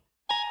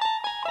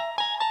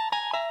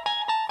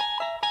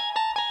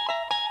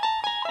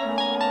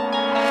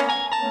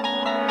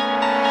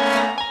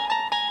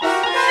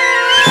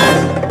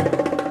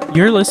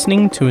You're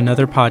listening to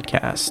another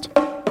podcast.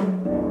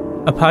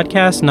 A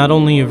podcast not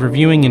only of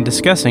reviewing and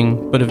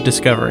discussing, but of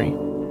discovery.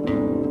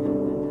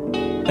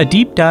 A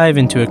deep dive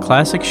into a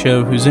classic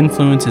show whose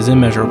influence is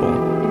immeasurable.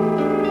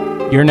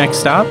 Your next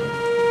stop?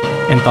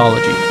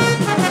 Anthology.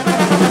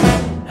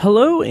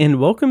 Hello and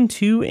welcome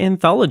to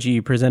Anthology,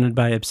 presented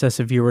by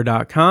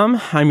ObsessiveViewer.com.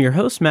 I'm your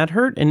host, Matt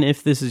Hurt, and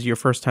if this is your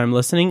first time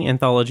listening,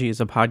 Anthology is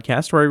a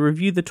podcast where I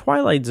review the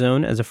Twilight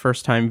Zone as a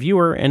first-time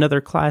viewer and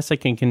other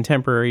classic and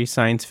contemporary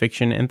science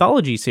fiction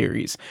anthology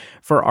series.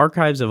 For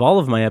archives of all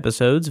of my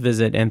episodes,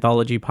 visit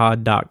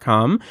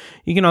anthologypod.com.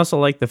 You can also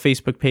like the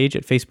Facebook page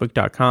at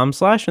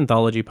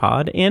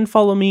facebook.com/anthologypod and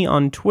follow me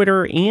on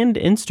Twitter and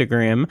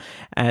Instagram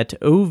at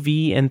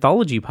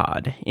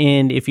OVAnthologypod.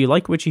 And if you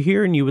like what you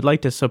hear and you would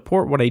like to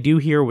support what I do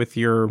here with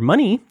your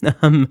money,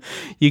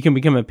 you can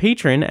become a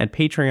patron at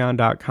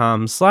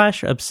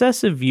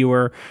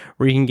patreon.com/obsessiveviewer,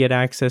 where you can get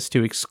access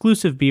to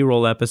exclusive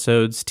B-roll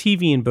episodes,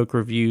 TV and book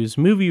reviews,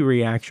 movie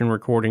reaction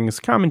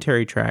recordings,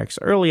 commentary tracks,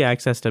 early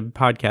access to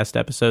podcast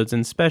episodes,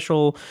 and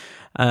special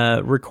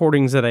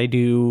recordings that I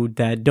do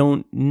that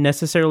don't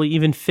necessarily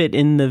even fit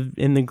in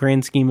the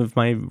grand scheme of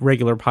my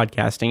regular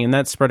podcasting, and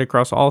that's spread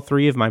across all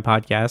three of my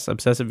podcasts: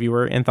 Obsessive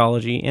Viewer,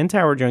 Anthology, and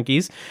Tower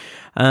Junkies.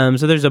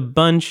 So there's a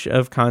bunch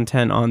of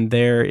content on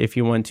there if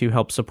you want to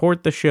help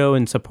support the show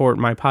and support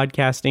my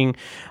podcasting.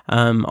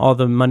 All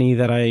the money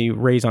that I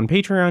raise on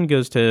Patreon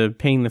goes to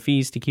paying the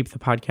fees to keep the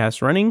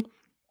podcast running,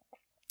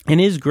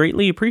 and is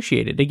greatly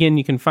appreciated. Again,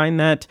 you can find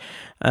that,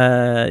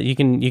 you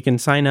can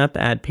sign up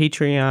at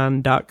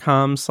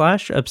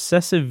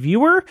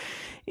patreon.com/obsessiveviewer.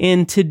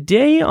 And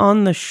today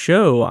on the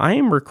show, I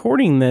am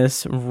recording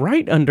this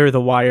right under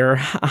the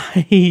wire.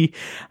 I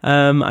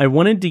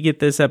wanted to get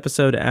this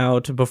episode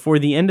out before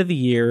the end of the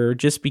year,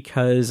 just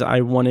because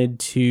I wanted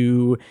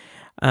to,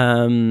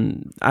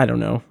 I don't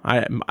know.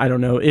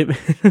 It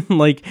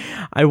like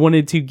I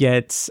wanted to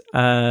get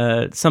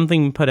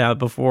something put out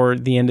before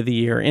the end of the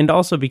year, and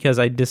also because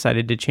I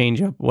decided to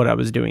change up what I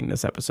was doing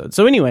this episode.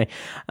 So anyway,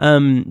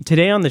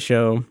 today on the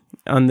show,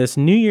 on this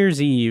New Year's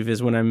Eve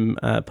is when I'm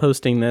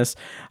posting this.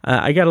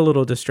 I got a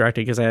little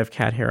distracted because I have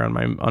cat hair on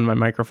my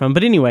microphone.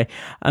 But anyway,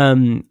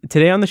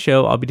 today on the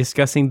show, I'll be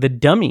discussing The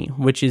Dummy,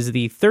 which is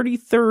the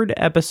 33rd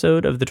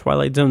episode of the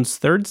Twilight Zone's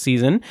third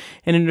season,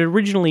 and it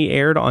originally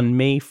aired on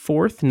May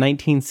 4th,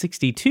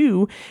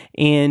 1962.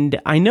 And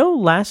I know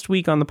last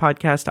week on the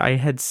podcast, I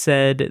had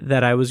said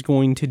that I was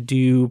going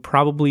to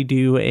probably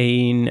do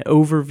an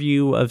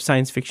overview of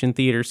Science Fiction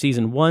Theater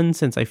Season 1,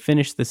 since I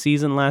finished the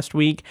season last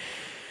week.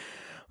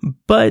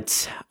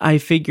 But I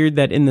figured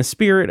that in the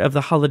spirit of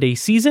the holiday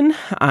season,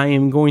 I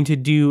am going to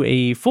do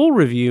a full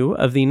review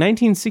of the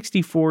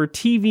 1964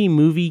 TV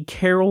movie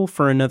Carol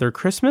for Another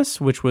Christmas,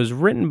 which was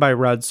written by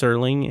Rod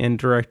Serling and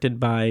directed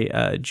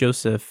by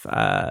Joseph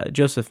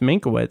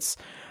Mankiewicz.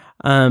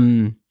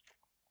 And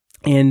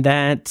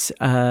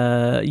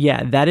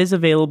that is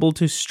available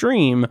to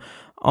stream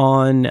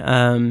on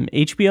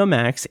HBO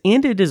Max,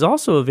 and it is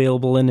also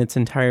available in its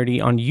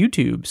entirety on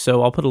YouTube.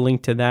 So I'll put a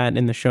link to that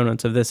in the show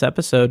notes of this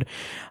episode.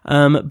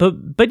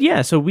 But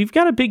yeah, so we've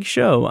got a big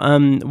show.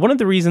 One of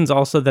the reasons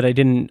also that I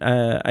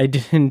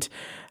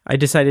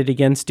decided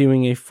against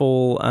doing a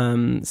full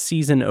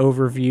season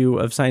overview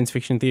of Science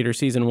Fiction Theater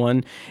Season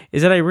 1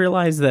 is that I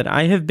realized that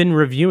I have been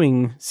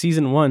reviewing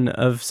Season 1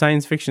 of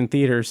Science Fiction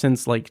Theater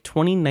since like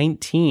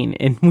 2019,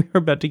 and we're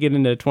about to get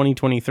into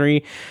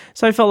 2023,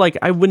 so I felt like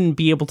I wouldn't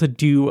be able to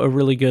do a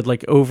really good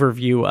like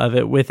overview of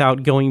it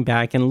without going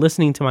back and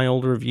listening to my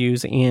old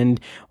reviews and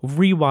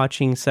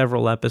rewatching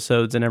several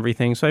episodes and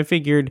everything. So I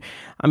figured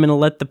I'm going to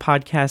let the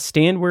podcast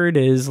stand where it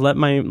is, let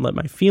my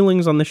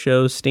feelings on the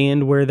show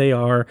stand where they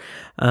are,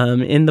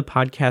 in the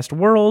podcast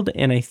world,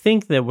 and I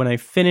think that when I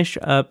finish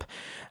up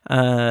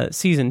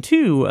Season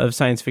 2 of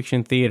Science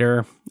Fiction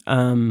Theater,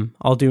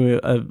 I'll do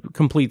a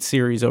complete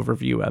series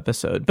overview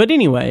episode. But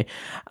anyway,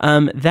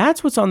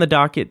 that's what's on the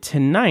docket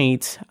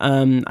tonight.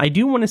 I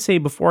do want to say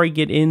before I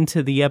get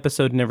into the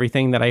episode and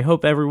everything that I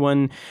hope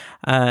everyone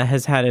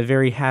has had a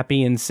very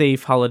happy and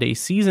safe holiday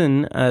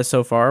season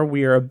so far.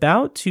 We are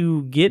about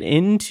to get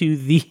into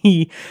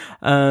the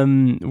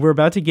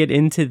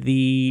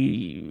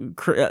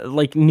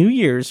like New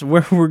Year's,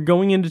 where we're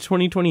going into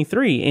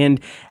 2023, and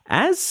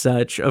as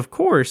such, of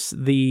course,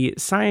 the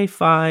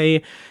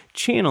Sci-Fi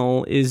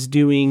Channel is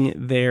doing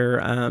their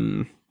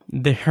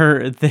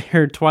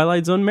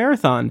Twilight Zone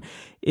marathon.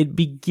 It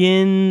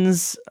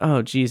begins.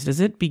 Oh, geez, does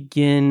it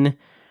begin?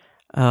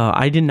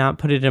 I did not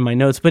put it in my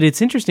notes, but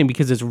it's interesting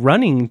because it's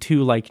running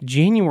to like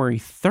January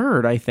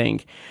 3rd, I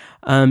think.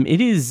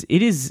 It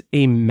is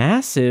a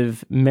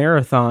massive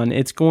marathon.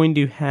 It's going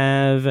to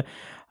have.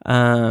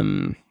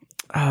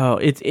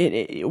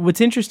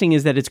 What's interesting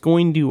is that it's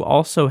going to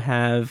also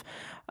have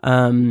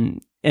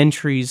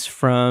entries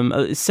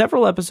from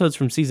several episodes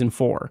from season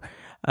 4,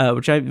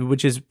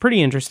 which is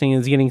pretty interesting,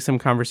 is getting some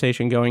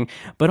conversation going,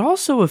 but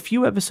also a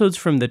few episodes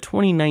from the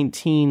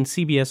 2019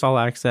 CBS All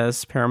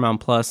Access Paramount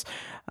Plus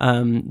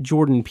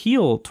Jordan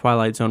Peele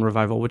Twilight Zone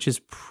revival, which is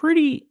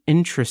pretty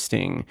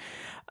interesting.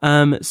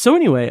 So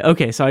anyway,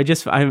 okay, so I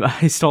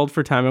stalled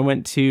for time. I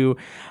went to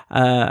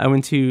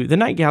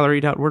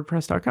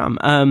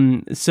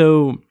thenightgallery.wordpress.com.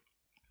 So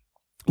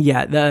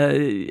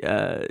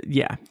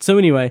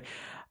anyway,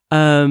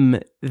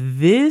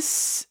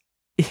 this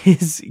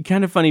is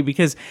kind of funny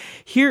because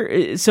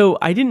so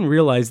I didn't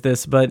realize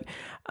this, but,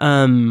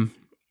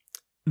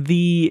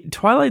 the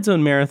Twilight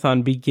Zone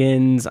marathon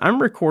begins,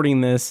 I'm recording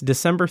this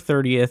December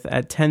 30th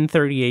at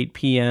 10:38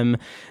 p.m.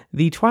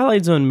 The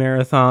Twilight Zone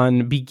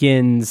marathon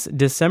begins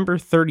December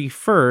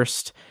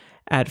 31st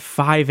at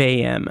 5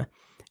 a.m.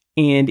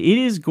 And it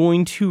is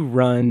going to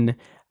run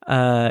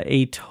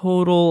a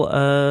total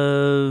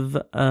of,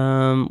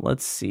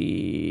 let's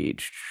see,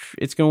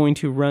 it's going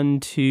to run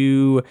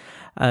to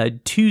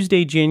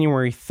Tuesday,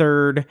 January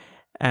 3rd,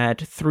 at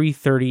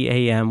 3:30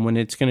 a.m. when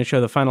it's going to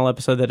show the final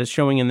episode that is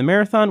showing in the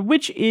marathon,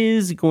 which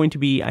is going to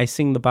be I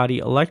Sing the Body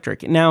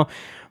Electric. Now,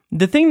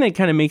 the thing that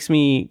kind of makes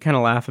me kind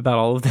of laugh about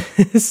all of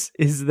this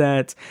is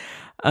that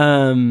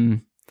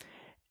I've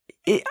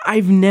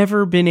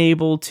never been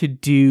able to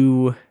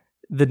do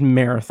the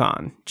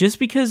marathon just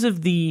because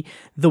of the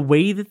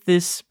way that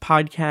this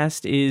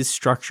podcast is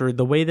structured,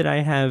 the way that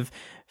I have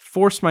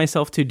forced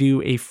myself to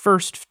do a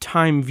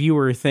first-time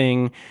viewer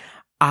thing.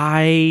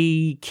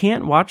 I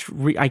can't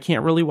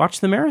really watch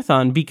the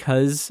marathon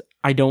because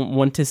I don't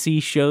want to see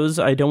shows.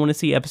 I don't want to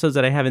see episodes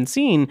that I haven't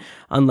seen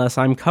unless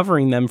I'm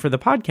covering them for the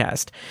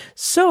podcast.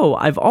 So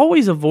I've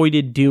always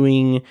avoided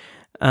doing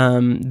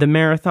the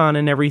marathon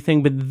and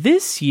everything, but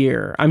this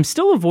year I'm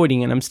still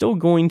avoiding it. I'm still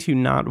going to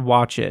not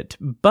watch it.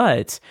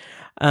 But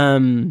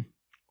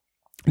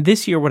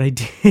this year what I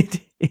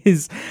did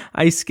is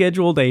I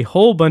scheduled a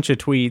whole bunch of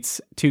tweets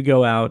to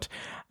go out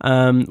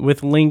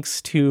with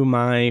links to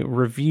my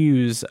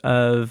reviews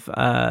of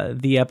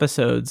the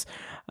episodes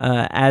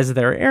as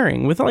they're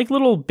airing, with like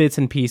little bits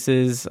and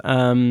pieces,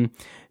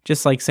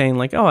 just like saying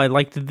like, oh, I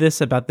liked this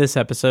about this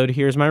episode,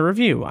 here's my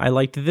review. I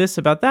liked this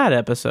about that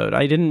episode.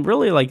 I didn't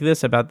really like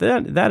this about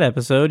that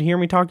episode. Hear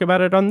me talk about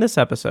it on this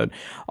episode.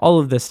 All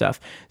of this stuff.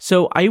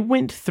 So I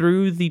went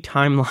through the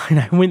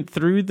timeline, I went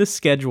through the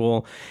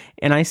schedule,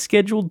 and I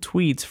scheduled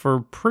tweets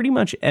for pretty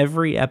much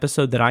every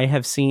episode that I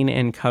have seen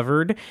and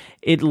covered,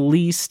 at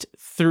least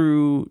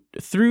through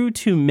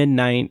to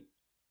midnight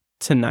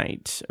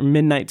tonight, or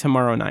midnight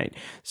tomorrow night.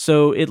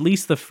 So at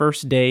least the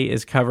first day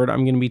is covered.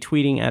 I'm going to be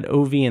tweeting at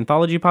OV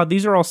Anthology Pod.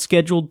 These are all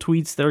scheduled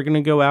tweets that are going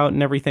to go out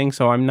and everything,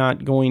 so I'm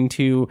not going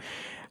to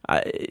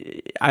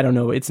I don't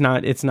know, it's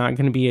not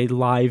going to be a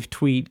live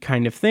tweet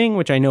kind of thing,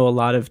 which I know a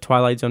lot of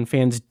Twilight Zone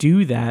fans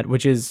do that,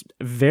 which is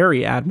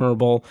very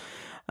admirable,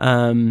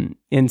 and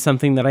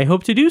something that I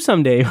hope to do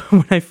someday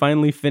when I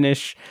finally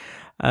finish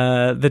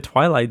the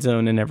Twilight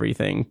Zone and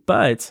everything.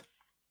 But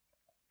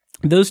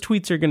those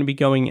tweets are going to be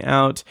going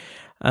out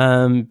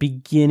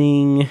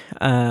beginning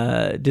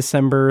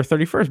December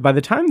 31st. By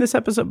the time this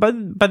episode,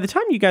 by the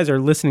time you guys are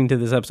listening to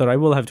this episode, I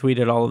will have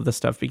tweeted all of this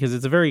stuff because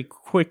it's a very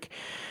quick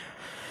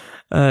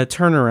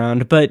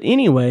turnaround. But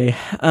anyway,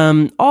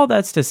 all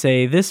that's to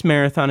say, this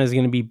marathon is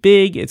going to be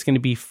big. It's going to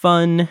be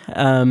fun.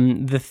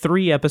 The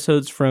 3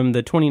 episodes from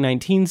the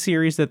 2019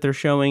 series that they're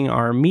showing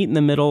are Meet in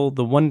the Middle,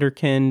 The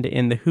Wonderkind,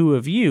 and The Who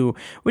of You,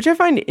 which I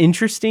find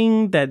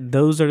interesting that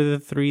those are the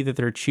 3 that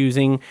they're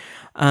choosing.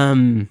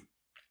 I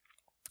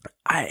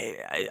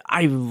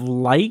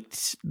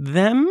liked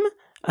them.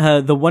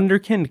 The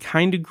Wonderkind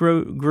kind of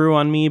grew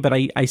on me, but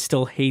I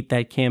still hate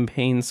that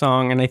campaign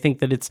song, and I think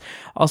that it's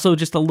also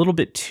just a little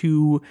bit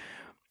too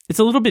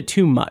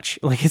much.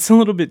 Like, it's a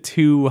little bit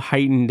too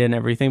heightened and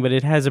everything, but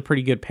it has a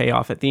pretty good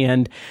payoff at the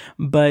end.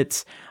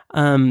 But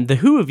The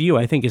Who of You,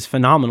 I think, is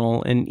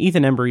phenomenal, and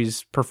Ethan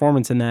Embry's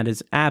performance in that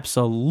is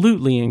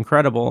absolutely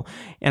incredible,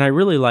 and I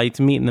really liked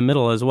Meet in the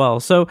Middle as well.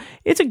 So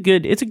it's a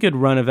good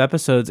run of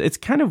episodes. It's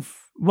kind of,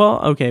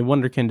 well, okay,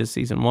 Wonderkind is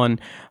season 1,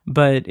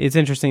 but it's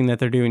interesting that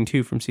they're doing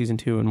 2 from season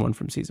 2 and 1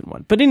 from season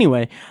 1. But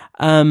anyway,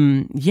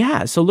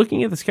 so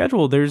looking at the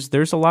schedule,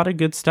 there's a lot of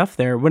good stuff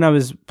there. When I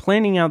was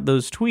planning out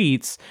those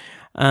tweets,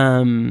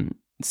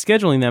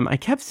 scheduling them, I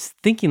kept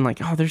thinking like,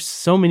 oh, there's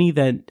so many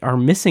that are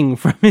missing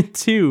from it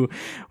too,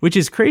 which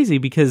is crazy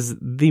because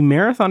the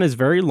marathon is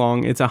very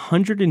long. It's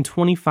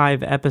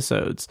 125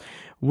 episodes,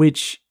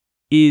 which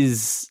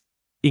is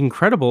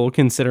incredible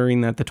considering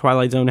that the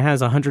Twilight Zone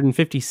has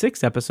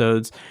 156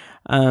 episodes.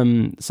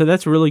 So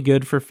that's really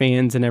good for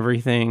fans and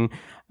everything.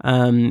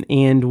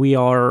 And we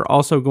are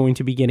also going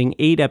to be getting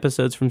 8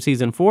 episodes from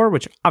season 4,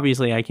 which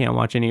obviously I can't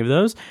watch any of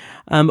those.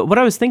 But what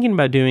I was thinking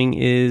about doing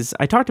is,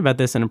 I talked about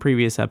this in a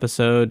previous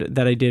episode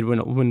that I did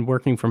when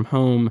working from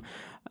home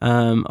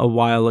a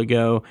while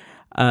ago.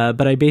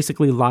 But I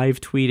basically live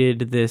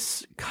tweeted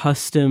this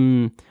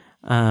custom,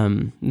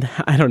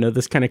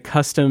 this kind of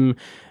custom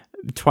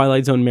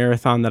Twilight Zone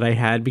marathon that I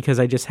had, because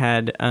I just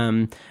had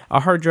a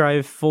hard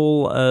drive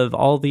full of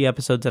all the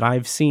episodes that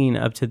I've seen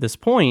up to this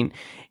point,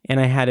 and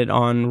I had it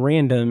on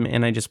random,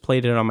 and I just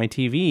played it on my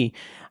TV.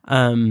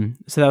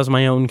 So that was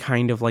my own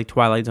kind of like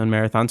Twilight Zone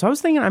marathon. So I was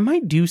thinking I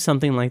might do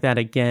something like that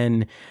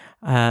again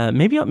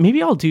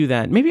maybe I'll do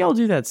that. Maybe I'll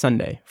do that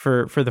Sunday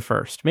for the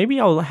first. Maybe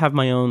I'll have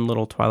my own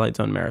little Twilight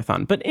Zone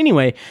marathon. But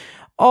anyway,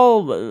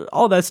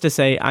 all that's to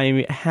say,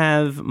 I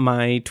have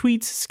my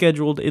tweets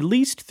scheduled at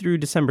least through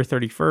December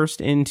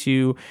 31st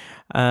into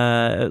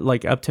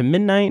up to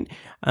midnight.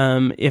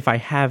 If I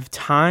have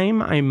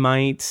time, I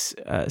might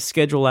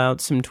schedule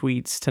out some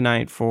tweets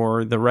tonight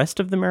for the rest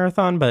of the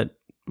marathon, but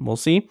we'll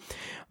see.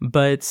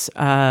 But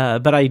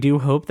I do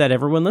hope that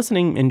everyone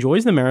listening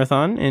enjoys the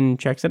marathon and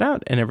checks it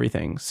out and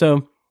everything.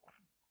 So,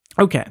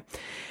 okay.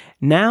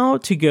 Now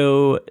to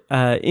go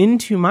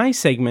into my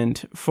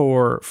segment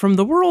from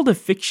the world of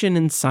fiction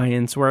and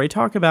science, where I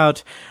talk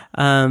about,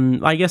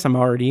 I guess I'm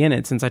already in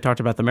it since I talked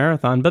about the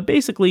marathon, but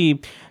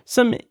basically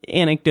some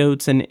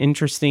anecdotes and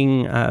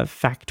interesting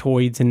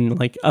factoids and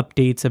like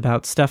updates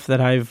about stuff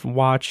that I've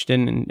watched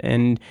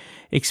and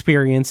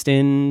experienced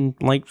in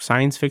like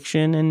science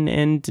fiction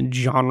and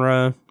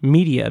genre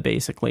media,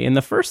 basically. And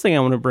the first thing I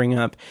want to bring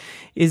up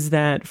is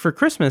that for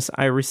Christmas,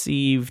 I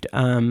received,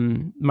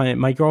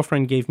 my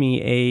girlfriend gave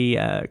me a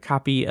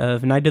copy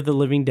of Night of the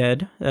Living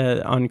Dead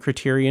on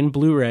Criterion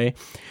Blu-ray,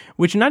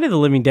 which Night of the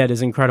Living Dead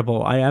is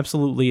incredible. I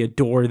absolutely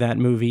adore that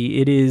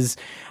movie. It is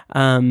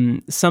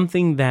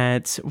something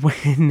that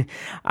when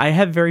I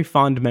have very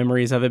fond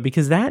memories of it,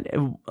 because that,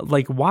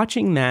 like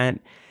watching that,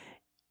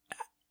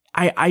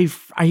 I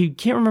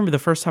can't remember the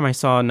first time I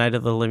saw Night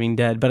of the Living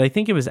Dead, but I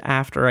think it was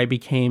after I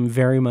became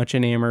very much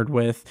enamored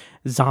with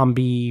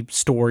zombie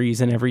stories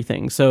and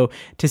everything. So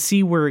to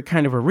see where it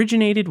kind of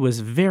originated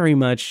was very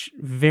much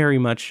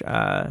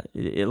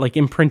like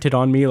imprinted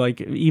on me,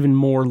 like even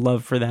more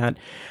love for that.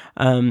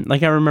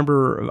 Like I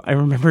remember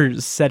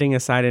setting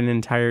aside an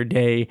entire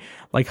day,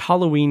 like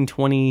Halloween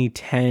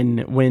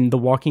 2010, when The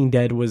Walking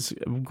Dead was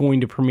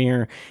going to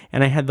premiere,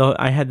 and I had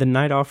the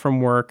night off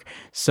from work,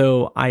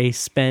 so I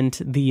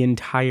spent the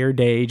entire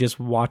day just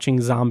watching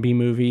zombie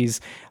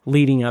movies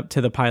leading up to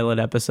the pilot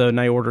episode,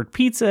 and I ordered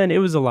pizza, and it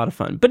was a lot of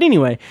fun. But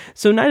anyway,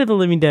 so Night of the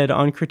Living Dead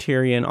on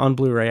Criterion on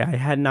Blu-ray I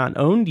had not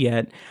owned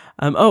yet.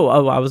 I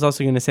was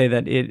also going to say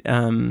that it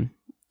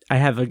I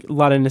have a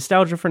lot of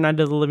nostalgia for Night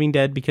of the Living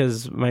Dead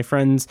because my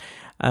friends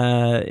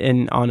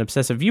on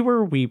Obsessive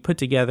Viewer, we put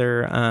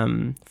together,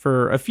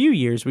 for a few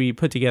years, we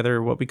put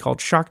together what we called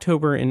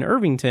Shocktober in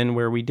Irvington,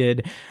 where we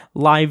did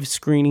live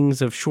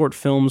screenings of short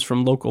films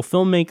from local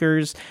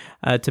filmmakers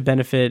to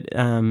benefit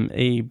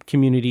a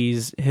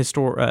community's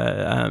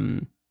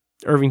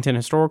Irvington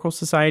Historical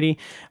Society.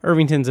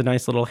 Irvington's a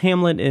nice little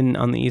hamlet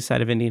on the east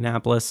side of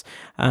Indianapolis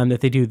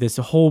that they do this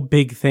whole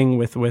big thing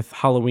with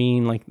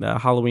Halloween, like the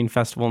Halloween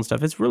festival and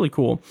stuff. It's really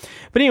cool.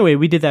 But anyway,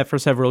 we did that for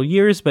several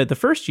years. But the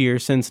first year,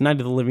 since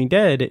Night of the Living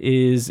Dead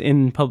is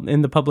in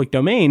the public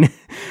domain,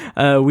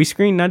 we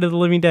screened Night of the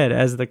Living Dead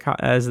as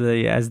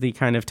the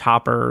kind of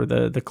topper,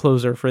 the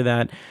closer for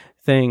that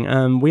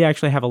thing. We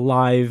actually have a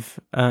live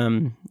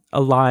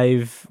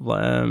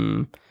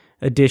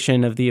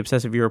edition of the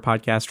Obsessive Viewer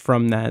podcast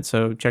from that,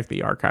 so check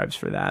the archives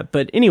for that.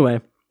 But anyway,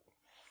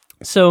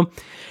 so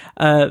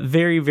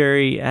very,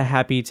 very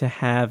happy to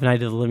have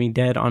Night of the Living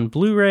Dead on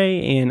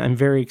Blu-ray, and I'm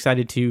very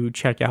excited to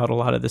check out a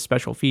lot of the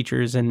special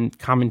features and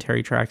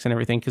commentary tracks and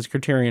everything, because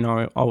Criterion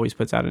always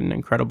puts out an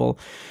incredible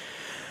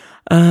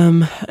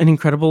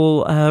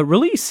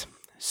release.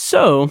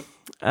 So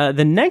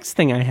the next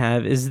thing I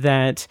have is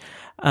that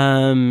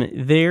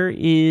there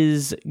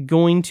is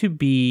going to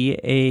be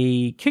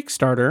a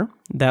Kickstarter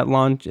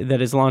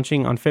that is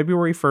launching on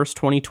February 1st,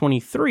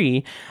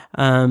 2023.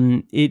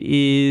 It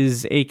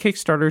is a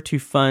Kickstarter to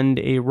fund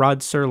a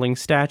Rod Serling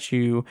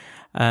statue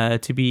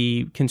to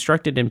be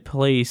constructed and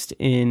placed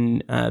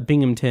in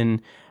Binghamton,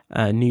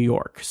 New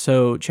York.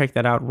 So check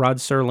that out,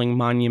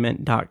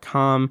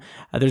 rodserlingmonument.com.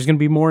 There's going to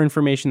be more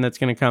information that's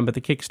going to come, but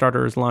the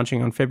Kickstarter is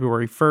launching on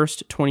February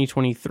 1st,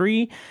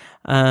 2023.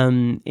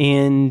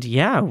 And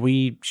yeah,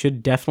 we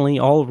should definitely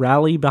all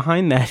rally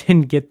behind that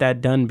and get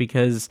that done,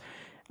 because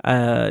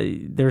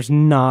there's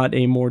not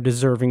a more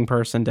deserving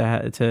person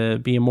to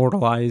be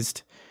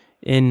immortalized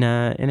in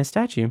a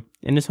statue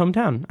in his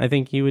hometown. I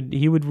think he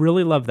would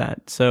really love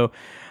that. So,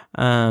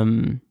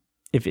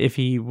 if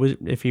he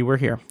were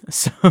here.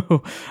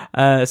 So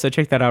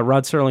check that out,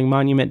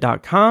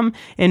 rodserlingmonument.com.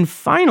 And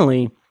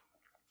finally,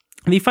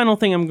 the final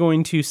thing I'm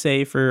going to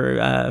say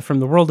from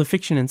the world of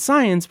fiction and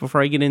science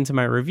before I get into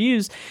my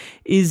reviews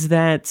is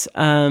that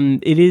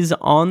it is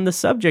on the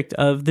subject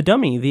of The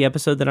Dummy, the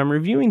episode that I'm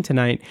reviewing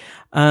tonight.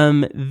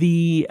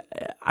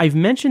 I've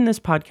mentioned this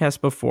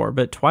podcast before,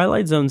 but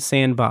Twilight Zone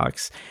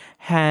Sandbox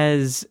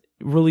has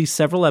released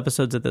several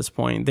episodes at this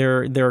point.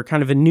 They're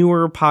kind of a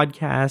newer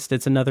podcast.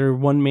 It's another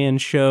one-man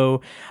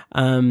show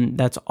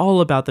that's all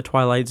about the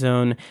Twilight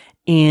Zone,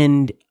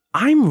 and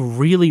I'm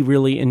really,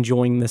 really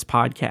enjoying this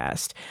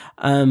podcast.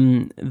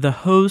 The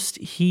host,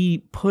 he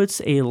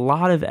puts a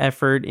lot of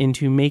effort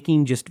into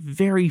making just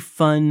very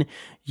fun,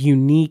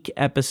 unique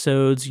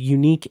episodes,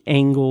 unique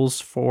angles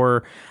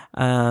for,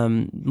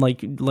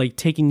 like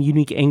taking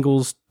unique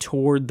angles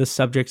toward the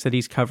subjects that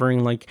he's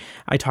covering. Like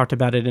I talked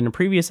about it in a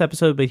previous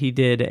episode, but he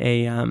did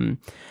a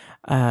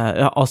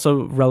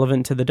also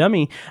relevant to the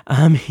dummy,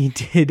 he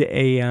did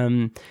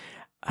a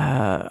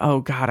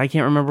oh god, I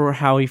can't remember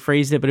how he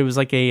phrased it, but it was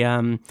like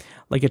a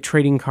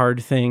trading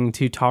card thing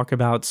to talk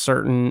about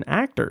certain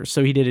actors.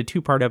 So he did a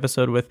 2-part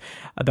episode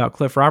about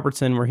Cliff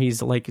Robertson, where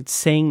he's like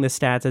saying the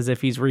stats as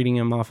if he's reading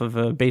them off of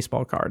a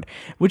baseball card,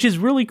 which is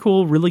really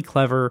cool, really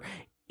clever.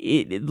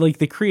 Like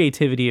the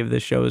creativity of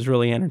this show is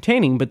really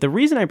entertaining. But the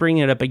reason I bring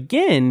it up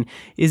again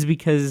is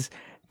because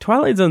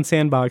Twilight Zone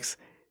Sandbox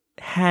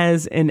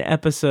has an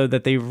episode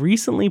that they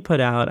recently put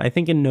out, I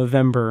think in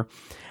November,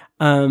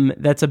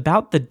 that's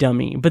about the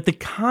dummy. But the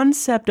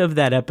concept of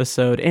that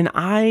episode, and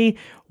I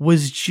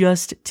was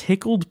just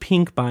tickled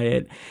pink by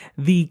it.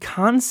 The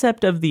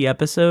concept of the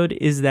episode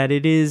is that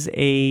it is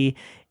a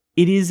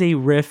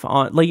riff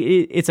on, like,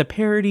 it's a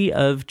parody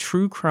of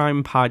true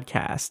crime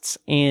podcasts,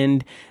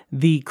 and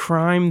the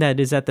crime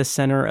that is at the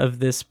center of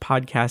this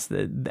podcast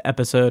the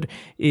episode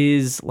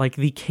is like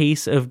the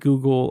case of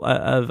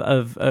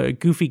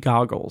Goofy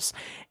Goggles.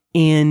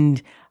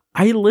 And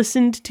I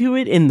listened to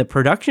it, and the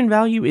production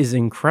value is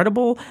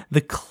incredible.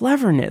 The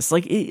cleverness,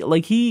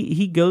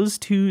 he goes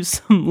to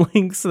some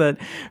links that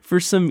for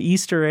some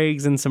Easter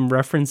eggs and some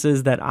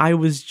references that I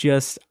was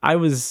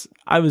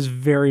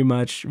very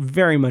much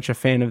a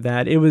fan of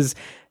that. It was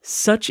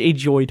such a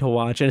joy to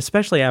watch, and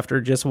especially after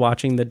just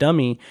watching the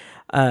dummy,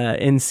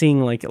 and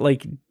seeing like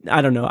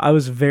I don't know, I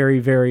was very,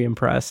 very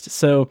impressed.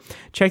 So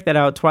check that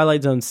out,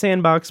 Twilight Zone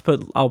Sandbox.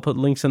 I'll put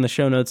links in the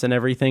show notes and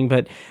everything.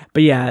 But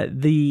yeah,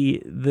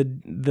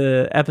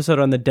 the episode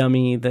on the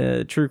dummy,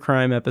 the true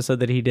crime episode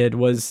that he did,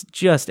 was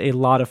just a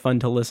lot of fun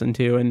to listen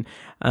to, and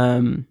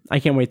I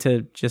can't wait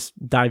to just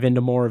dive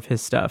into more of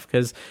his stuff,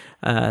 because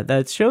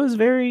that show is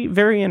very,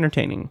 very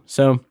entertaining.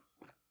 So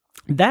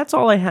that's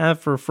all I have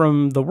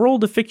from the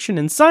world of fiction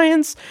and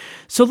science.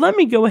 So let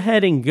me go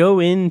ahead and go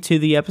into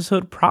the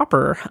episode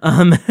proper.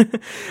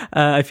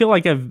 I feel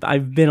like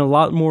I've been a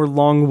lot more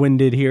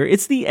long-winded here.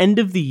 It's the end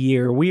of the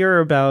year. We are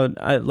about,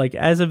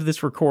 as of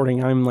this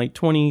recording, I'm like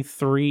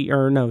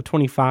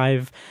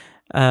 25,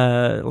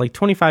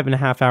 25 and a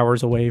half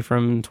hours away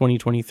from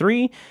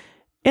 2023.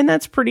 And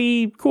that's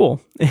pretty cool.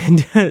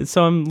 And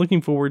so I'm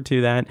looking forward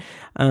to that.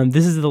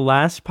 This is the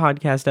last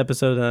podcast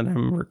episode that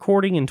I'm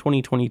recording in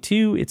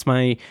 2022. It's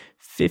my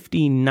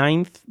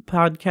 59th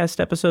podcast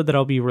episode that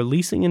I'll be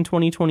releasing in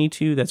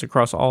 2022. That's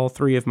across all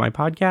 3 of my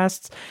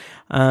podcasts.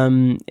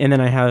 And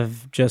then I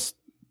have just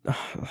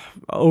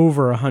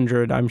over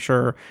 100, I'm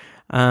sure.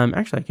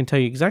 Actually, I can tell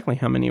you exactly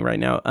how many right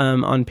now.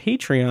 On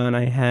Patreon,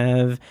 I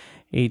have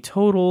a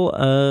total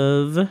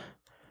of,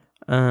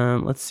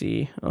 let's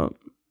see.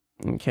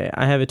 Okay,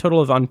 I have a total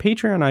of, on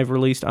Patreon, I've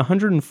released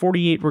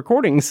 148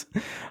 recordings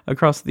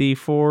across the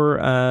 4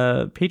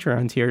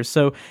 Patreon tiers.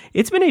 So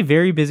it's been a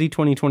very busy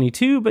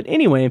 2022, but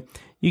anyway,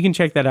 you can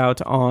check that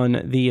out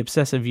on the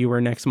Obsessive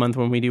Viewer next month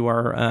when we do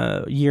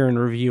our year in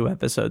review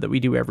episode that we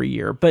do every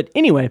year. But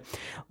anyway,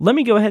 let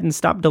me go ahead and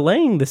stop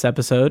delaying this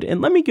episode, and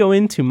let me go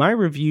into my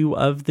review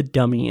of The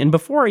Dummy. And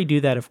before I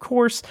do that, of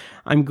course,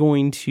 I'm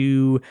going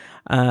to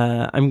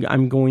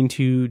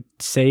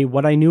say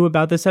what I knew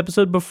about this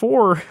episode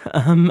before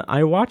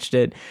I watched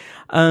it.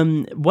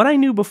 What I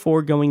knew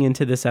before going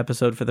into this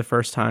episode for the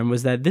first time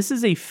was that this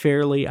is a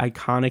fairly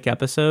iconic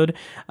episode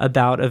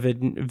about a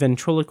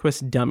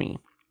ventriloquist dummy.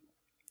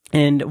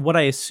 And what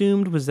I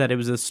assumed was that it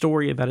was a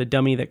story about a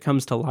dummy that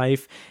comes to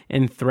life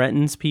and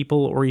threatens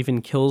people or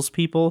even kills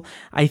people.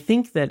 I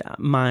think that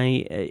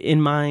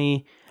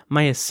my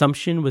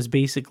assumption was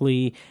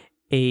basically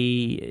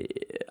I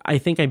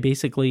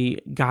basically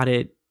got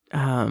it,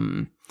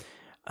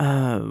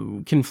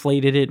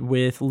 conflated it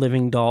with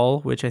Living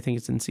Doll, which I think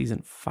is in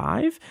season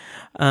 5,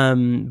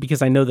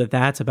 because I know that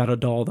that's about a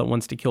doll that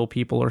wants to kill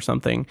people or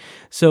something.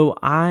 So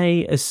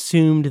I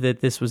assumed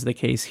that this was the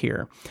case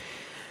here.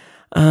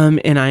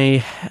 And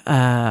I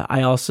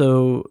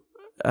also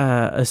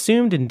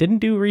assumed, and didn't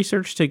do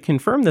research to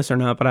confirm this or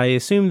not, but I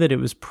assumed that it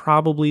was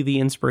probably the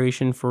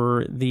inspiration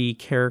for the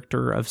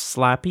character of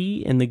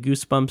Slappy in the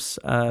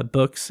Goosebumps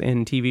books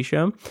and TV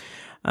show,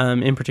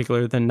 in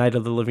particular the Night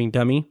of the Living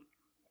Dummy,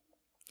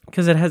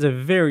 because it has a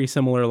very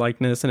similar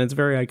likeness, and it's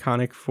very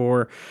iconic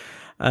for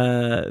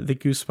the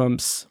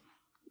Goosebumps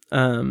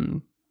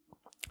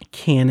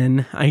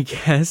canon, I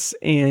guess.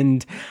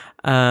 And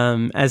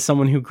as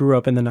someone who grew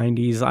up in the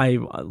 90s, I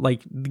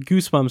like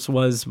Goosebumps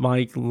was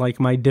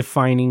my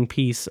defining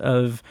piece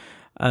of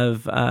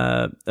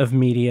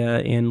media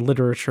and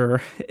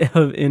literature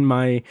in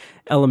my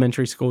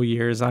elementary school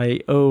years. I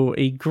owe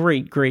a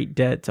great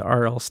debt to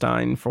R.L.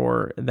 Stine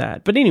for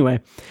that. But anyway,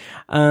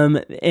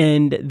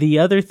 and the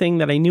other thing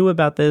that I knew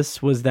about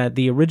this was that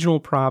the original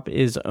prop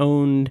is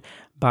owned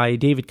by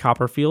David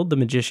Copperfield, the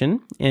magician,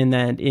 and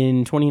that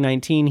in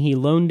 2019 he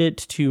loaned it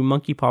to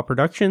Monkey Paw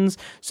Productions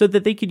so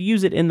that they could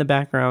use it in the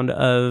background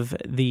of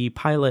the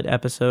pilot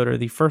episode, or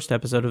the first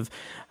episode of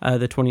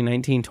the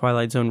 2019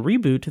 Twilight Zone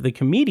reboot, The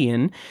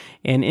Comedian.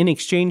 And in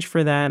exchange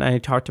for that, I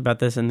talked about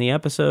this in the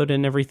episode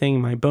and everything,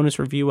 my bonus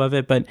review of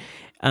it, but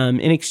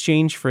in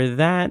exchange for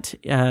that,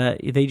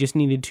 they just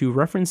needed to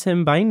reference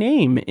him by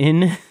name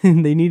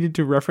they needed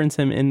to reference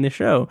him in the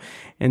show.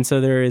 And so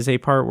there is a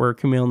part where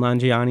Kumail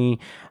Nanjiani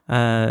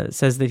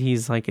says that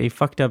he's like a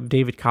fucked up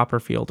David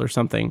Copperfield or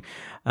something.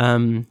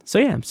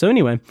 So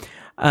anyway,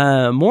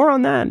 more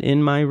on that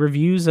in my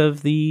reviews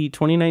of the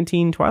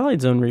 2019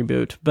 Twilight Zone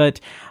reboot. But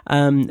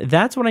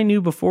that's what I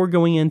knew before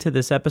going into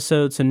this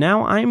episode. So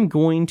now I'm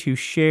going to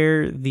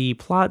share the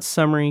plot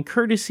summary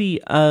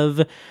courtesy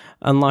of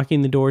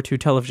Unlocking the Door to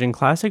Television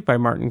Classic by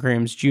Martin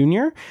Grams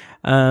Jr.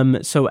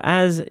 So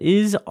as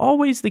is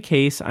always the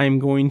case, I'm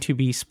going to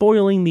be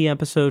spoiling the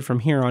episode from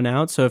here on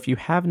out. So if you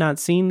have not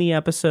seen the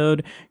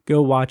episode,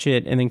 go watch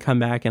it and then come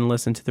back and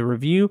listen to the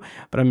review.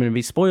 But I'm going to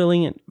be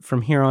spoiling it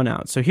from here on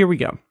out. So here we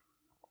go.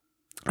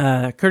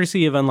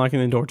 Courtesy of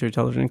Unlocking the Door to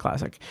Television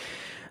Classic.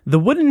 The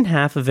wooden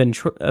half of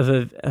The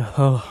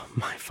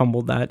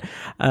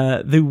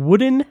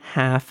wooden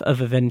half of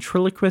a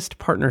ventriloquist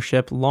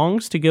partnership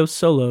longs to go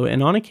solo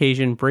and on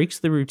occasion breaks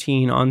the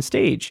routine on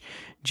stage.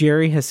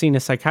 Jerry has seen a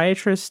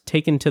psychiatrist,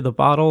 taken to the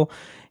bottle,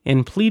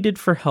 and pleaded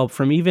for help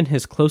from even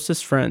his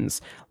closest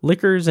friends.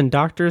 Liquors and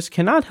doctors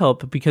cannot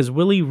help because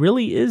Willie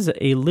really is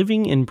a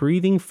living and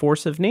breathing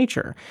force of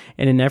nature.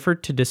 In an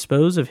effort to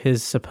dispose of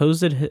his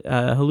supposed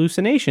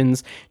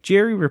hallucinations,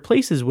 Jerry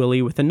replaces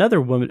Willie with another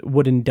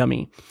wooden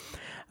dummy.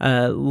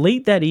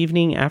 Late that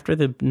evening, after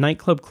the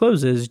nightclub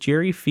closes,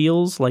 Jerry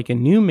feels like a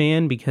new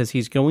man because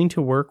he's going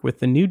to work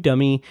with the new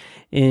dummy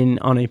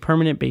on a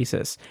permanent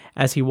basis.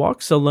 As he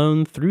walks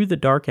alone through the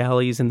dark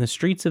alleys and the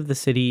streets of the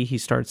city, he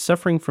starts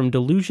suffering from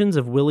delusions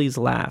of Willie's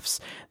laughs.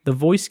 The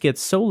voice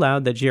gets so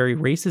loud that Jerry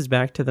races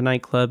back to the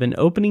nightclub and,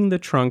 opening the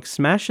trunk,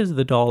 smashes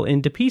the doll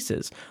into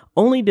pieces,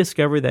 only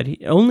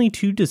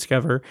to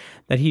discover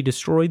that he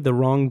destroyed the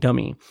wrong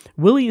dummy.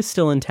 Willie is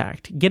still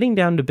intact. Getting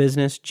down to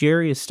business,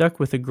 Jerry is stuck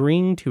with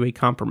agreeing to a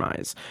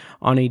compromise.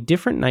 On a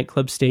different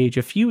nightclub stage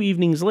a few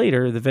evenings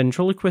later, the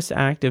ventriloquist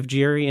act of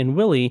Jerry and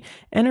Willie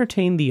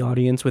entertained the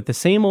audience with the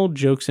same old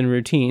jokes and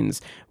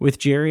routines, with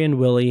Jerry and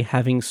Willie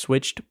having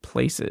switched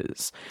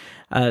places.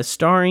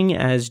 Starring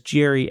as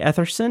Jerry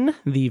Etherson,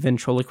 the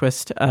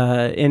ventriloquist,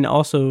 and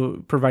also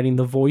providing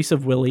the voice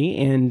of Willie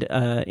and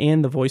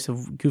the voice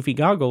of Goofy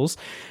Goggles,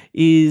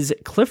 is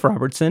Cliff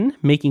Robertson,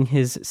 making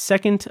his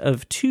second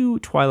of 2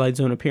 Twilight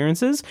Zone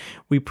appearances.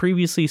 We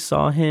previously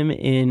saw him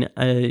in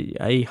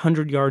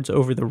 100 Yards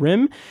Over the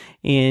Rim,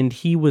 and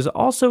he was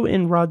also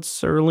in Rod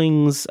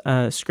Serling's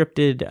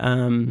scripted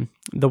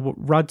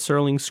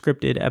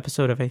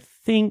episode of,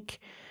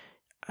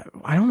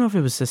 I don't know if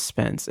it was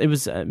Suspense. It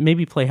was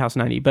maybe Playhouse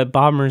 90, but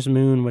Bomber's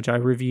Moon, which I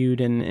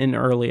reviewed in an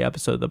early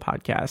episode of the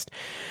podcast.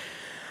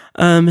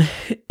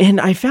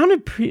 And I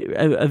found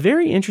a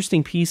very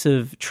interesting piece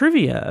of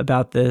trivia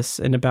about this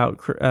and about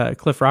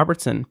Cliff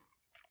Robertson.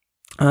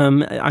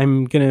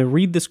 I'm going to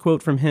read this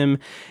quote from him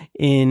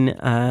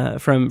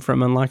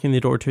from Unlocking the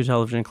Door to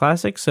Television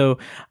Classic. So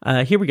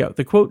here we go.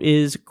 The quote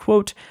is,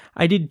 quote,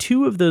 "I did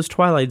 2 of those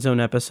Twilight Zone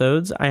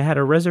episodes. I had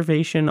a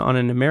reservation on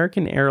an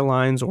American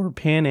Airlines or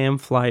Pan Am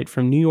flight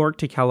from New York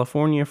to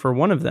California for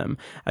one of them.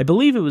 I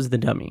believe it was the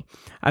dummy.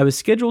 I was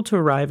scheduled to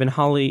arrive in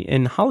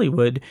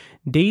Hollywood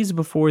days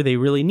before they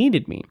really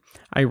needed me.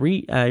 I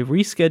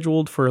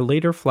rescheduled for a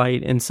later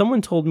flight, and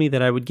someone told me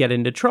that I would get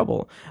into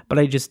trouble, but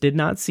I just did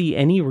not see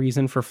any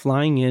reason for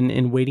flying in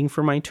and waiting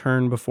for my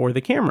turn before the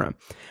camera.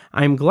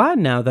 I'm glad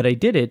now that I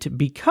did it,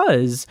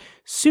 because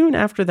soon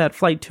after that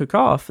flight took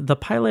off, the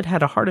pilot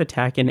had a heart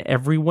attack and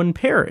everyone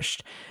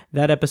perished.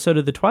 That episode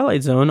of The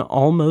Twilight Zone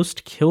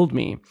almost killed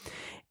me."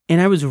 And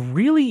I was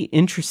really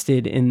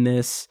interested in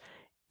this,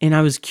 and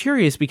I was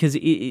curious because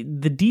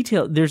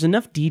there's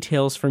enough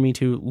details for me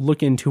to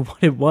look into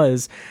what it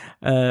was,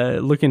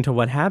 look into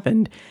what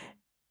happened.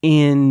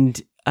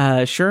 And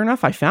sure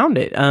enough, I found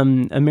it.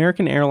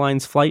 American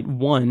Airlines Flight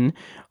 1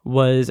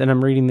 was, and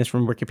I'm reading this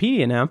from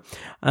Wikipedia now,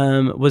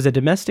 was a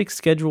domestic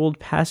scheduled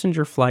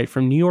passenger flight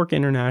from New York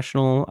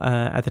International,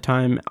 at the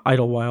time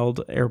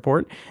Idlewild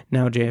Airport,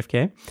 now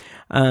JFK,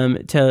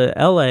 to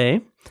LA.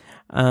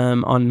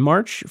 On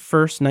March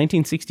 1st,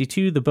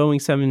 1962, the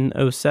Boeing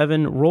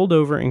 707 rolled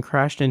over and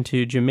crashed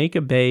into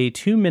Jamaica Bay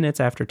 2 minutes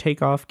after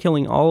takeoff,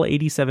 killing all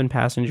 87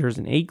 passengers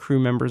and 8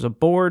 crew members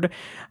aboard.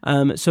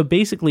 So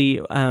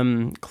basically,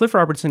 Cliff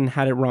Robertson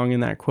had it wrong in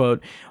that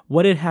quote.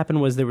 What had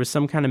happened was there was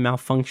some kind of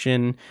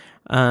malfunction.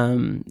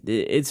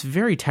 It's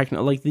very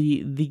technical. Like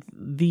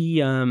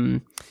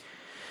the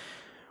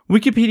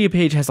Wikipedia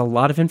page has a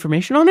lot of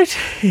information on it,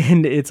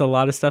 and it's a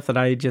lot of stuff that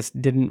I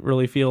just didn't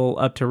really feel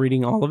up to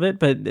reading all of it.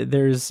 But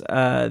there's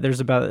about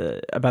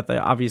the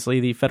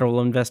obviously the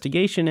federal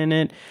investigation in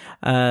it,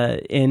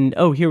 and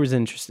here was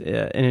an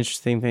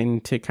interesting thing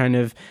to kind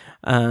of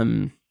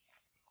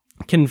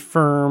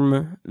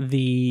confirm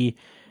the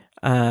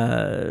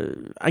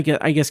I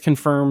guess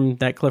confirm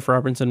that Cliff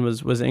Robertson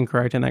was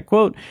incorrect in that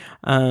quote.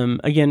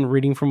 Again,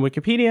 reading from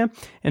Wikipedia,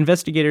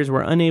 investigators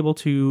were unable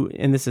to,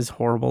 and this is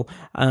horrible,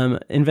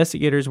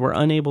 investigators were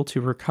unable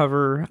to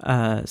recover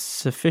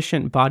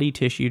sufficient body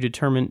tissue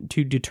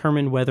to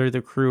determine whether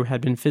the crew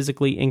had been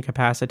physically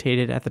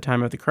incapacitated at the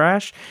time of the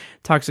crash.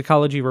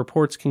 Toxicology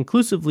reports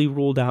conclusively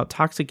ruled out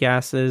toxic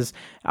gases,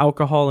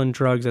 alcohol, and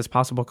drugs as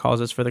possible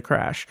causes for the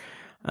crash.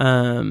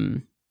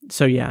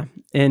 So yeah,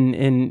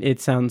 and it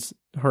sounds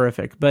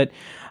horrific, but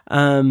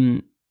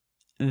then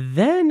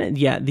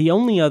yeah, the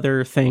only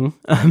other thing,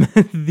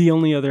 the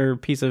only other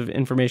piece of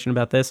information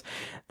about this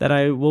that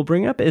I will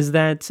bring up is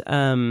that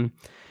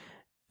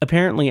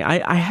apparently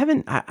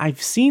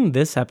I've seen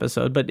this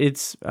episode, but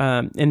it's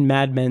in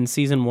Mad Men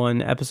season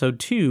 1, episode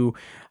 2.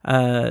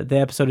 The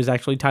episode is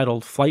actually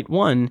titled Flight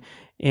 1,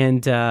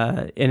 and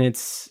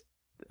it's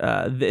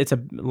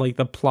like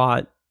the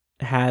plot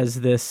has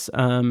this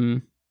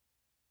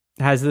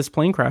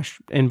plane crash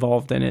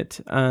involved in it.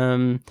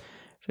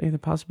 The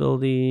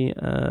possibility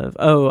of,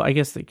 I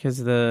guess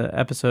because the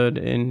episode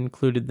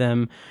included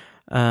them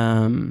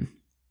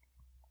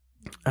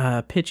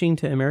pitching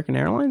to American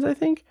Airlines, I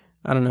think.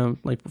 I don't know,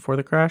 like before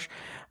the crash.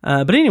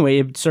 But anyway,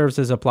 it serves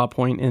as a plot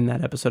point in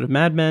that episode of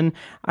Mad Men.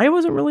 I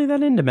wasn't really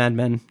that into Mad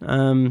Men.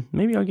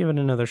 Maybe I'll give it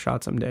another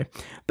shot someday.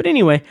 But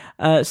anyway,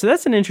 so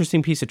that's an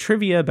interesting piece of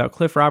trivia about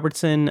Cliff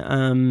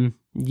Robertson.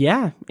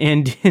 Yeah,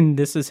 and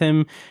this is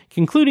him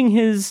concluding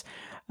his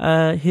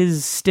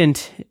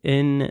stint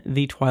in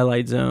the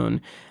Twilight Zone.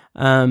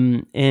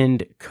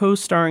 And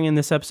co-starring in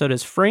this episode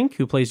as Frank,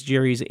 who plays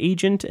Jerry's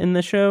agent in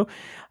the show,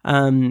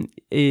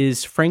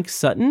 is Frank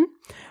Sutton.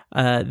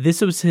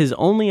 This was his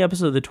only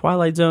episode of The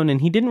Twilight Zone,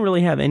 and he didn't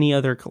really have any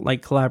other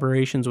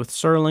collaborations with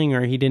Serling,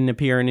 or he didn't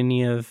appear in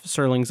any of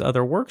Serling's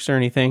other works or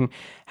anything.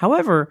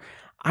 However,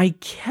 I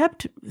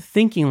kept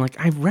thinking,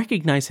 I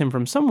recognize him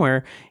from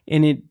somewhere,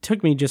 and it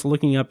took me just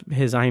looking up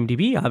his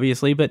IMDb,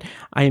 obviously, but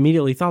I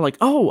immediately thought,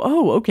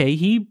 okay,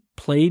 he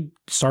played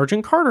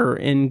Sergeant Carter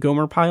in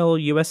Gomer Pyle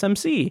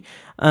USMC.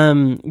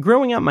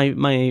 Growing up,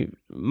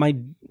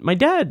 my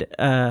dad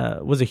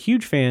was a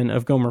huge fan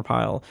of Gomer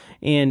Pyle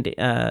and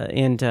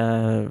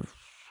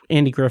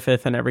Andy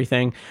Griffith and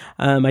everything.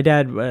 My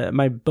dad,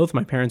 both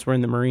my parents were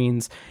in the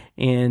Marines,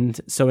 and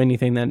so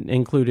anything that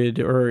included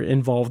or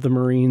involved the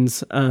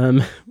Marines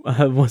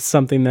was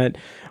something that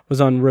was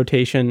on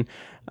rotation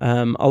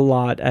a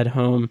lot at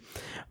home.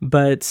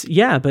 But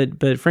yeah,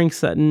 but Frank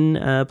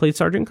Sutton played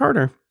Sergeant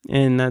Carter,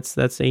 and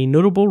that's a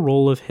notable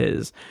role of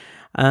his.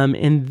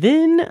 And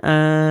then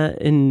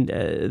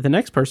the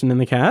next person in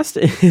the cast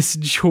is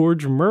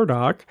George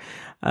Murdoch,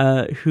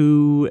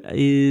 who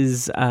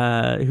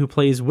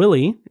plays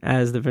Willie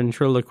as the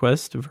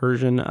ventriloquist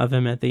version of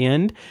him at the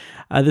end.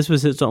 This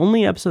was his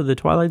only episode of The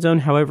Twilight Zone.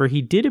 However,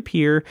 he did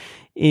appear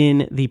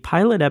in the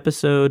pilot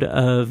episode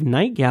of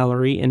Night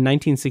Gallery in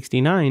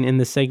 1969 in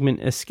the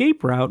segment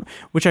Escape Route,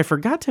 which I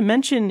forgot to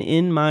mention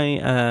in my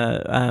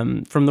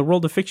From the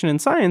World of Fiction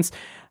and Science.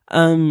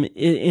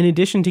 In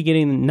addition to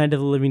getting Night of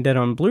the Living Dead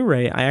on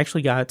Blu-ray, I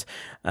actually got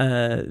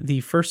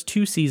the first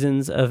 2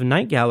 seasons of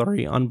Night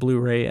Gallery on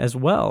Blu-ray as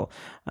well.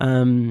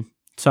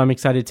 So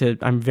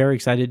I'm very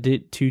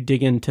excited to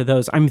dig into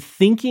those. I'm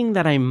thinking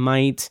that I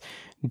might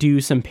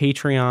do some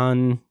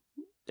Patreon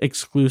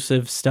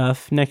exclusive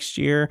stuff next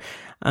year.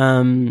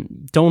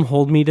 Don't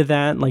hold me to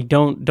that.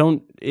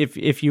 Don't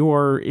if you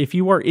are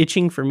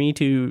itching for me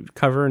to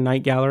cover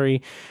Night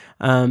Gallery,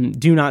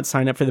 do not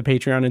sign up for the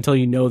Patreon until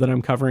you know that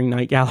I'm covering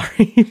Night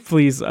Gallery,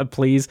 please.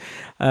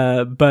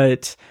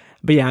 But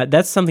yeah,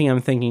 that's something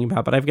I'm thinking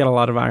about, but I've got a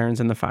lot of irons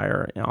in the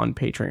fire on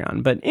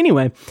Patreon. But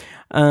anyway,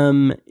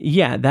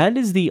 yeah, that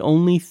is the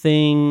only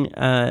thing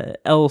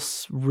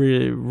else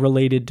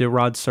related to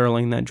Rod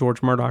Serling that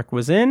George Murdoch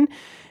was in.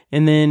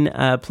 And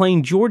then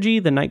playing Georgie,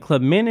 the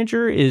nightclub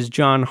manager, is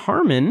John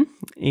Harmon,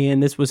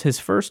 and this was his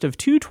first of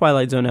 2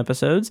 Twilight Zone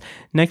episodes.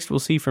 Next we'll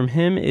see from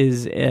him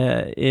is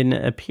an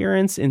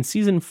appearance in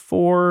season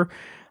 4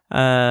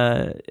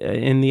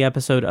 in the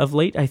episode Of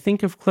Late I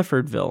Think of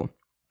Cliffordville.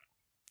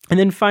 And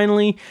then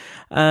finally,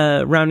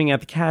 rounding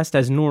out the cast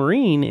as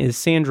Noreen is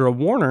Sandra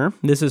Warner.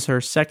 This is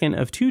her second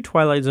of 2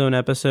 Twilight Zone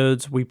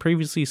episodes. We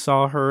previously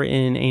saw her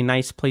in A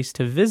Nice Place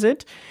to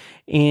Visit.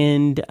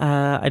 And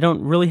I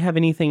don't really have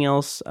anything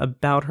else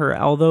about her,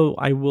 although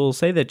I will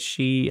say that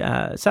she,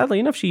 sadly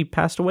enough, she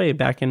passed away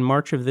back in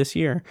March of this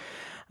year.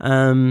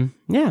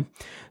 Yeah.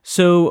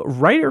 So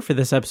writer for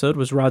this episode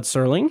was Rod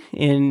Serling,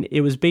 and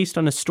it was based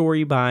on a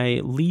story by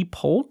Lee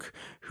Polk,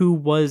 who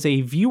was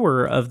a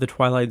viewer of The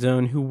Twilight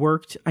Zone, who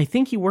worked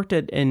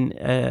at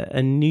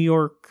a New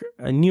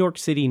York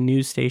City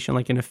news station,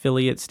 like an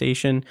affiliate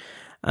station.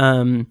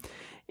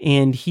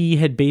 and he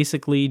had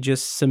basically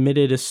just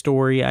submitted a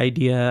story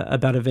idea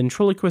about a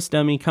ventriloquist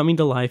dummy coming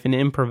to life and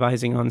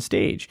improvising on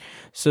stage.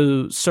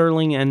 So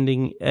Serling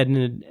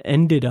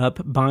ended up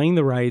buying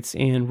the rights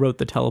and wrote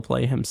the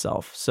teleplay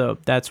himself. So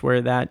that's where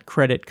that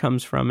credit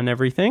comes from and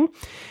everything.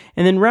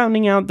 And then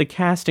rounding out the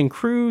cast and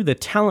crew, the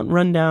talent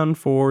rundown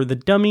for the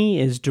dummy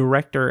is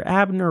director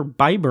Abner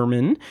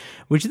Biberman,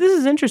 which this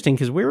is interesting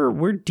because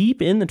we're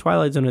deep in the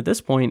Twilight Zone at this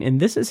point, and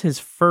this is his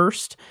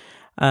first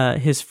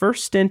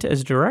stint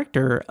as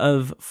director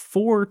of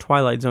 4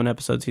 Twilight Zone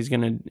episodes he's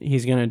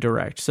gonna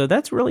direct. So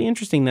that's really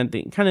interesting that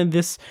kind of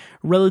this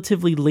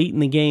relatively late in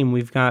the game,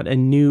 we've got a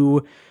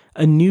new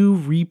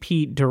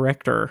repeat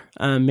director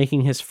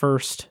making his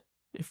first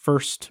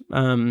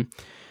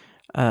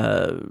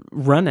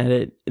run at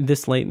it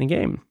this late in the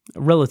game,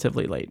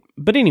 relatively late.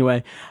 But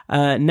anyway,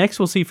 next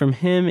we'll see from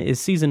him is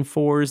season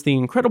 4's The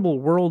Incredible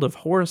World of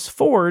Horace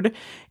Ford,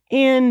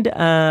 and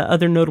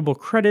other notable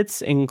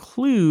credits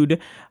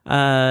include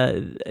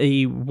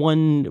a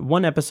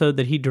one episode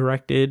that he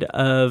directed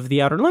of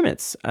The Outer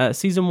Limits,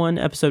 season 1,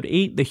 episode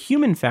 8, The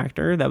Human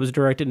Factor, that was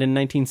directed in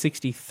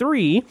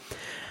 1963.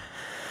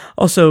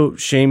 Also,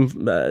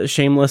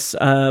 shameless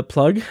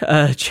plug,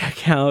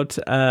 check out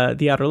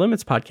the Outer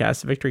Limits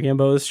podcast, Victor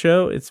Gamboa's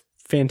show. It's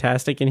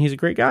fantastic, and he's a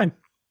great guy.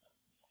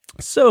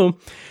 So,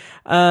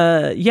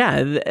 elsewhere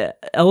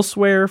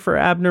for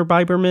Abner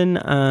Biberman,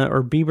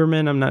 or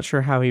Bieberman, I'm not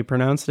sure how he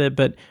pronounced it,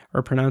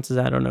 or pronounces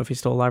it, I don't know if he's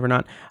still alive or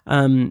not.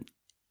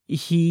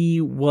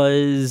 He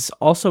was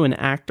also an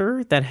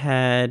actor that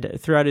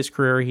had, throughout his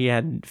career, he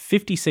had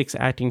 56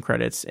 acting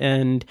credits,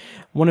 and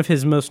one of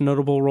his most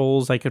notable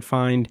roles I could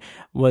find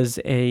was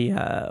a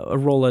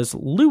role as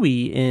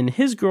Louie in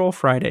His Girl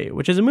Friday,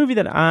 which is a movie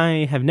that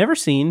I have never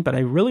seen, but I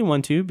really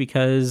want to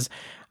because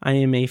I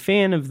am a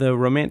fan of the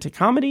romantic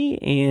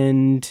comedy,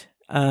 and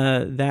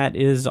that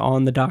is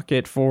on the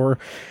docket for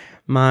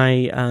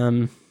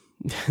my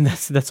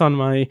that's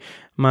on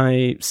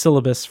my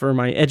syllabus for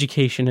my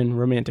education in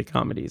romantic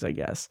comedies, I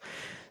guess.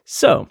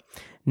 So,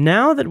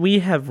 now that we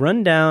have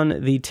run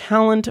down the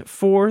talent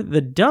for the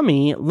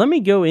dummy, let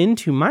me go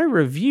into my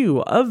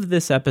review of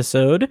this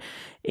episode,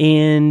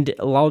 and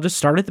I'll just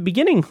start at the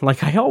beginning,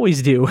 like I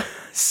always do.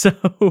 So,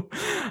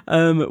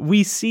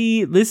 we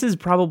see, this is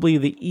probably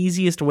the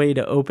easiest way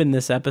to open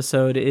this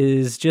episode,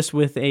 is just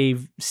with a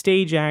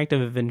stage act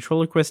of a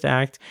ventriloquist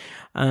act.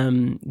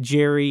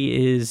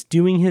 Jerry is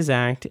doing his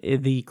act.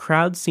 The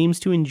crowd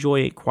seems to enjoy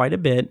it quite a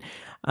bit.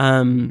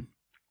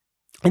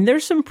 And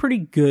there's some pretty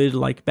good,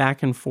 like,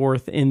 back and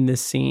forth in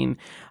this scene.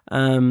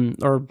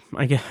 Or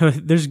I guess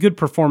there's good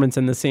performance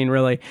in the scene,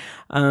 really.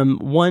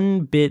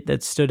 One bit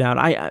that stood out,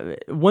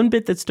 one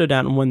bit that stood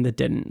out and one that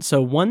didn't.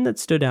 So one that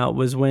stood out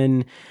was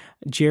when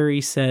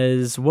Jerry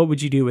says, "What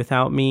would you do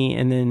without me?"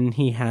 And then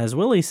he has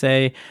Willie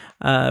say,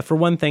 "For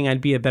one thing, I'd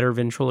be a better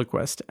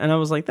ventriloquist." And I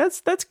was like,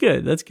 that's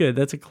good. That's good.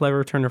 That's a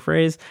clever turn of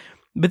phrase.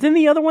 But then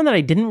the other one that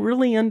I didn't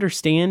really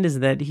understand is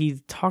that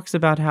he talks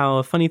about how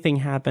a funny thing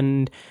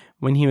happened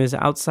when he was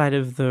outside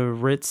of the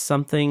Ritz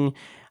something.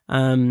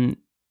 And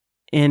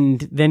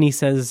then he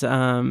says,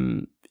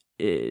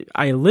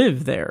 "I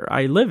live there.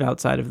 I live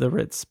outside of the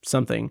Ritz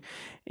something."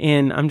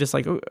 And I'm just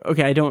like,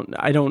 okay, I don't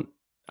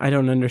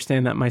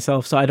understand that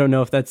myself. So I don't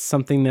know if that's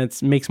something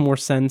that makes more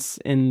sense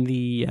in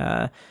the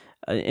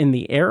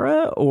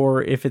era,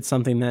 or if it's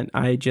something that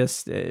I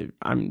just,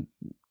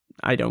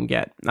 I don't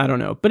get. I don't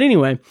know. But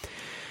anyway,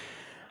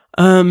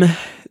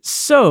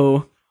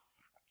 so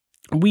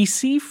we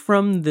see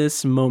from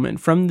this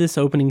moment, from this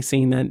opening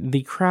scene, that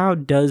the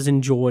crowd does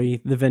enjoy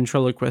the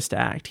ventriloquist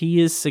act.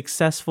 He is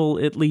successful,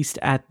 at least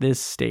at this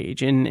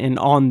stage, and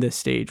on this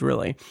stage,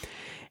 really.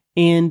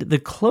 And the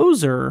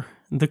closer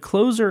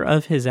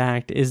of his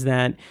act is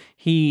that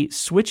he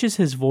switches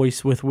his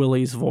voice with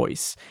Willie's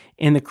voice,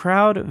 and the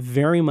crowd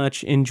very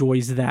much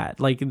enjoys that.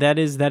 Like, that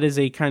is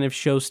a kind of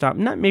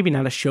showstopper, maybe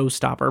not a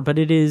showstopper, but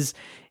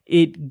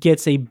it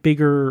gets a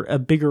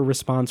bigger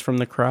response from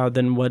the crowd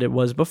than what it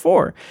was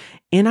before.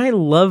 And I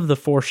love the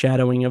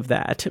foreshadowing of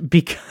that,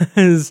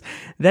 because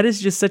that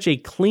is just such a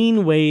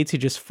clean way to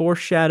just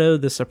foreshadow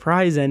the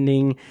surprise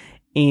ending.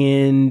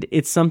 And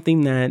it's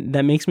something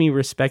that makes me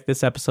respect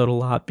this episode a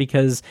lot,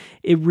 because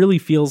it really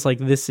feels like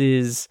this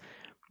is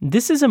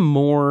a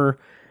more,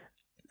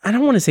 I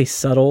don't want to say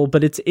subtle,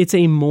 but it's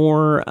a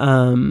more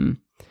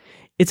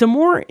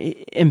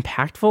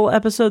impactful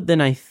episode than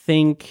I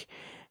think.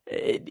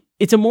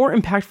 It's a more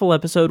impactful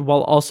episode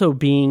while also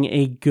being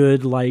a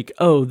good, like,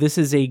 oh, this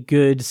is a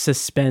good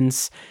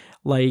suspense,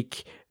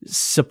 like,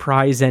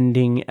 surprise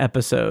ending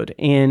episode.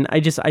 And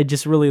I just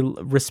really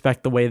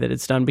respect the way that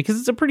it's done, because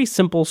it's a pretty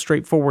simple,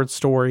 straightforward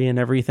story and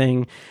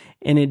everything.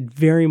 and it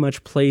very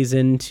much plays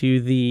into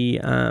the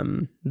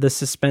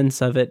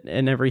suspense of it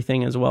and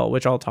everything as well,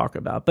 which I'll talk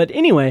about. But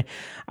anyway,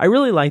 I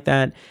really like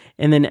that.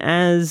 And then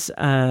as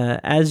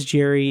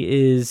Jerry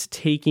is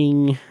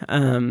taking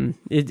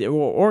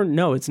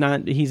it's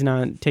not, he's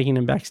not taking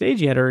him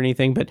backstage yet or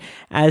anything, but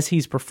as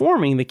he's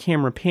performing, the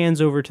camera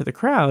pans over to the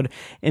crowd,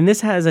 and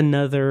this has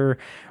another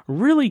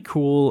really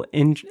cool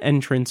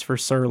entrance for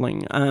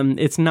Serling.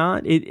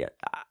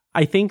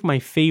 I think my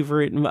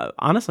favorite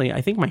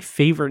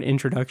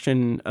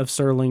introduction of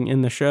Serling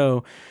in the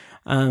show,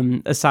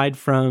 aside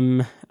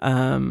from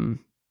not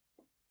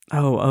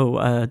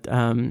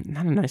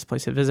a Nice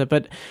Place to Visit,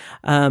 but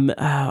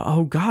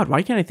oh God,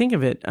 why can't I think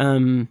of it?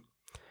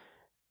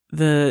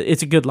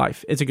 It's a Good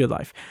Life. It's a Good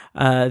Life.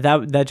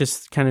 That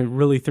just kind of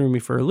really threw me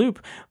for a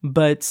loop.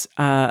 But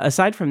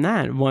aside from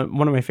that,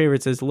 one of my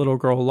favorites is Little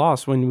Girl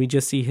Lost, when we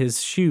just see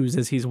his shoes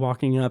as he's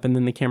walking up and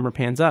then the camera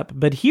pans up.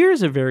 But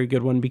here's a very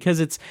good one because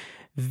it's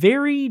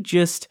very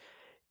just,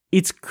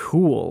 it's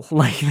cool.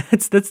 Like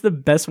that's the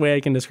best way I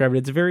can describe it.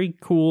 It's very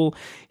cool.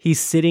 He's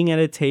sitting at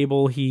a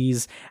table.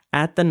 He's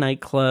at the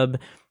nightclub.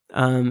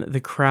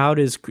 The crowd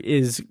is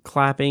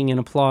clapping and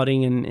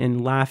applauding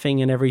and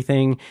laughing and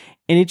everything.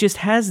 And it just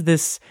has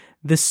this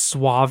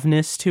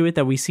suaveness to it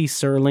that we see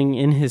Serling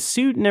in his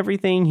suit and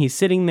everything. He's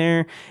sitting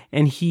there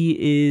and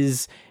he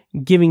is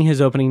giving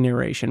his opening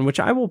narration, which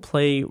I will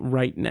play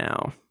right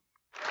now.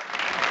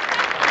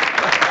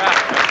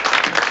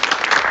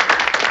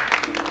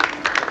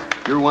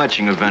 You're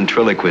watching a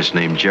ventriloquist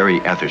named Jerry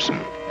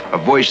Etherson, a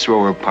voice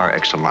thrower par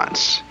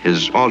excellence.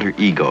 His alter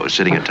ego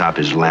sitting atop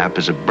his lap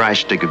is a brass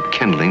stick of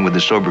kindling with the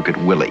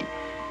sobriquet Willie.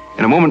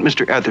 In a moment,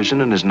 Mr.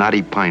 Etherson and his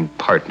knotty pine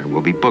partner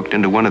will be booked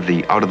into one of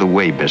the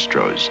out-of-the-way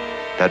bistros,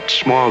 that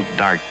small,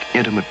 dark,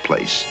 intimate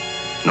place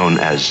known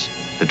as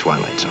the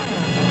Twilight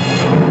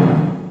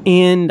Zone.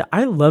 And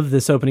I love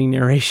this opening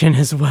narration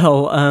as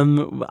well.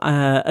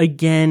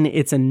 Again,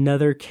 it's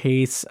another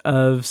case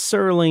of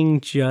Serling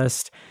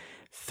just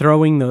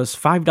throwing those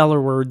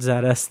 $5 words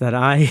at us that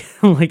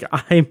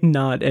I'm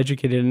not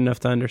educated enough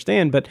to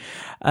understand, but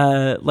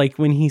like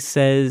when he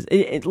says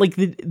like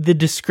the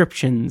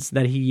descriptions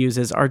that he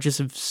uses are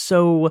just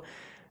so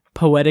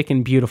poetic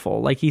and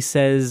beautiful. Like he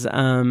says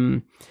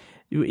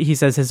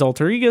his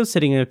alter ego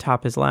sitting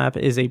atop his lap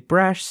is a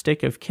brash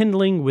stick of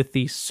kindling with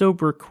the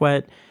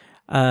sobriquet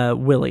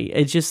Willie.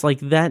 It's just like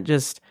that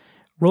just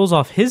rolls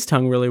off his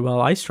tongue really well.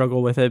 I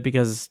struggle with it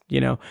because,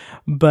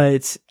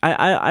 but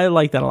I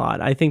like that a lot.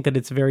 I think that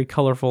it's very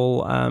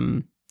colorful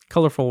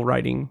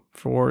writing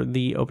for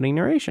the opening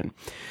narration.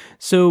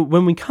 So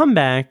when we come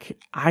back,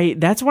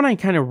 that's when I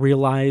kind of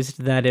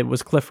realized that it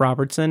was Cliff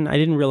Robertson. I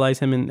didn't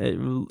realize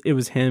it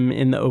was him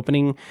in the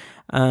opening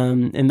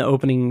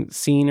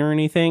scene or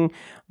anything,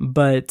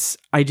 but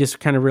I just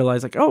kind of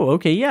realized like, oh,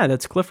 okay, yeah,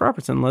 that's Cliff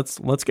Robertson. Let's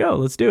go.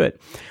 Let's do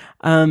it.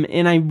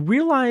 And I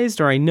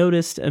realized, or I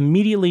noticed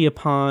immediately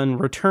upon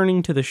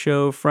returning to the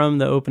show from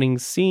the opening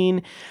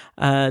scene,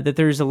 that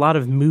there's a lot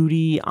of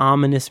moody,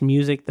 ominous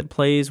music that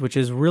plays, which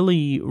is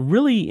really,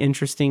 really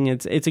interesting.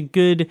 It's a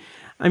good,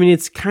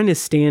 it's kind of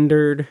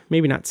standard,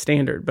 maybe not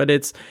standard, but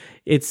it's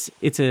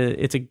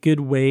a good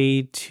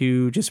way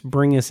to just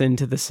bring us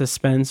into the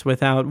suspense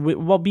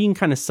while being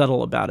kind of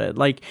subtle about it.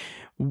 Like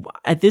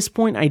at this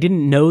point, I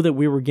didn't know that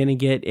we were going to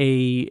get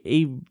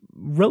a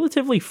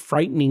relatively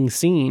frightening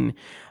scene,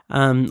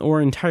 or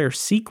entire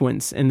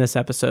sequence in this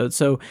episode.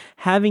 So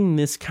having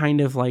this kind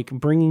of like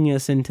bringing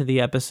us into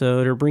the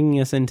episode or bringing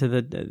us into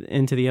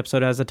the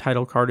episode as the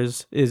title card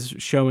is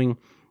showing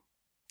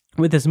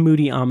with this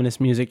moody, ominous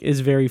music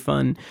is very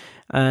fun,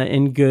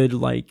 and good,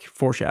 like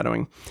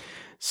foreshadowing.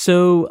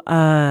 So,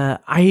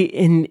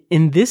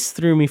 this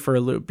threw me for a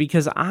loop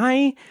because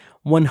I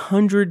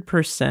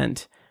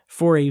 100%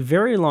 for a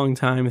very long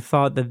time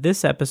thought that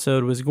this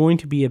episode was going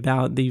to be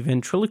about the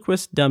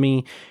ventriloquist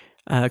dummy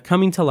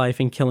coming to life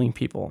and killing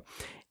people.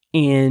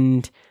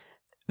 And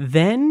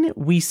then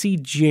we see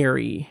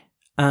Jerry.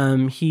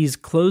 He's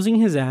closing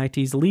his act.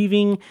 He's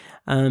leaving.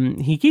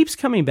 He keeps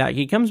coming back.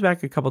 He comes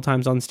back a couple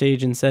times on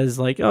stage and says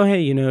like, oh, hey,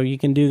 you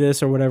can do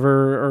this or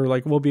whatever, or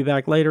like, we'll be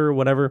back later or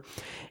whatever.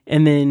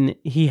 And then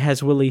he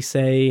has Willie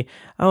say,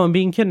 oh, I'm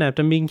being kidnapped.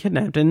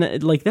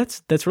 And like,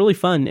 that's really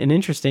fun and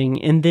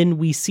interesting. And then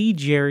we see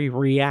Jerry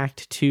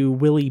react to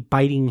Willie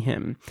biting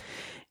him.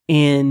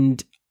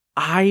 And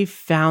I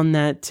found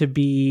that to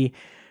be,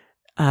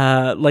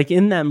 like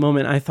in that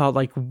moment, I thought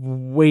like,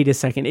 wait a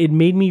second, it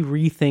made me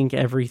rethink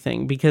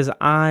everything because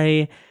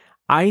I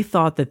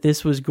thought that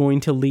this was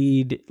going to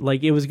lead,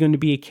 like it was going to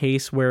be a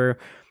case where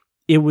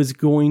it was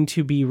going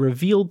to be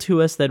revealed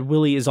to us that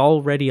Willie is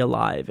already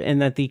alive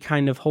and that the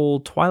kind of whole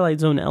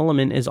Twilight Zone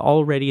element is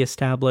already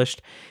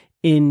established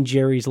in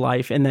Jerry's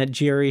life and that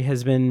Jerry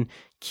has been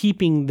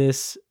keeping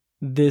this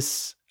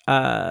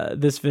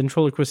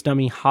ventriloquist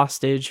dummy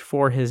hostage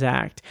for his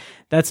act.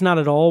 That's not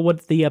at all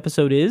what the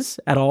episode is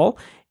at all.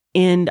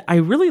 And I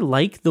really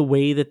like the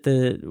way that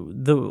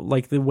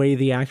the way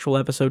the actual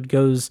episode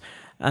goes,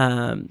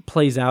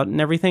 plays out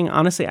and everything.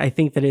 Honestly, I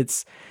think that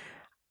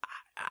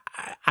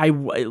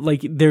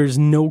like, there's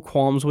no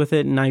qualms with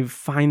it, and I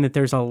find that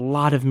there's a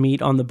lot of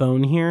meat on the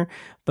bone here,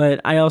 but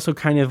I also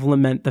kind of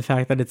lament the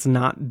fact that it's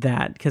not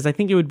that, because I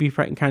think it would be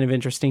kind of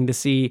interesting to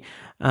see,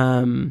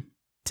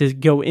 to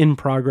go in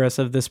progress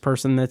of this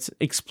person that's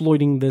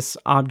exploiting this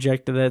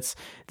object, that's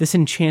this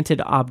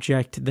enchanted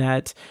object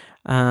that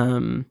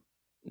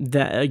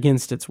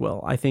against its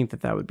will. I think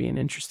that would be an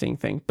interesting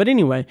thing. But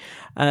anyway,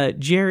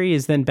 Jerry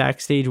is then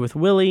backstage with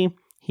Willie.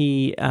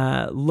 He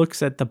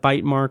looks at the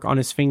bite mark on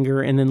his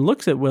finger and then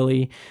looks at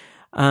Willie,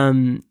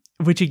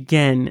 which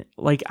again,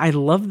 like, I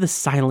love the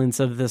silence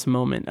of this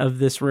moment, of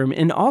this room,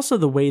 and also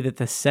the way that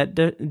the set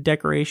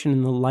decoration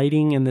and the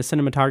lighting and the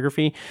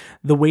cinematography,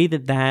 the way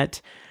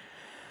that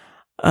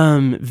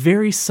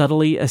very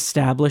subtly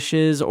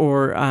establishes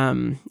sort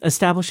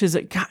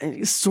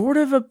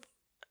of a,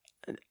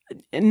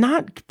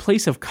 not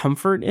place of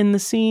comfort in the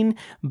scene,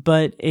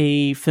 but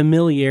a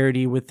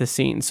familiarity with the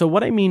scene. So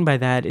what I mean by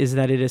that is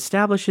that it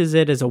establishes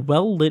it as a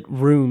well-lit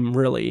room,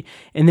 really.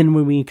 And then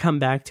when we come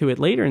back to it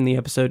later in the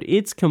episode,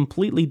 it's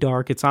completely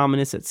dark, it's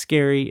ominous, it's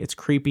scary, it's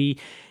creepy.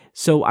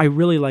 So I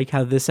really like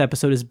how this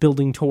episode is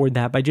building toward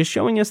that by just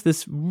showing us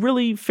this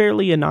really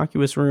fairly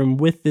innocuous room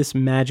with this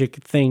magic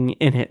thing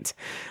in it.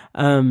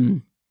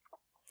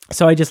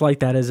 So I just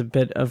like that as a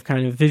bit of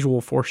kind of visual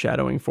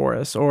foreshadowing for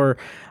us, or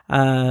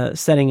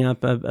setting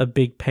up a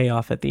big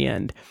payoff at the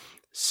end.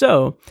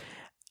 So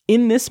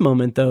in this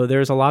moment, though,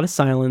 there's a lot of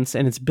silence,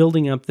 and it's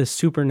building up this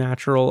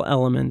supernatural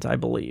element, I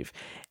believe.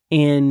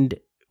 And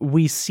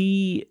we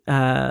see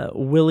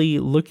Willie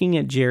looking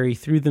at Jerry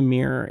through the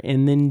mirror,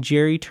 and then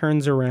Jerry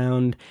turns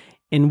around,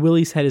 and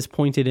Willie's head is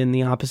pointed in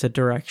the opposite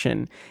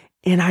direction.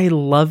 And I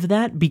love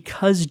that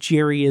because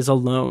Jerry is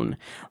alone.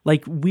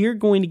 Like, we're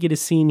going to get a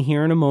scene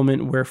here in a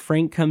moment where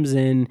Frank comes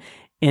in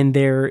and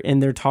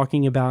they're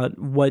talking about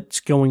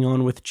what's going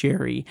on with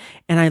Jerry.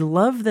 And I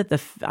love that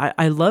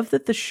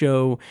the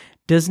show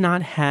does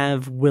not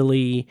have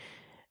Willie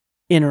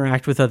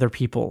interact with other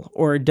people,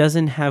 or it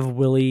doesn't have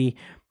Willie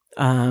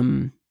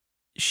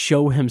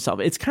show himself.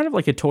 It's kind of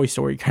like a Toy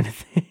Story kind of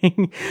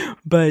thing.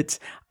 But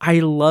I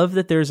love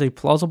that there's a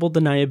plausible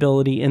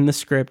deniability in the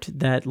script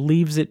that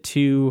leaves it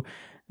to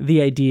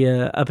the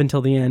idea up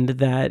until the end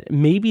that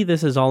maybe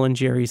this is all in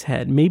Jerry's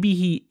head. Maybe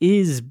he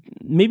is,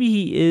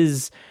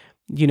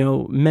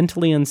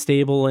 mentally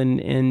unstable,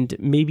 and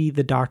maybe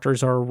the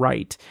doctors are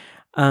right.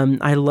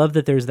 I love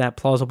that there's that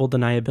plausible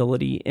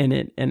deniability in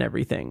it and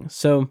everything.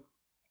 So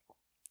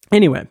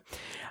anyway,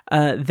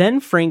 then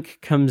Frank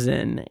comes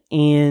in,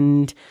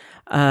 and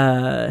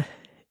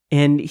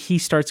he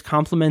starts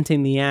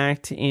complimenting the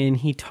act, and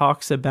he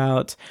talks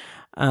about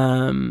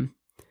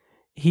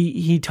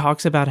he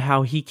talks about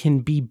how he can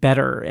be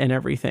better and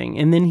everything.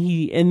 And then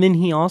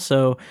he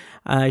also,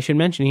 I should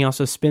mention, he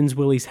also spins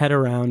Willie's head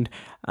around,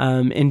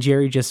 and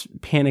Jerry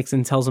just panics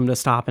and tells him to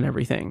stop and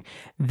everything.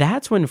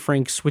 That's when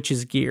Frank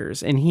switches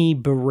gears, and he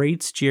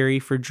berates Jerry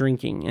for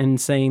drinking and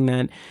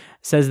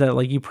says that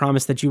like, you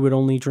promised that you would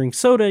only drink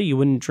soda, you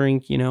wouldn't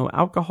drink,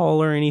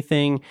 alcohol or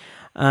anything.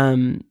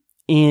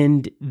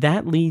 And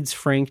that leads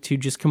Frank to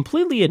just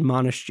completely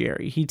admonish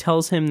Jerry. He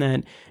tells him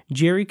that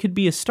Jerry could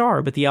be a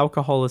star, but the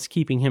alcohol is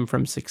keeping him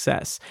from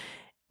success.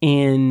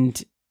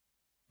 And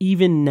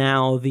even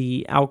now,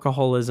 the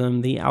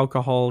alcoholism, the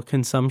alcohol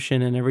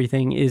consumption and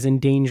everything is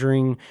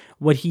endangering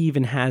what he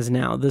even has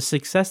now. The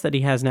success that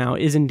he has now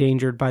is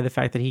endangered by the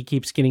fact that he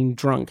keeps getting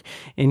drunk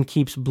and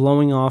keeps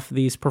blowing off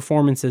these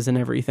performances and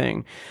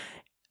everything.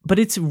 But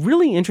it's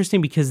really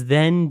interesting because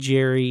then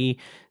Jerry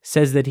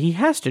says that he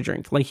has to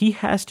drink. Like, he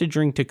has to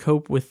drink to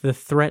cope with the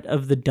threat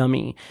of the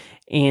dummy.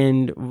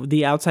 And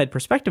the outside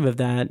perspective of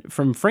that,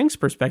 from Frank's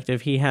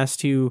perspective, he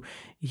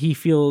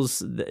believes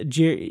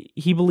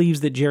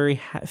that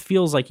Jerry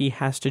feels like he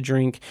has to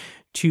drink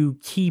to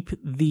keep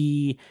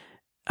the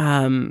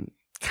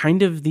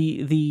kind of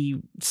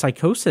the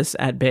psychosis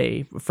at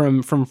bay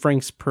from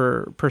Frank's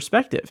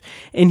perspective.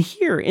 And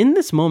here, in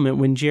this moment,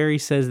 when Jerry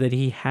says that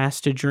he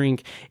has to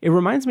drink, it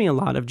reminds me a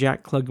lot of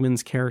Jack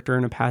Klugman's character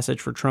in A Passage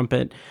for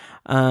Trumpet.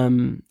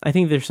 I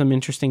think there's some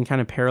interesting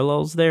kind of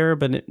parallels there,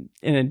 but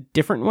in a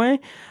different way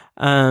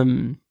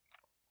than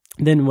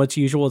what's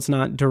usual. It's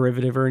not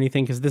derivative or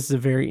anything, because this is a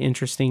very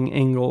interesting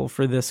angle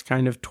for this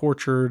kind of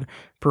tortured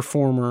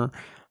performer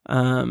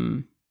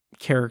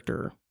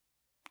character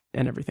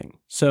and everything.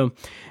 So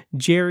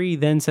Jerry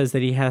then says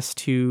that he has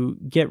to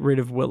get rid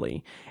of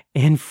Willie.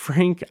 And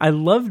Frank, I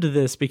loved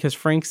this because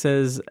Frank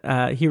says,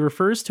 he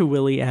refers to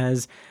Willie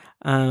as,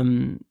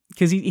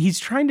 because he's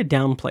trying to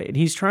downplay it.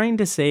 He's trying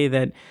to say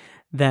that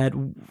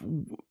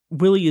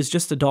Willie is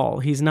just a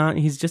doll. He's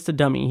just a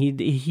dummy.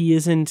 He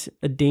isn't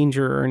a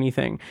danger or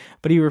anything.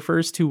 But he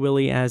refers to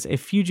Willie as a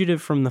fugitive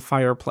from the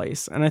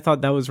fireplace. And I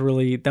thought that was a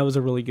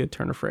really good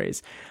turn of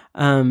phrase.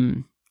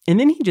 And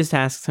then he just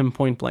asks him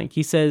point blank.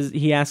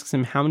 He asks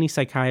him how many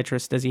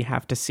psychiatrists does he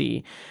have to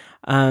see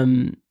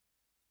to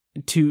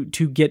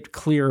get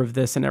clear of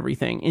this and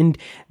everything. And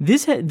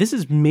this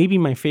is maybe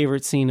my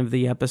favorite scene of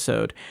the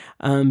episode,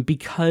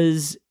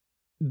 because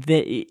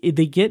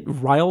they get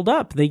riled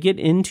up. They get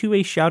into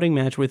a shouting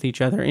match with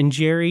each other, and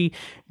Jerry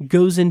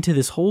goes into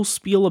this whole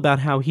spiel about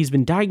how he's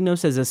been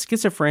diagnosed as a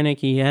schizophrenic.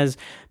 He has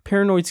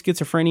paranoid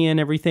schizophrenia and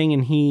everything,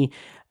 and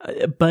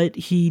but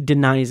he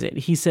denies it.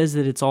 He says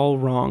that it's all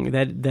wrong,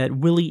 that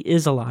Willie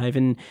is alive,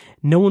 and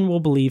no one will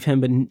believe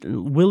him, but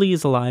Willie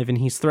is alive, and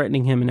he's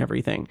threatening him and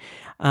everything.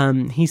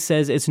 He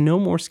says it's no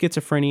more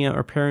schizophrenia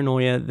or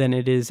paranoia than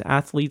it is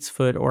athlete's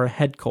foot or a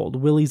head cold.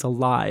 Willie's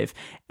alive.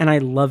 And I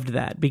loved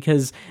that,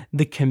 because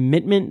the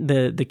commitment,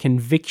 the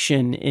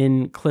conviction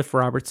in Cliff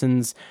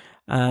Robertson's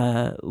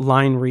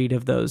line read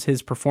of those,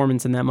 his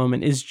performance in that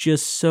moment is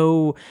just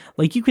so,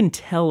 like, you can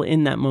tell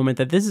in that moment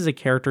that this is a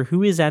character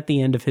who is at the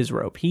end of his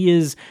rope. He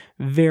is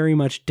very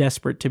much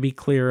desperate to be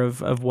clear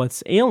of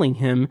what's ailing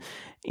him,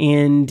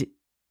 and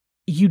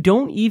you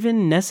don't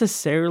even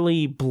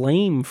necessarily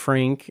blame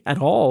Frank at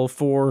all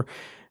for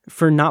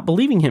not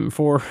believing him,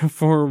 for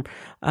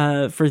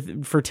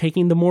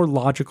taking the more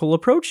logical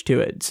approach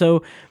to it.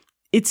 So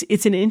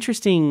it's an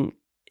interesting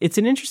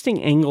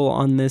angle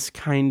on this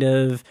kind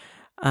of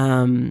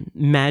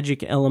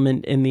magic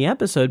element in the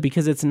episode,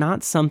 because it's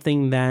not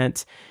something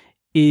that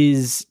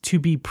is to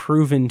be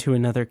proven to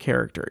another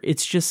character.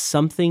 It's just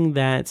something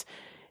that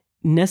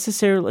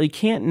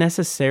can't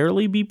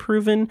necessarily be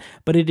proven,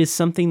 but it is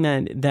something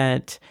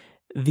that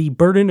the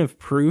burden of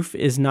proof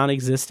is not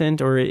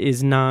existent, or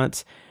is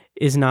not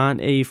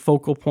a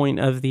focal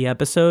point of the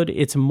episode.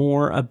 It's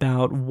more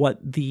about what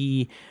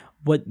the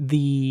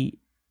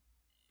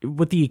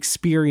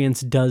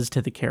experience does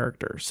to the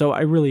character. So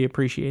I really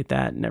appreciate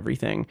that and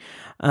everything.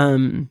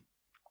 So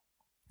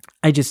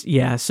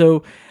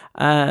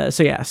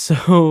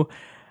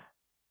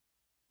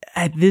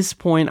at this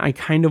point, I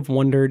kind of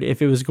wondered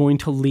if it was going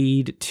to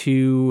lead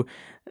to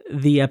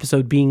the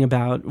episode being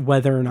about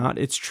whether or not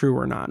it's true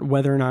or not,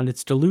 whether or not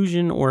it's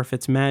delusion or if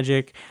it's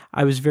magic.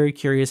 I was very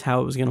curious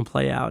how it was going to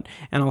play out,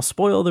 and I'll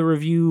spoil the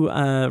review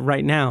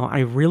right now. I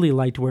really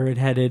liked where it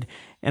headed,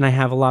 and I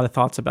have a lot of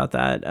thoughts about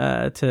that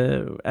at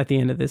the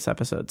end of this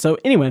episode. So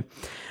anyway,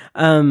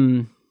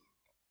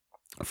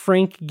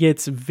 Frank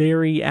gets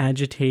very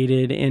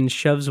agitated and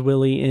shoves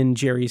Willie in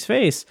Jerry's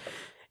face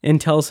and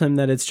tells him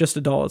that it's just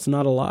a doll, it's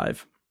not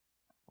alive.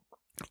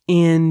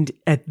 And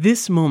at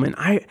this moment,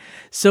 I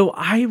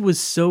was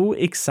so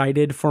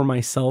excited for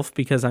myself,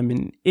 because I'm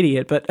an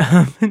idiot, but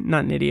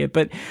not an idiot,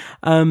 but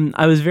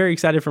I was very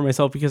excited for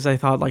myself, because I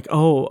thought, like,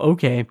 oh,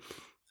 okay.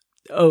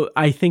 Oh,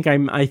 I think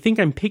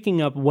I'm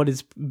picking up what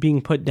is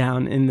being put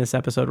down in this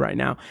episode right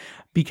now,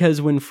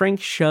 because when Frank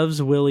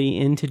shoves Willie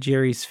into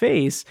Jerry's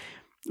face,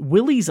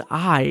 Willie's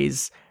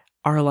eyes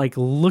are like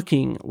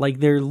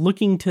they're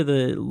looking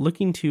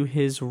to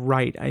his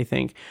right, I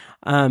think,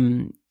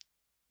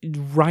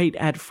 right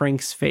at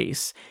Frank's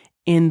face.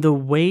 And the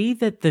way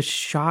that the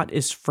shot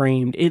is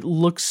framed, it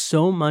looks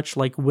so much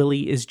like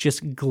Willie is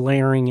just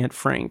glaring at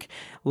Frank,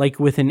 like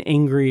with an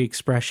angry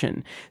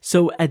expression.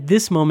 So at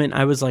this moment,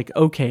 I was like,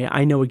 okay,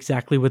 I know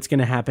exactly what's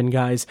going to happen,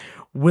 guys.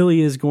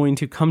 Willie is going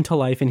to come to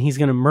life, and he's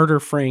going to murder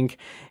Frank,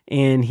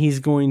 and he's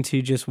going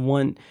to just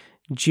want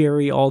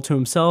Jerry all to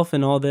himself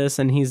and all this,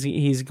 and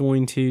he's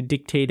going to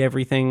dictate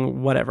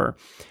everything, whatever.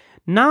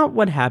 Not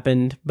what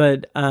happened,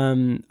 but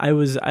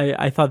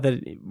I thought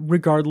that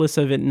regardless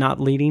of it not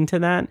leading to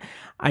that,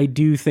 I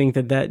do think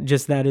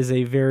that is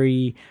a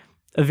very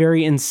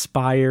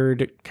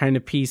inspired kind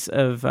of piece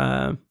of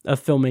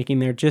filmmaking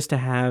there, just to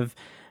have,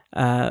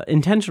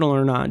 intentional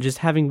or not, just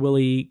having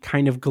Willie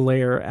kind of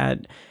glare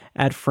at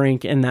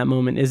Frank in that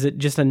moment. Is it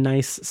just a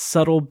nice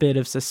subtle bit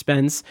of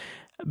suspense?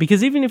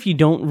 Because even if you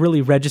don't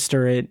really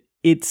register it,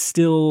 it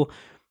still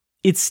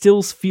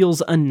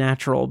feels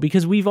unnatural,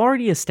 because we've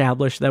already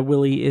established that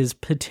Willie is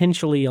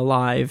potentially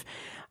alive,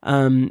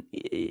 or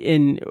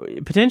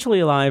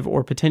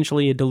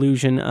potentially a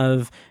delusion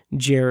of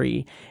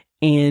Jerry.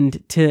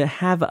 And to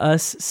have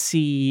us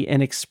see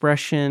an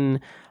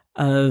expression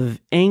of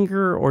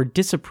anger or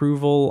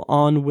disapproval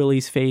on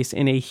Willie's face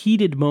in a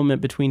heated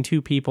moment between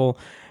two people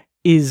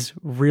is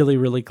really,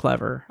 really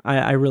clever.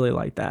 I really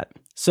like that.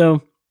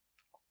 So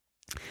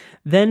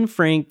then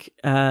Frank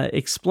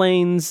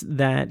explains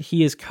that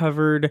he's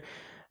covered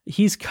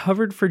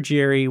for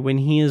Jerry when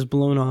he has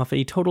blown off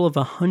a total of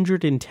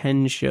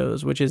 110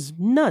 shows, which is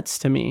nuts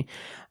to me.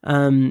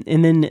 And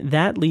then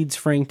that leads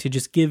Frank to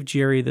just give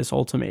Jerry this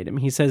ultimatum.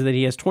 He says that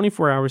he has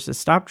 24 hours to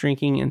stop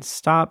drinking and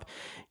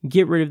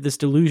get rid of this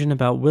delusion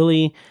about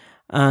Willie.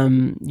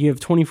 You have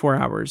 24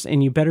 hours,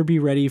 and you better be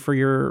ready for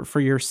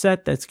your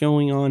set that's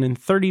going on in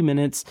 30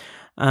 minutes.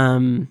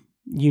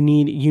 You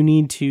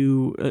need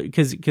to,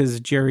 because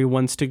Jerry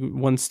wants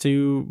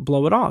to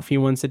blow it off. He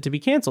wants it to be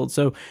canceled.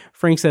 So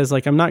Frank says,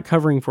 like, I'm not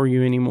covering for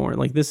you anymore.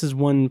 Like, this is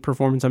one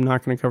performance I'm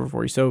not going to cover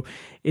for you. So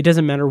it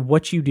doesn't matter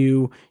what you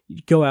do,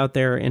 go out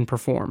there and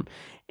perform.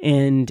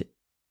 And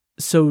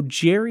so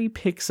Jerry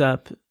picks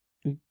up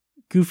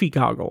Goofy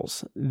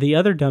Goggles, the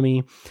other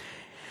dummy,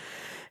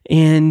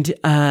 And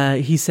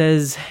he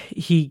says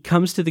he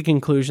comes to the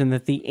conclusion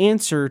that the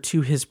answer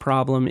to his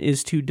problem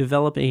is to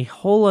develop a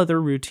whole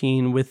other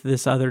routine with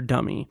this other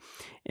dummy.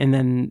 And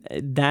then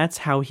that's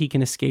how he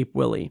can escape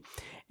Willie.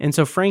 And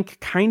so Frank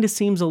kind of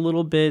seems a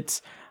little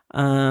bit,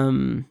 I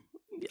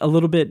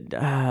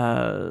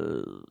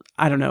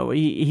don't know.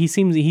 He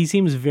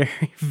seems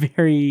very,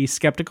 very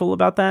skeptical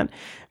about that,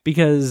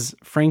 because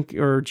Frank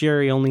or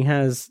Jerry only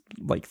has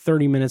like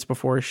 30 minutes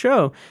before a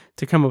show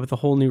to come up with a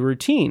whole new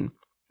routine.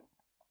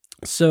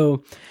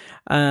 So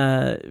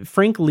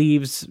Frank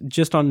leaves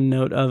just on a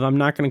note of, I'm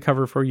not going to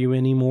cover for you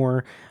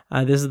anymore.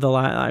 This is the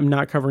last, I'm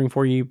not covering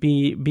for you.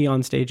 Be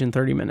on stage in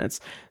 30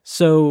 minutes.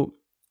 So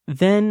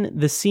then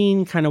the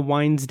scene kind of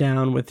winds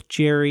down with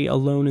Jerry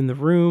alone in the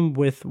room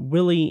with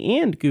Willie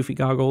and Goofy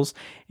Goggles,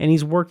 and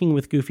he's working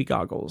with Goofy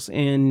Goggles,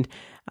 and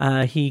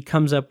he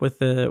comes up with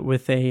a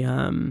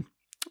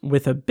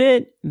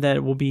bit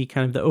that will be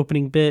kind of the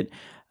opening bit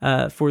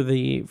for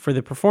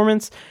the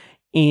performance.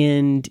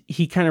 And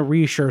he kind of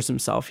reassures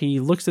himself. He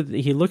looks at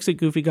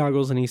Goofy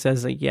Goggles and he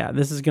says, like, yeah,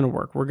 this is going to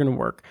work. We're going to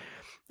work.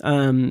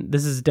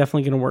 This is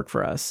definitely going to work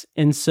for us.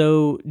 And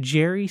so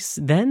Jerry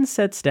then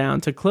sets down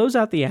to close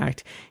out the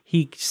act.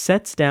 He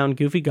sets down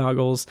Goofy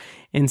Goggles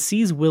and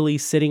sees Willie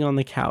sitting on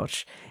the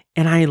couch.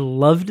 And I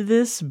loved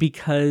this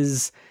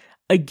because,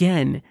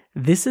 again,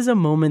 this is a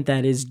moment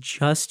that is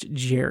just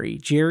Jerry.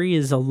 Jerry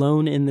is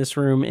alone in this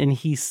room and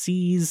he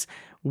sees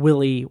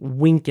Willie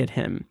wink at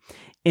him.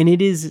 And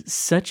it is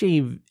such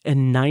a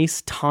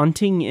nice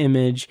taunting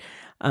image.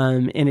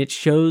 And it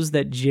shows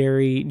that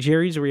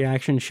Jerry's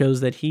reaction shows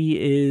that he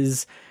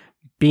is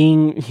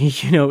being,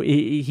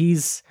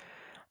 he's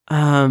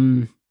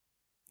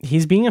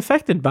being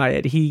affected by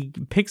it. He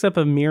picks up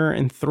a mirror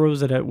and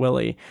throws it at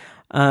Willie.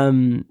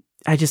 I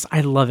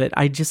love it.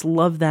 I just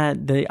love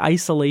that, the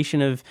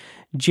isolation of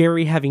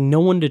Jerry having no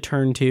one to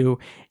turn to.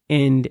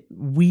 And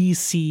we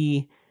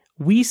see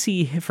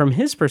from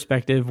his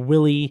perspective,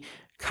 Willie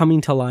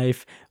coming to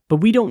life, but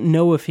we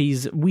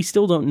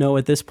still don't know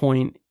at this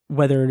point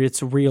whether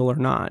it's real or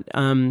not.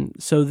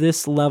 So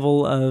this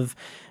level of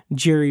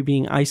Jerry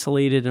being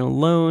isolated and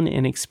alone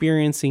and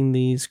experiencing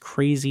these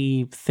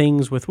crazy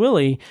things with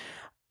Willie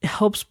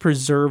helps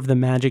preserve the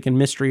magic and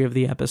mystery of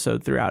the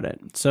episode throughout it.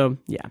 So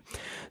yeah.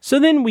 So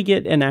then we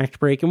get an act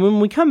break, and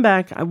when we come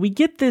back, we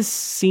get this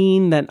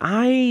scene that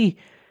I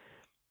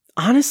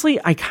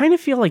kind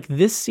of feel like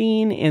this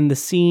scene and the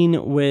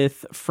scene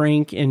with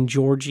Frank and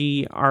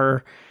Georgie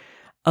are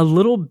I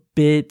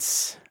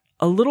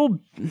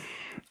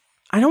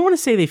don't want to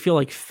say they feel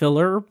like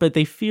filler, but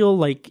they feel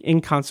like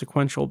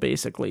inconsequential,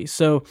 basically.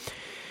 So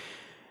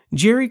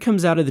Jerry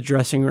comes out of the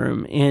dressing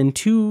room, and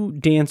two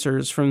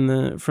dancers from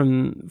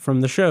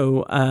the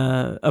show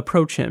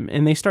approach him,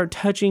 and they start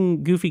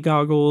touching Goofy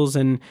Goggles,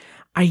 and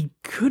I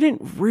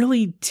couldn't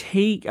really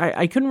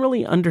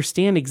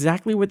understand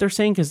exactly what they're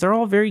saying, because they're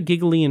all very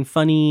giggly and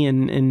funny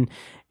and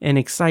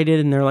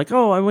excited, and they're like,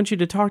 "Oh, I want you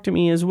to talk to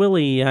me as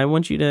Willie. I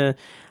want you to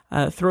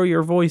throw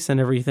your voice and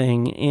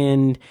everything."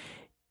 And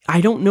I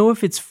don't know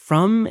if it's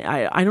from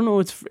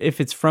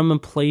if it's from a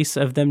place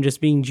of them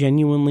just being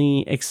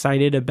genuinely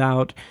excited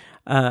about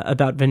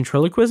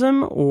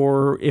ventriloquism,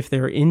 or if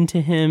they're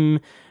into him.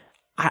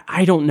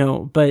 I don't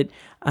know, but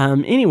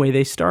anyway,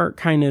 they start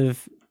kind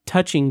of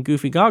touching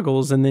Goofy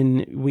Goggles, and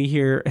then we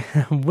hear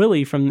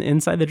Willie from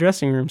inside the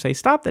dressing room say,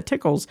 "Stop, that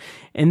tickles,"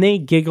 and they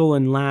giggle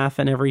and laugh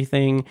and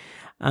everything.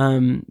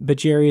 But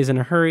Jerry is in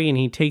a hurry, and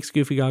he takes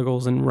Goofy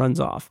Goggles and runs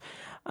off.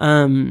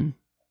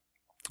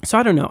 So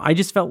I don't know. I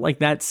just felt like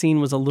that scene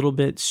was a little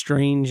bit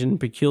strange and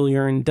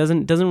peculiar, and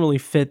doesn't really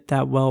fit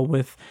that well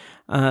with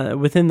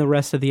within the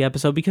rest of the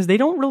episode, because they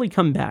don't really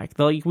come back.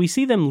 Like, we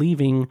see them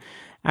leaving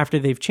after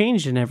they've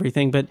changed and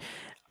everything, but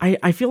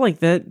I feel like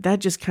that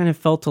just kind of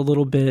felt a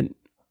little bit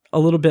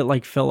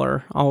like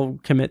filler. I'll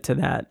commit to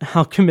that.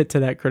 I'll commit to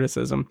that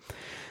criticism.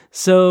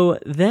 So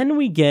then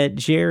we get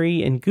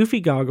Jerry and Goofy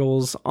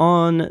Goggles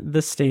on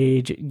the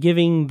stage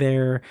giving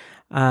their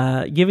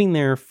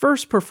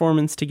first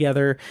performance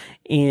together,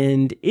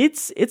 and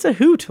it's a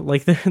hoot.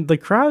 Like, the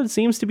crowd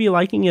seems to be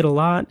liking it a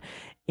lot,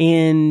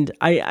 and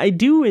I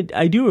do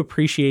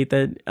appreciate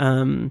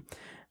that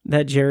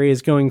that Jerry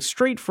is going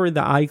straight for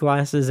the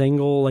eyeglasses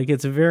angle. Like,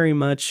 it's very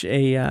much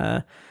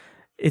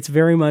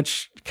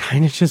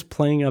kind of just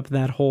playing up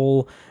that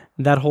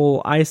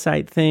whole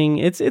eyesight thing.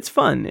 It's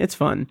fun. It's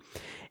fun.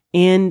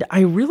 And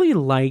I really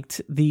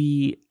liked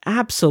the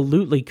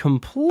absolutely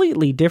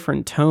completely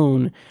different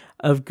tone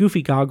of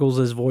Goofy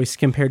Goggles' voice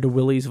compared to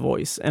Willie's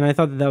voice. And I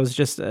thought that was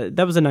just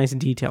that was a nice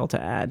detail to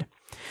add.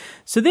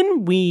 So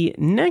then we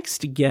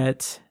next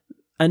get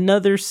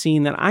another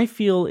scene that I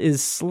feel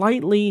is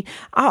slightly,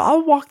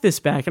 I'll walk this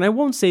back, and I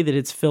won't say that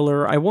it's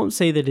filler. I won't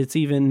say that it's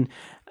even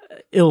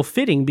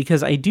ill-fitting,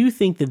 because I do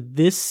think that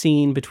this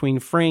scene between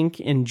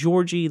Frank and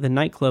Georgie, the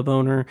nightclub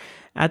owner,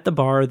 at the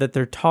bar, that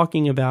they're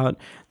talking about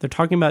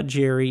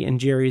Jerry and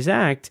Jerry's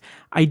act,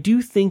 I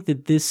do think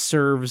that this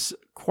serves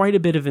quite a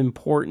bit of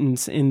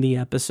importance in the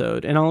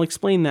episode, and I'll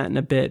explain that in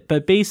a bit.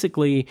 But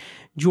basically,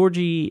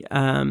 Georgie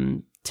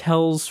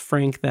tells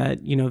Frank that,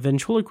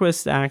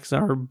 ventriloquist acts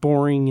are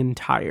boring and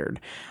tired.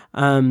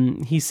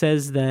 He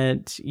says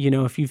that,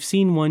 if you've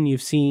seen one,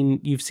 you've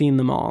seen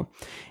them all.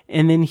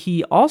 And then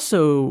he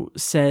also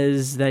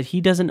says that he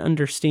doesn't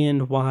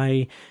understand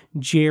why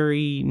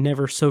Jerry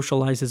never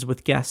socializes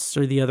with guests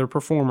or the other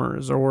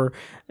performers or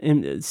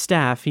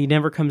staff. He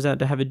never comes out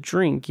to have a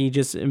drink. He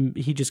just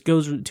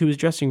goes to his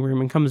dressing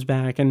room and comes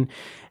back and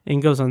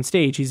goes on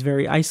stage. He's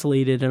very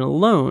isolated and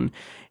alone.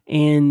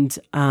 And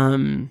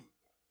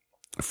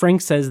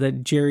Frank says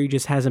that Jerry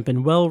just hasn't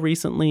been well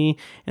recently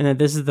and that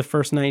this is the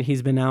first night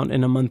he's been out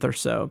in a month or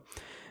so.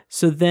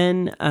 So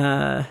then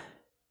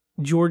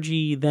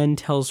Georgie then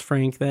tells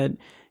Frank that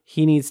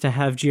he needs to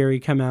have Jerry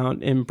come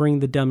out and bring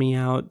the dummy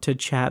out to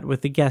chat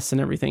with the guests and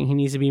everything. He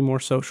needs to be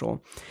more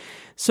social.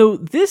 So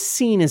this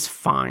scene is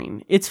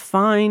fine. It's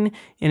fine,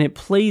 and it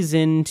plays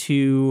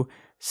into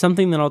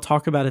something that I'll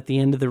talk about at the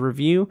end of the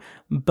review,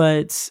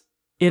 but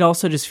it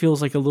also just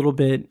feels like a little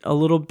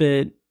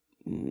bit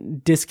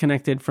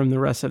disconnected from the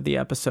rest of the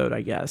episode,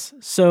 I guess.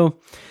 So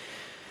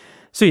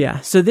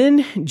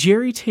then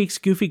Jerry takes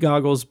Goofy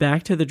Goggles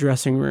back to the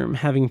dressing room,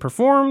 having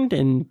performed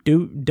and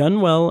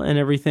done well and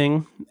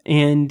everything,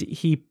 and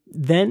he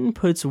then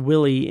puts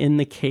Willie in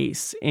the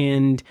case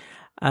and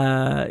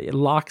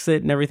locks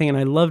it and everything. And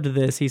I loved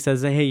this. He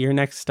says, "Hey, your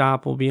next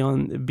stop will be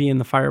in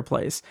the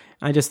fireplace."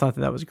 I just thought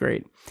that was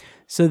great.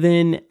 So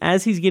then,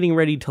 as he's getting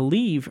ready to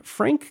leave,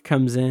 Frank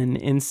comes in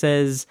and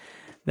says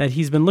that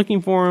he's been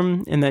looking for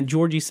him, and that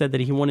Georgie said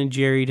that he wanted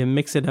Jerry to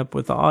mix it up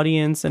with the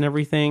audience and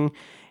everything.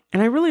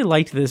 And I really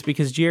liked this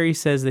because Jerry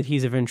says that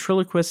he's a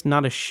ventriloquist,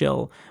 not a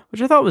shill,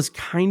 which I thought was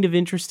kind of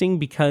interesting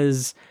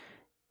because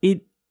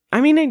it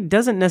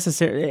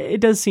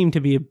does seem to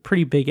be a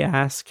pretty big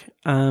ask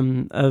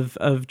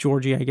of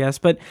Georgie, I guess,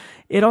 but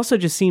it also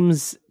just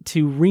seems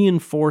to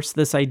reinforce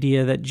this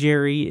idea that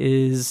Jerry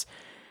is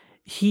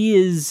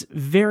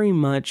very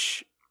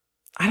much,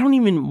 I don't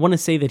even want to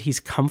say that he's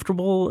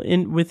comfortable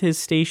with his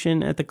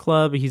station at the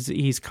club.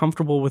 He's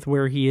comfortable with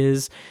where he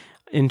is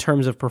in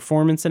terms of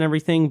performance and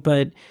everything,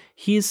 but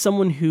he is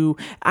someone who,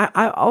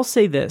 I'll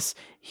say this,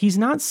 he's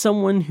not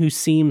someone who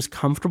seems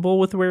comfortable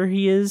with where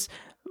he is,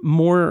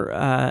 more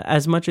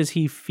as much as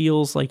he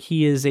feels like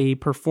he is a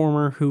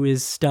performer who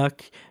is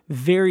stuck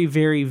very,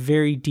 very,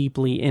 very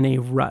deeply in a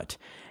rut.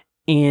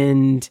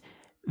 And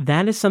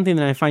that is something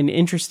that I find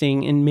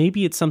interesting, and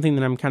maybe it's something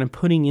that I'm kind of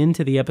putting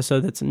into the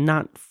episode that's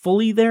not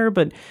fully there,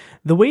 but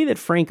the way that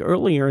Frank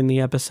earlier in the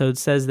episode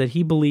says that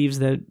he believes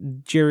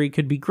that Jerry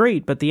could be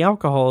great, but the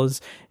alcohol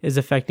is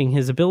affecting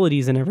his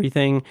abilities and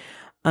everything,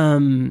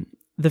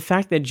 the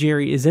fact that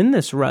Jerry is in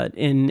this rut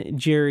and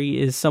Jerry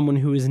is someone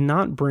who is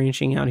not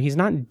branching out, he's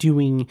not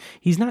schmoozing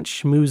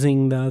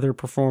the other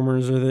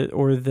performers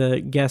or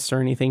the guests or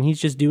anything, he's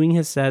just doing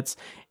his sets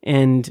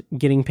and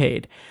getting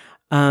paid.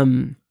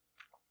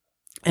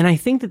 And I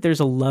think that there's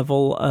a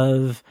level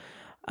of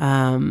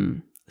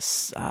level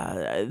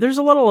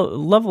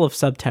of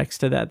subtext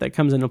to that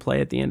comes into play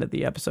at the end of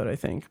the episode, I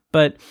think.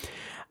 But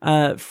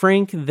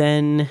Frank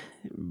then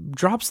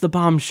drops the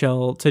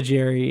bombshell to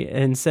Jerry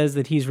and says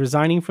that he's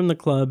resigning from the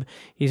club.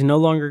 He's no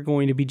longer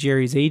going to be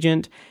Jerry's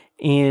agent.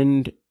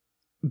 And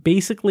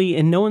basically,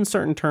 in no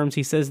uncertain terms,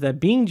 he says that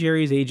being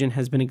Jerry's agent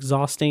has been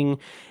exhausting,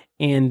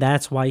 and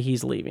that's why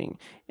he's leaving.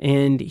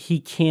 And he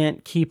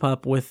can't keep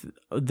up with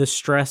the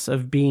stress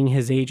of being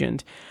his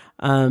agent.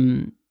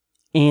 And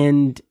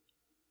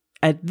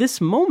at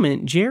this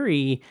moment,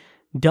 Jerry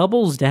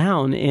doubles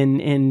down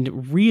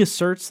and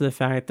reasserts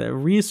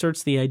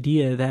the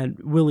idea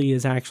that Willie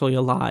is actually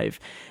alive.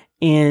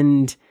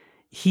 And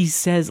he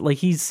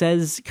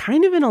says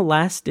kind of in a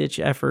last ditch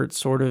effort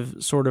sort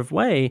of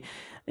way,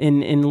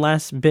 in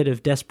last bit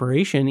of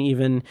desperation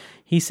even,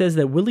 he says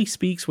that Willie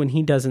speaks when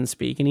he doesn't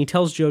speak, and he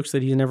tells jokes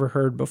that he's never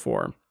heard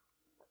before.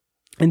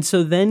 And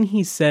so then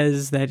he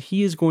says that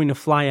he is going to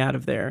fly out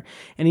of there,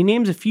 and he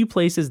names a few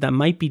places that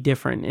might be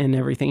different and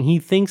everything. He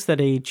thinks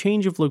that a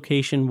change of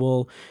location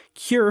will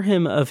cure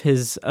him of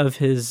his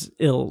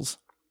ills.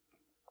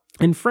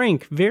 And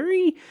Frank,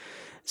 very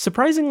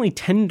surprisingly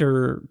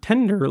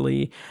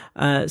tenderly,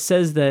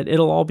 says that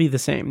it'll all be the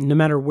same. No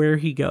matter where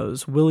he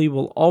goes, Willie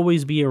will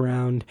always be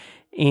around,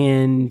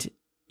 and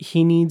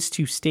he needs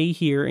to stay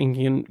here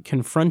and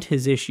confront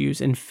his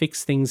issues and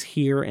fix things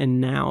here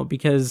and now,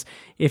 because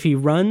if he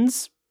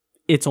runs,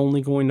 it's only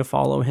going to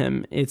follow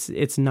him.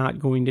 It's not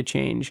going to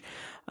change.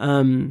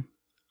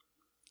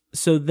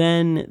 So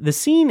then the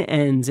scene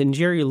ends and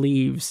Jerry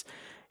leaves,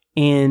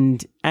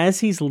 and as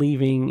he's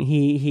leaving,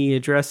 he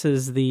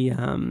addresses the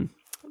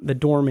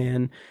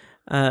doorman,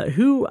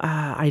 who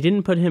I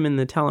didn't put him in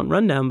the talent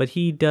rundown, but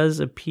he does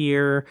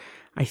appear,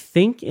 I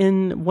think,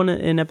 in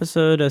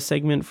a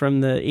segment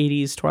from the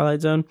 80s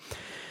Twilight Zone.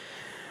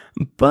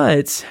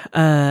 But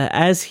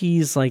as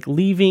he's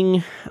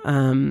leaving,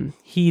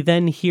 he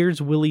then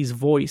hears Willie's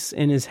voice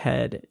in his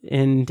head,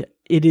 and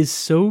it is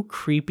so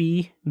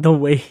creepy the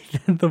way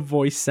that the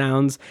voice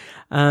sounds.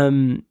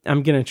 I'm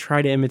gonna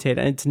try to imitate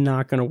it. It's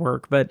not gonna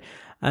work, but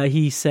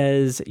he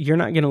says, "You're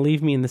not gonna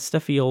leave me in the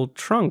stuffy old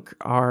trunk,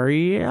 are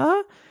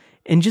ya?"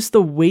 And just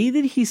the way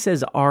that he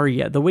says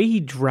Arya, the way he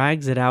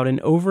drags it out and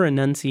over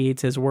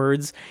enunciates his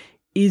words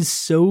is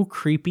so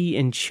creepy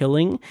and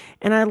chilling.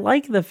 And I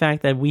like the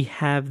fact that we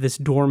have this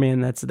doorman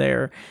that's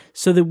there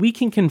so that we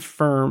can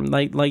confirm,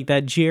 like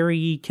that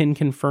Jerry can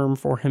confirm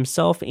for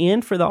himself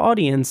and for the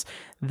audience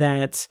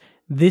that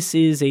this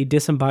is a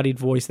disembodied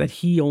voice that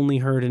he only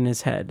heard in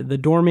his head. The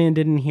doorman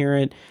didn't hear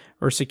it,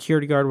 or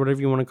security guard,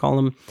 whatever you want to call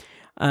him.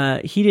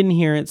 He didn't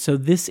hear it, so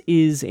this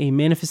is a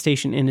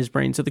manifestation in his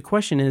brain. So the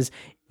question is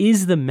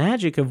the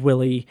magic of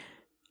Willie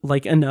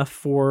like enough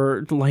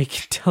for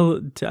like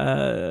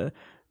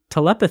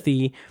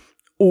telepathy,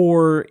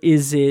 or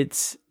is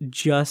it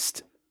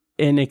just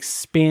an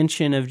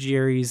expansion of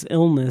Jerry's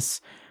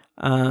illness,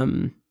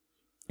 and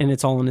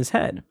it's all in his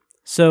head?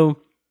 So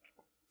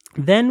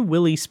then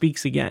Willie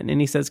speaks again,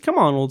 and he says, "Come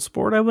on, old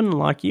sport, I wouldn't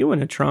lock you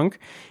in a trunk."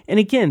 And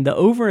again, the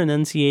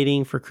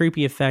over-enunciating for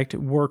creepy effect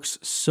works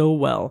so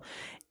well.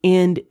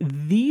 And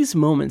these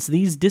moments,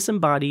 these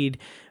disembodied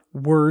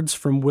words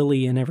from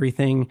Willie and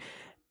everything,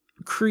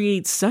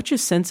 create such a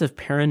sense of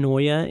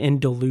paranoia and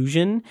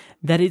delusion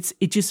that it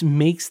just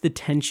makes the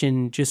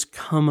tension just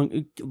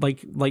come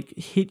like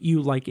hit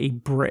you like a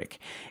brick.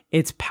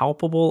 It's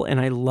palpable, and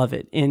I love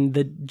it. And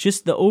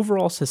the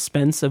overall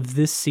suspense of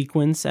this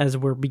sequence as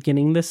we're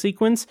beginning this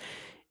sequence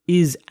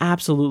is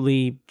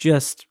absolutely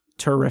just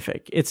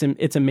terrific. It's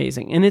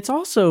amazing. And it's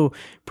also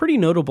pretty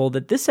notable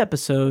that this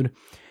episode,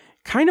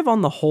 kind of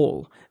on the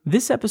whole,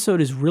 this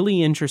episode is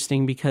really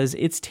interesting because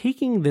it's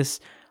taking this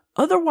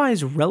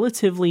otherwise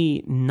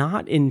relatively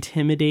not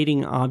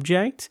intimidating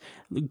object,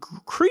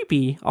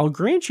 creepy, I'll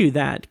grant you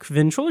that.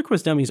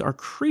 Ventriloquist dummies are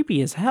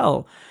creepy as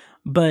hell,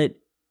 but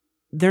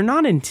they're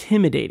not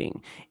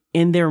intimidating.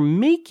 And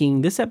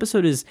this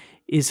episode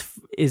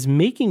is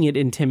making it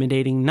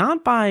intimidating,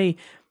 not by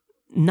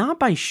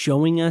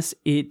showing us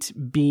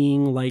it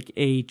being like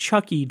a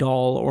Chucky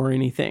doll or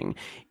anything.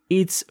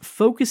 It's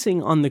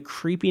focusing on the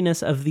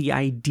creepiness of the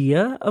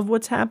idea of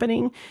what's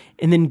happening,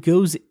 and then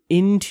goes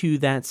into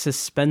that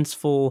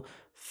suspenseful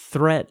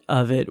threat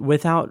of it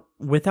without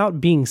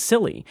being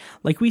silly.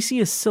 Like, we see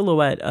a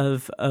silhouette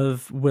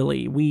of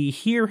Willie. We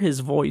hear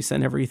his voice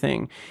and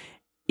everything.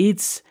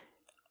 It's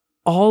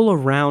all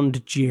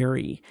around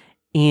Jerry,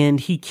 and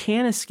he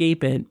can't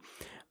escape it.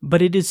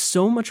 But it is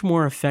so much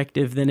more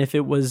effective than if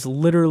it was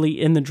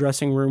literally in the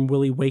dressing room,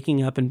 Willie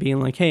waking up and being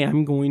like, "Hey,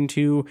 I'm going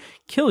to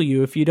kill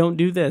you if you don't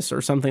do this," or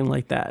something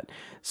like that.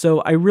 So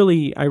I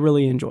really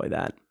enjoy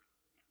that.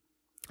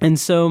 And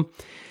so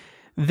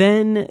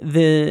then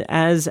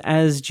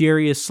as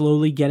Jerry is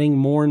slowly getting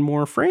more and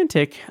more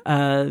frantic,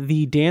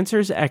 the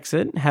dancers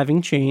exit,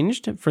 having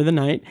changed for the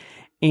night,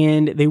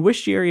 and they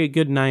wish Jerry a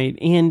good night.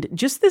 And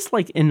just this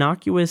like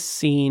innocuous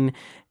scene,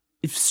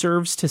 it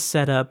serves to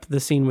set up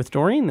the scene with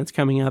Doreen that's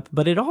coming up,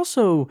 but it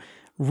also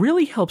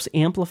really helps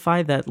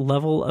amplify that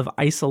level of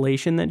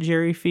isolation that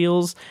Jerry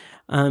feels,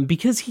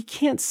 because he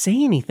can't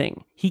say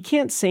anything. He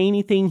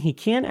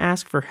can't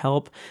ask for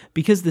help,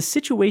 because the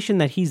situation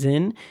that he's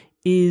in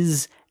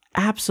is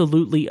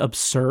absolutely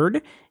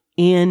absurd.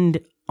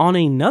 And on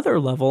another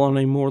level, on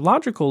a more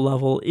logical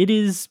level, it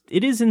is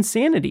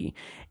insanity.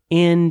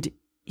 And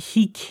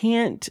he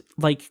can't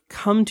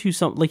come to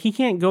he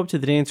can't go up to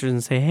the dancers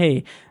and say,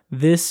 "Hey,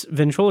 this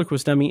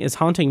ventriloquist dummy is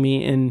haunting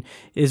me and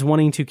is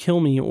wanting to kill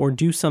me or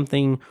do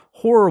something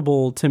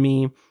horrible to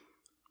me.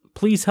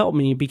 Please help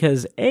me,"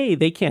 because A,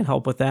 they can't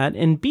help with that,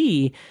 and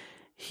B,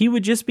 he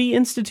would just be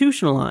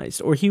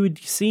institutionalized, or he would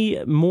see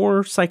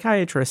more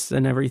psychiatrists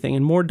and everything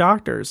and more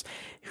doctors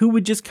who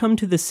would just come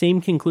to the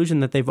same conclusion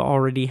that they've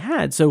already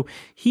had. So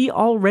he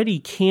already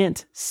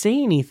can't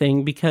say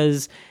anything,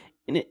 because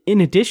in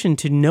addition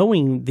to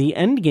knowing the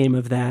end game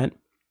of that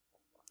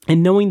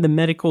and knowing the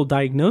medical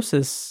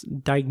diagnoses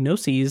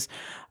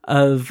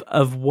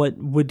of what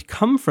would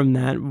come from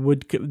that,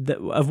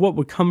 of what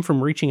would come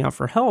from reaching out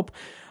for help,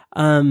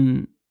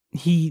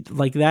 he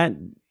that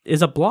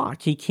is a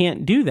block. He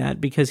can't do that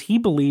because he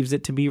believes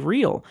it to be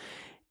real.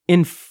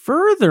 And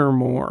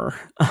furthermore,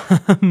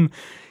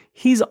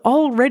 he's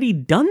already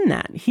done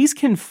that. He's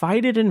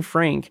confided in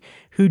Frank,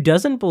 who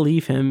doesn't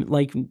believe him.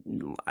 Like,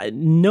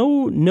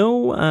 no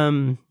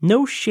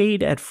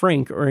shade at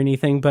Frank or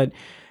anything, but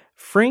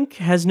Frank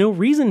has no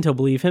reason to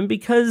believe him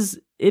because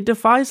it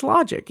defies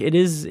logic. It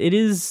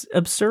is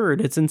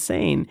absurd. It's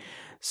insane.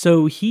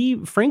 So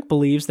Frank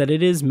believes that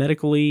it is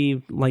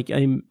medically like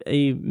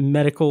a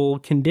medical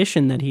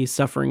condition that he's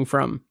suffering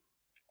from.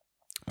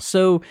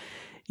 So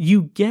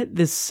you get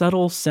this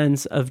subtle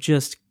sense of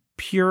just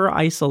pure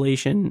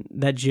isolation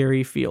that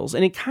Jerry feels.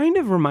 And it kind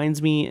of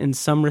reminds me in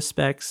some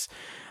respects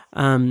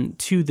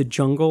to The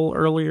Jungle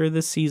earlier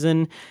this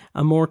season,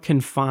 a more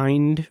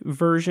confined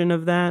version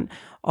of that.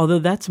 Although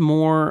that's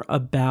more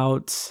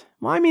about,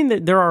 well, I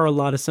mean, there are a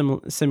lot of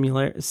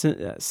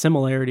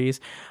similarities,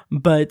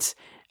 but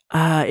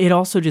it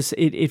also just,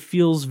 it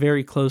feels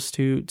very close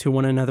to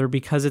one another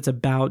because it's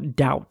about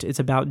doubt. It's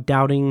about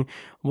doubting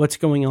what's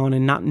going on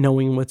and not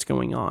knowing what's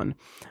going on.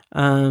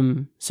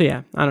 So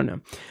yeah, I don't know.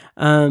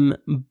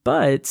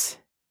 But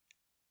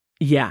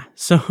Yeah.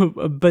 So,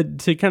 but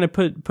to kind of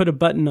put a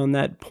button on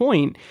that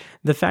point,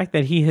 the fact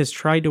that he has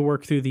tried to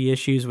work through the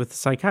issues with the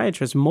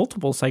psychiatrist,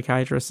 multiple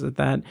psychiatrists at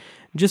that,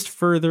 just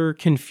further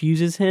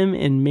confuses him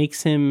and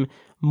makes him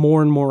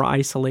more and more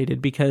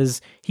isolated,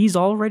 because he's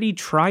already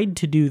tried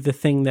to do the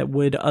thing that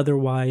would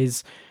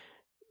otherwise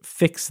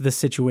fix the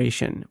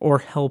situation or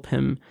help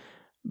him,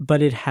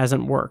 but it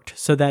hasn't worked.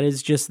 So that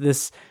is just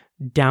this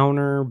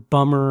downer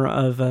bummer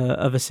of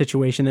a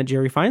situation that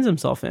Jerry finds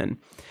himself in.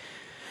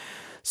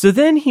 So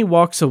then he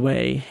walks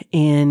away,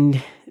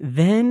 and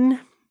then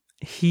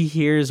he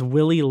hears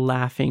Willie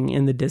laughing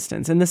in the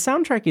distance. And the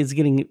soundtrack is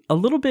getting a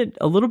little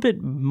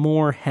bit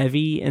more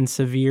heavy and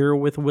severe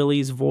with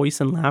Willie's voice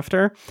and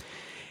laughter.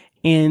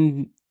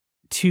 And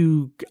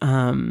to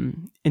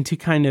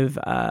kind of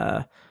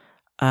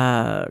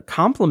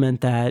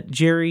complement that,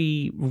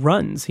 Jerry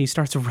runs. He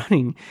starts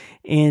running,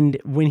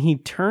 and when he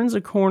turns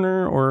a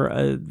corner, or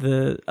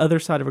the other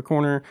side of a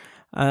corner,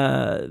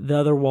 the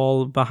other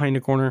wall behind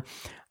a corner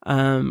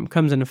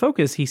comes into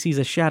focus, he sees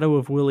a shadow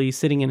of Willie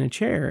sitting in a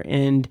chair,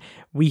 and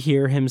we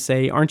hear him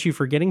say, "Aren't you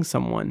forgetting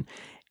someone?"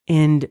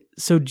 And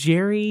so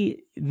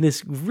Jerry,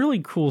 this really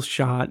cool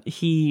shot,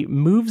 he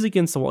moves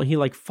against the wall. He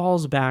like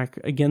falls back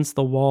against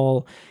the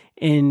wall,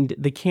 and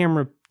the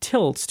camera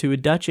tilts to a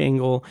Dutch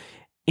angle.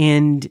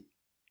 And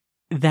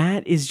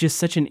that is just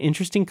such an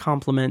interesting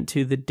compliment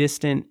to the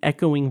distant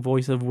echoing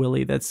voice of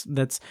Willie that's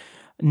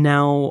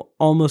now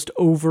almost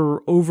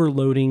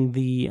overloading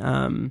the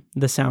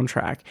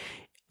soundtrack.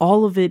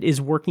 All of it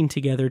is working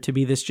together to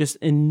be this just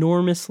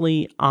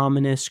enormously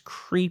ominous,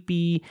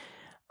 creepy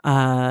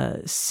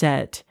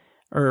set,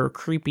 or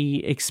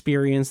creepy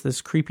experience,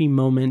 this creepy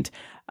moment,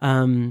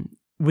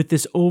 with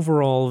this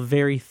overall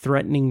very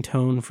threatening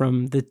tone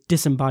from the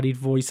disembodied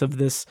voice of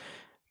this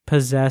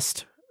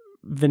possessed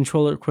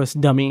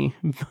ventriloquist dummy.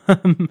 I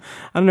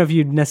don't know if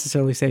you'd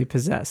necessarily say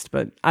possessed,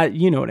 but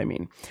you know what I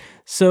mean.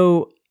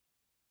 So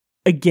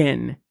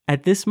again,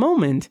 at this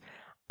moment,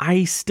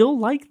 I still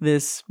like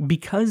this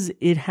because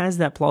it has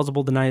that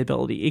plausible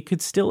deniability. It could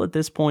still, at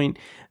this point,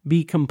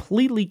 be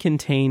completely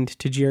contained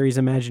to Jerry's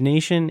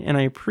imagination, and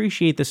I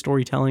appreciate the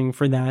storytelling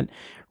for that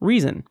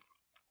reason.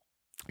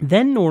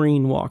 Then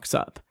Noreen walks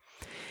up,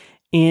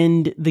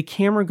 and the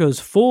camera goes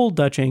full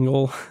Dutch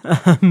angle,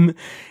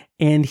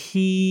 and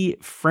he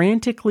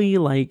frantically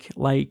like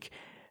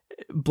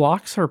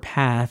blocks her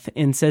path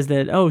and says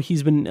that, "Oh,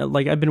 he's been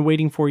like, I've been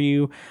waiting for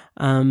you.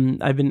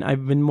 I've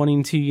been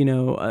wanting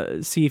to,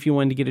 see if you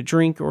wanted to get a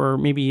drink or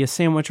maybe a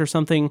sandwich or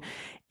something."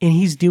 And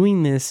he's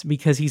doing this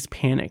because he's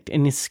panicked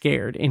and is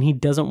scared and he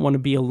doesn't want to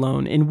be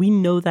alone. And we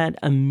know that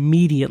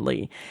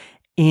immediately.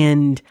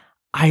 And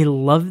I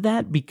love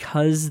that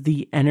because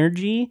the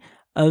energy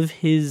of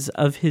his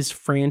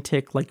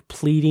frantic, like,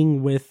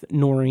 pleading with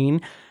Noreen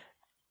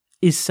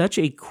is such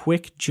a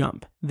quick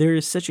jump. There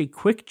is such a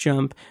quick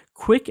jump,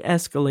 quick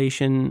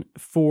escalation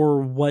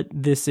for what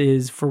this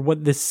is, for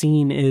what this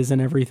scene is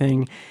and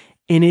everything.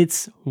 And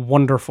it's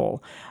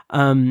wonderful.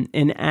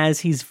 And as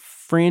he's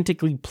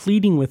frantically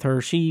pleading with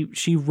her,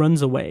 she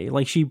runs away.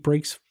 Like, she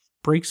breaks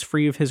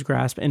free of his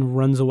grasp and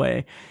runs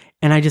away.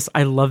 And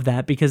I love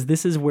that, because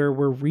this is where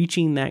we're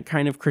reaching that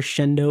kind of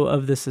crescendo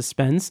of the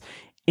suspense,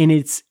 and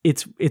it's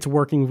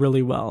working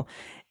really well.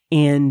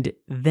 And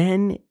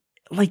then,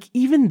 like,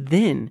 even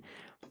then,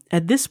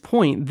 at this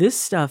point, this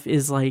stuff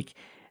is like,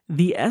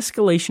 the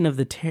escalation of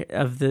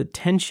the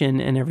tension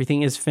and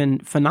everything is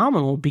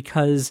phenomenal,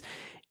 because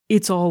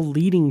it's all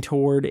leading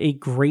toward a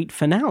great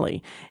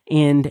finale.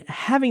 And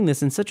having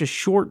this in such a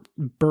short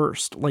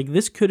burst, like,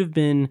 this could have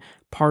been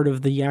part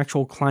of the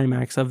actual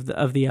climax of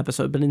the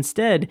episode, but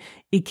instead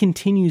it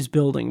continues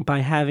building by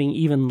having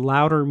even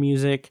louder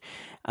music,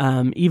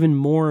 even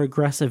more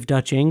aggressive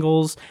Dutch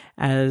angles,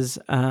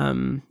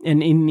 and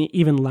in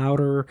even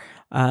louder,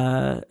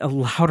 a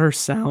louder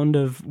sound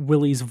of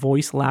Willie's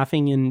voice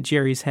laughing in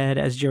Jerry's head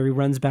as Jerry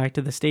runs back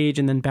to the stage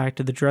and then back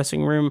to the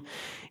dressing room.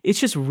 It's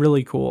just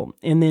really cool.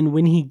 And then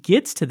when he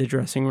gets to the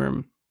dressing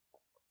room,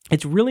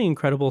 it's really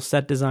incredible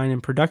set design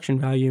and production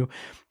value,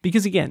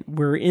 because again,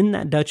 we're in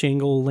that Dutch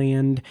angle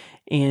land,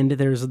 and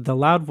there's the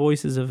loud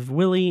voices of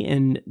Willie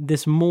and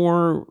this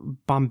more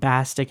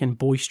bombastic and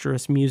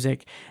boisterous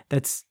music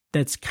that's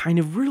kind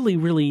of really,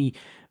 really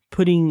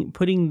putting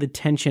the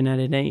tension at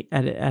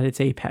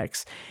its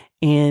apex.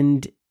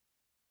 And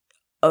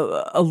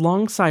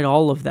alongside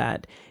all of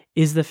that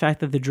is the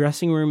fact that the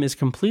dressing room is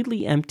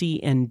completely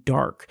empty and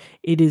dark.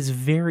 It is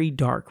very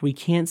dark. We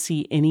can't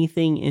see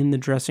anything in the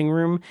dressing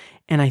room,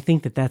 and I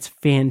think that that's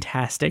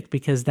fantastic,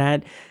 because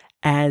that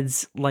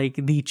adds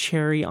like the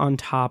cherry on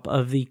top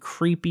of the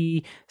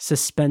creepy,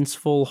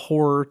 suspenseful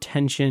horror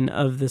tension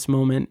of this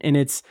moment, and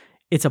it's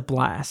a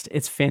blast.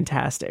 It's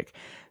fantastic.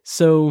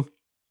 So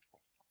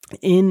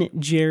in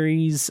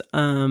Jerry's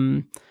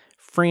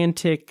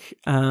frantic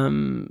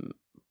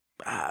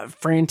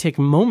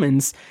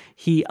moments,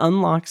 he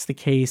unlocks the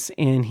case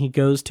and he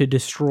goes to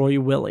destroy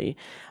Willie.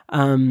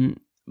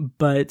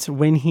 But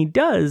when he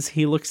does,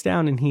 he looks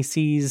down and he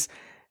sees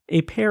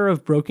a pair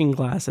of broken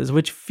glasses,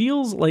 which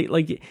feels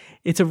like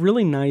it's a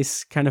really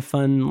nice kind of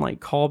fun like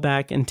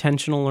callback,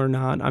 intentional or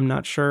not, I'm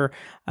not sure,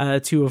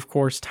 to, of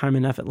course, Time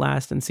Enough at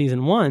Last in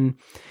season 1.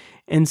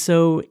 And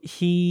so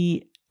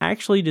he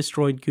actually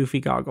destroyed Goofy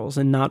Goggles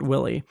and not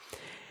Willie.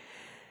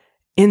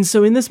 And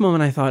so in this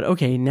moment, I thought,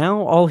 okay,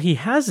 now all he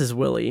has is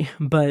Willie,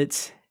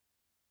 but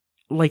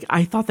like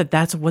I thought that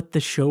that's what the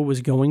show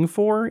was going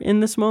for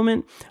in this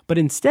moment. But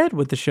instead,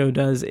 what the show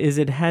does is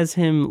it has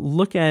him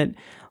look at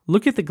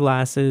the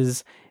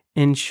glasses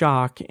in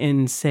shock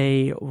and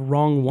say,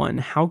 wrong one.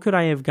 How could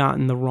I have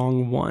gotten the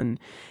wrong one?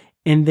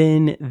 And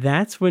then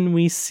that's when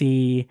we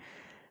see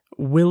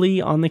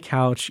Willie on the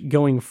couch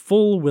going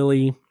full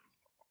Willie,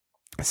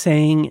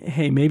 saying,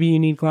 hey, maybe you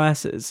need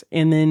glasses.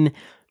 And then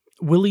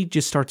Willie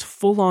just starts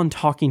full on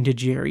talking to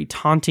Jerry,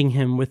 taunting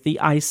him with the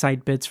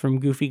eyesight bits from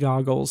Goofy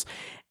Goggles.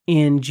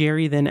 And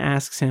Jerry then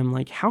asks him,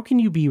 like, how can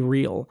you be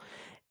real?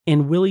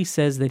 And Willie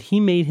says that he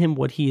made him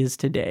what he is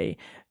today.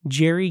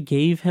 Jerry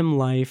gave him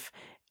life,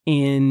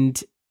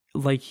 and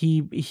like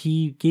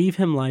he gave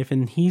him life,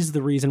 and he's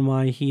the reason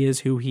why he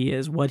is who he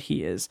is, what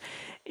he is.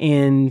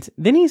 And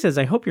then he says,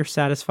 I hope you're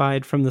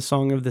satisfied, from the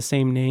song of the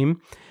same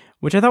name,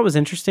 which I thought was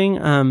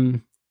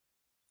interesting.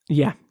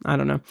 Yeah, I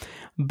don't know.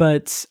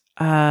 But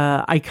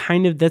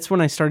that's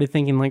when I started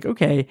thinking like,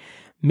 okay,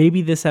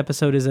 maybe this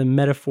episode is a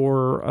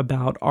metaphor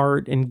about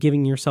art and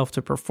giving yourself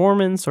to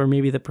performance, or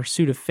maybe the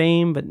pursuit of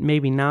fame, but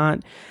maybe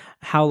not.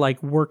 How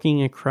like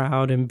working a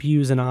crowd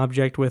imbues an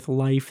object with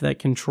life that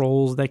can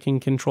control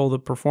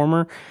the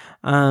performer.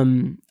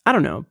 I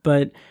don't know,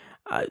 but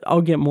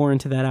I'll get more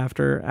into that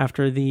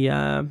after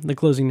the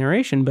closing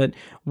narration. But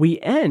we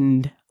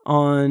end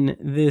on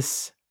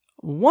this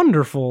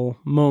wonderful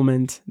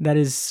moment that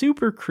is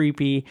super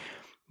creepy,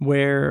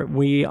 where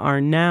we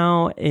are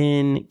now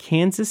in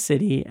Kansas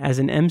City as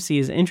an MC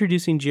is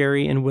introducing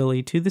Jerry and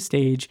Willie to the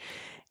stage,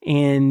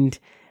 and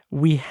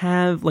we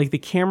have like the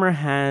camera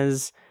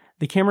is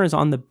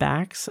on the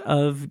backs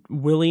of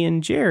Willie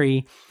and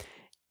Jerry,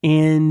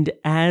 and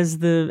as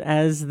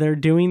they're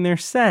doing their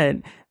set,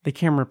 the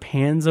camera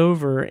pans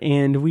over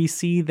and we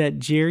see that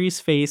Jerry's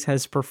face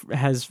has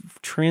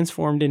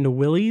transformed into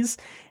Willie's,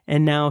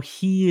 and now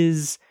he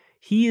is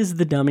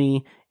the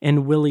dummy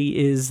and Willie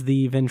is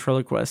the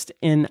ventriloquist.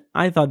 And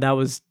I thought that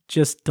was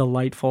just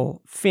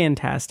delightful,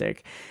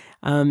 fantastic.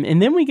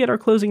 And then we get our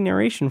closing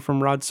narration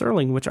from Rod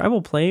Serling, which I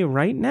will play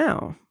right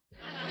now.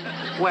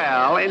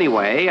 Well,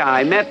 anyway,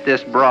 I met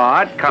this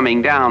broad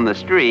coming down the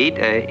street.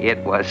 It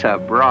was a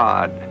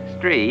broad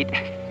street.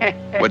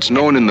 What's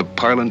known in the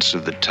parlance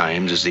of the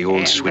times as the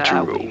old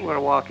switcheroo. We were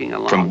walking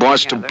along from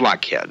boss together. to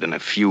blockhead, and a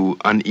few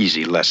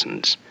uneasy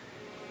lessons.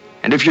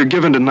 And if you're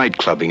given to night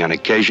clubbing on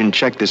occasion,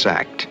 check this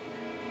act.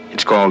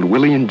 It's called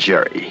Willie and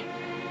Jerry.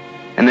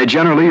 And they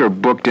generally are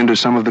booked into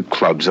some of the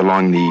clubs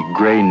along the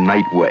Gray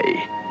Night Way,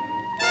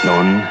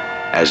 known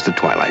as the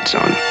Twilight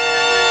Zone.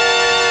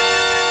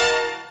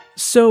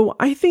 So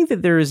I think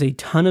that there is a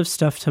ton of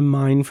stuff to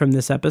mine from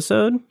this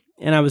episode,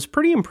 and I was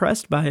pretty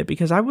impressed by it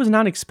because I was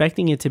not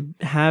expecting it to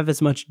have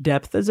as much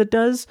depth as it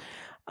does.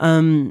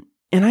 And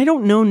I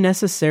don't know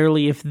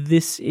necessarily if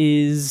this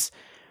is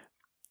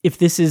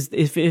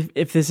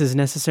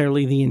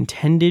necessarily the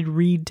intended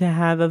read to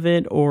have of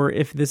it, or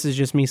if this is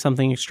just me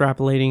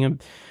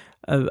extrapolating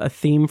a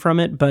theme from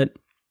it. But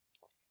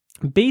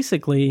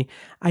basically,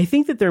 I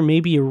think that there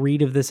may be a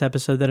read of this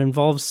episode that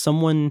involves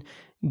someone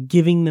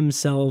giving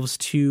themselves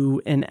to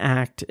an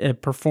act, a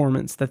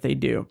performance that they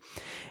do.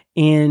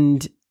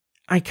 And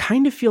I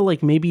kind of feel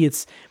like maybe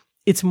it's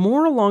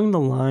more along the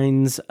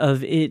lines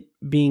of it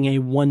being a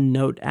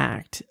one-note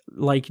act,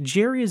 like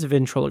Jerry is a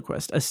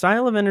ventriloquist, a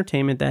style of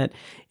entertainment that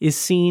is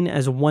seen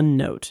as one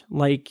note,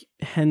 like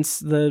hence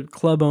the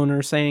club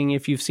owner saying,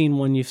 if you've seen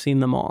one, you've seen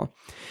them all.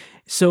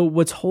 So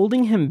what's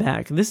holding him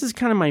back, this is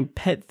kind of my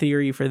pet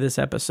theory for this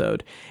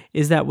episode,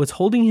 is that what's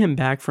holding him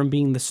back from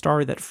being the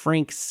star that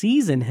Frank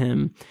sees in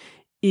him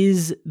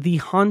is the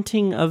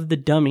haunting of the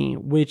dummy,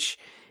 which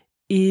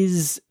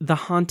is the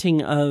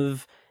haunting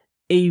of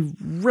a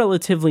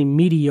relatively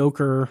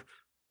mediocre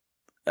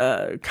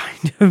type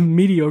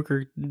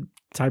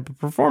of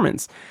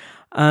performance.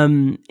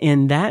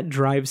 And that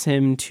drives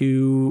him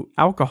to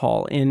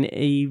alcohol and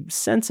a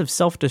sense of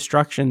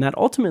self-destruction that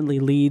ultimately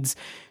leads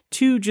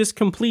to just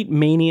complete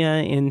mania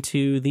and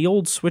to the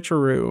old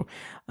switcheroo,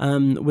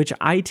 which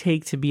I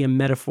take to be a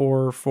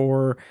metaphor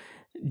for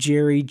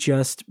Jerry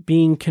just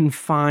being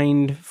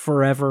confined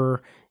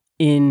forever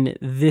in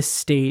this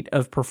state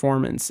of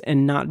performance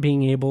and not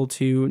being able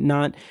to,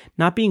 not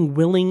being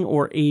willing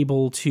or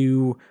able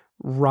to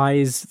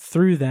rise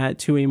through that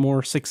to a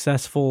more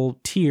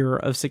successful tier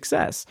of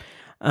success.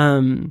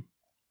 And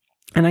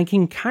I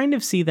can kind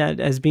of see that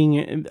as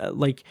being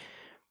like,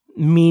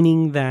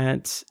 meaning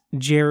that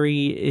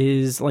Jerry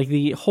is like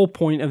the whole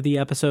point of the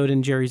episode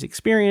and Jerry's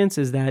experience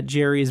is that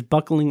Jerry is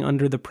buckling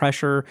under the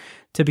pressure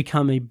to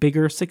become a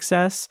bigger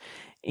success.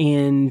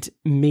 and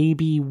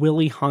maybe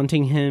Willie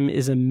haunting him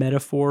is a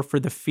metaphor for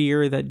the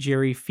fear that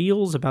Jerry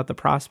feels about the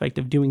prospect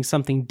of doing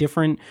something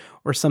different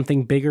or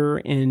something bigger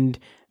and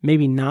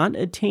maybe not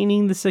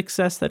attaining the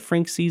success that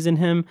Frank sees in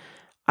him.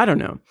 I don't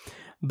know.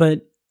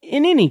 But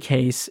in any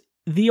case,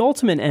 the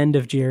ultimate end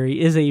of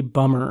Jerry is a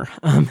bummer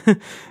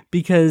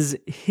because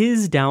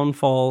his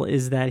downfall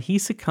is that he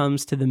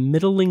succumbs to the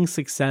middling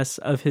success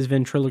of his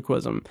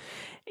ventriloquism.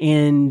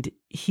 And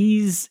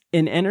he's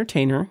an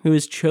entertainer who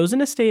has chosen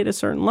to stay at a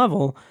certain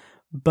level,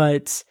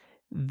 but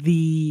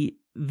the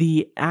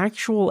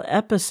actual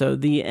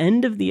episode, the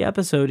end of the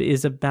episode,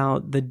 is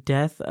about the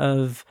death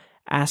of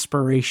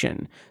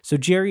aspiration. So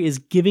Jerry is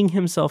giving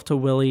himself to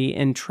Willie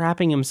and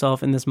trapping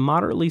himself in this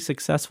moderately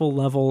successful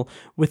level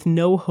with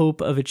no hope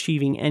of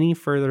achieving any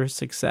further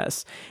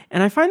success.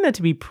 And I find that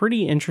to be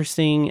pretty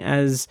interesting,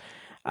 as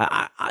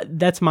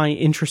that's my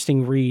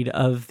interesting read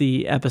of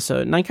the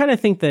episode. And I kind of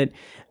think that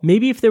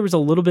maybe if there was a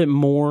little bit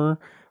more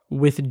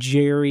with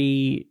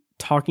Jerry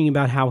talking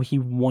about how he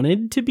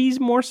wanted to be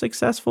more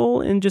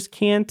successful and just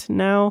can't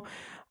now,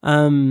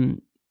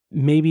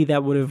 maybe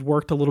that would have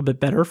worked a little bit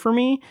better for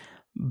me.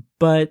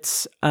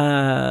 But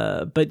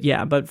for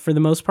the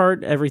most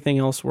part, everything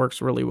else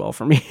works really well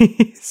for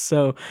me.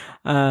 So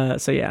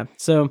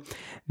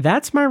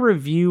that's my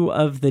review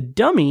of The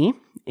Dummy.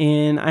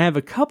 And I have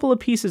a couple of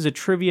pieces of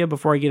trivia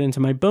before I get into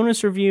my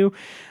bonus review.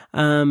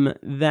 I'm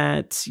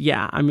going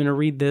to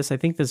read this. I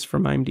think this is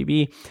from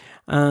IMDb.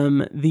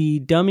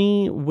 The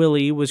dummy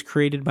Willie was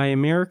created by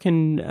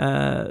American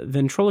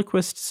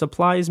ventriloquist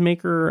supplies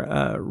maker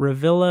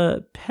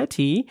Revilla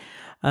Petty,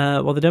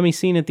 while the dummy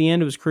scene at the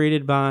end was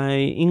created by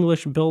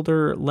English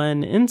builder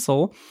Len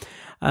Insel.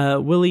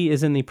 Willie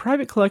is in the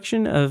private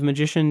collection of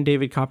magician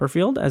David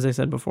Copperfield, as I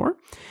said before.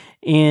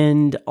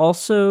 And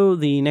also,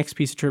 the next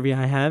piece of trivia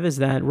I have is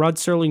that Rod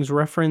Serling's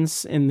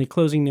reference in the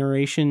closing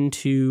narration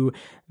to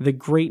the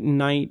Great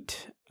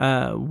Night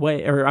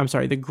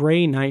the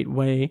Gray Night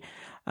Way,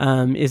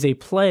 is a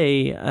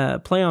play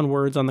on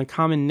words on the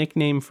common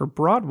nickname for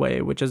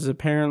Broadway, which is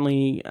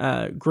apparently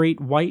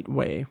Great White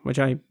Way, which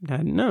I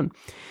hadn't known.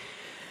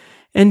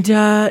 And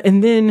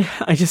then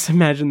I just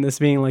imagine this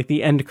being like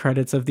the end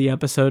credits of the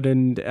episode,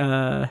 and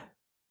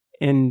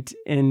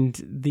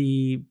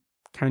the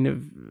kind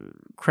of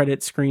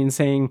credit screen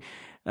saying,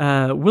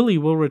 Willie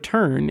will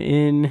return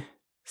in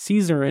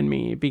Caesar and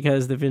Me,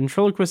 because the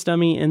ventriloquist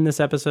dummy in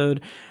this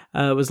episode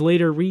was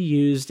later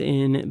reused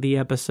in the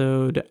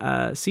episode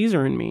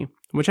Caesar and Me,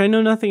 which I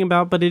know nothing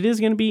about, but it is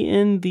going to be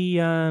in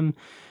the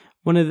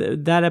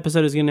that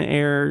episode is going to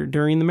air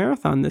during the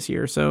marathon this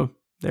year. So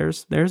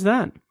there's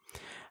that.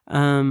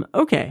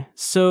 Okay,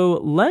 so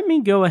let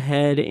me go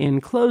ahead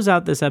and close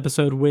out this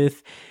episode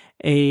with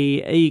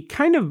a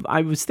kind of,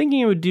 I was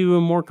thinking I would do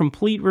a more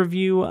complete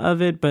review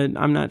of it, but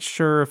I'm not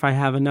sure if I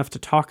have enough to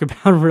talk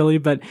about really,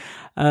 but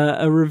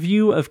a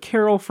review of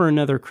Carol for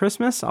Another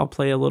Christmas. I'll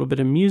play a little bit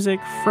of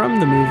music from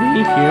the movie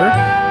here.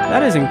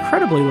 That is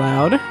incredibly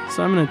loud,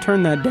 so I'm going to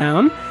turn that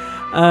down.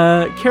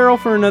 Carol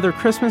for Another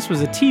Christmas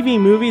was a TV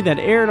movie that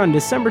aired on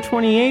December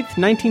 28th,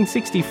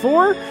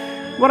 1964.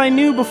 What I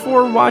knew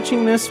before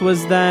watching this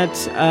was that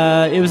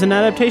it was an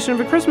adaptation of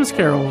A Christmas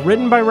Carol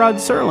written by Rod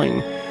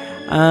Serling.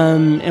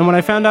 And what I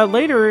found out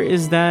later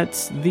is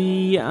that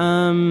it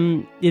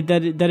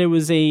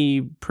was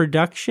a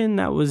production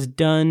that was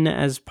done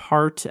as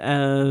part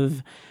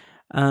of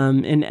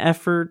an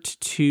effort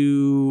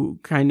to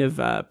kind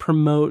of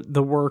promote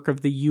the work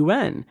of the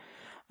UN.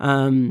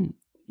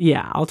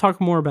 I'll talk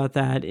more about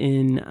that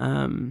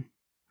in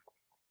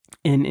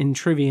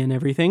trivia and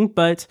everything,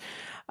 but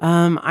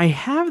I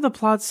have the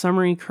plot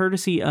summary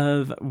courtesy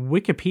of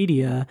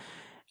Wikipedia.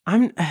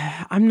 I'm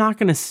not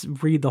going to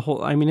read the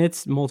whole, I mean,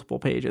 it's multiple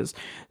pages.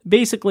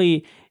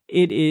 Basically,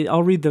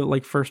 I'll read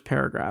the first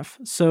paragraph.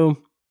 So,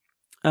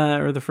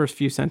 or the first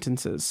few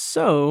sentences.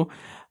 So,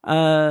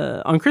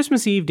 on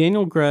Christmas Eve,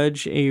 Daniel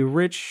Grudge, a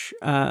rich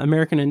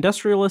American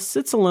industrialist,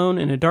 sits alone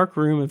in a dark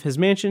room of his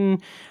mansion.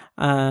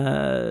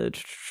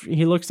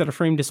 He looks at a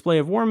framed display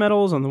of war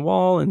medals on the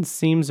wall and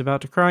seems about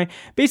to cry.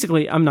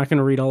 Basically, I'm not going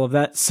to read all of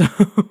that, so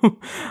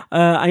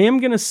I am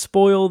going to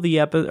spoil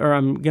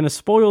I'm going to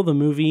spoil the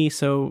movie,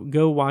 so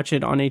go watch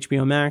it on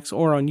HBO Max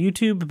or on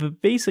YouTube.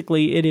 But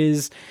basically, it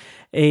is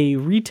a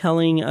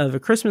retelling of A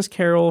Christmas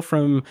Carol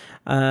from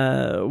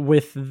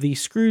with the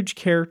Scrooge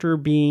character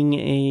being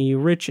a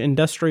rich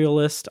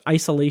industrialist,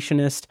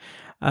 isolationist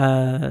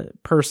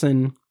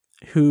person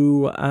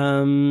who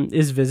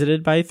is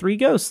visited by three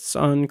ghosts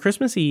on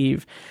Christmas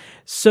Eve.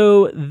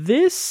 So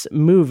this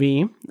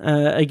movie,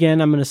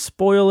 again, I'm going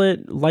to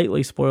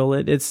lightly spoil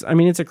it. It's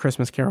A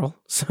Christmas Carol,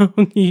 so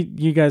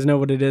you guys know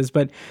what it is,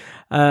 but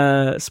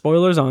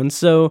spoilers on.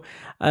 So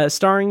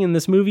starring in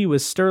this movie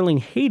was Sterling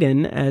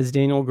Hayden as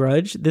Daniel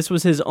Grudge. This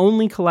was his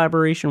only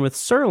collaboration with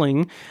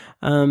Serling.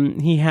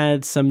 He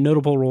had some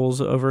notable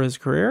roles over his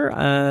career.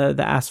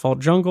 The Asphalt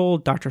Jungle,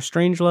 Dr.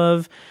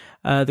 Strangelove,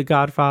 The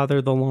Godfather,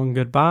 The Long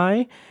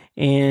Goodbye,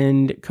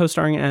 And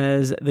co-starring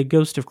as the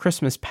Ghost of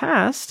Christmas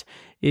Past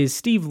is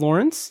Steve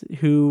Lawrence,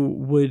 who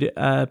would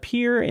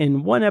appear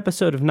in one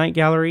episode of Night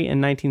Gallery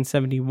in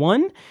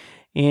 1971.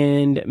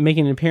 And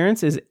making an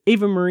appearance is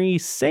Ava Marie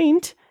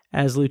Saint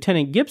as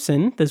Lieutenant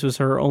Gibson. This was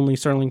her only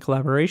Serling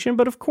collaboration,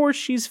 but of course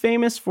she's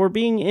famous for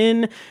being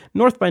in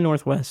North by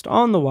Northwest,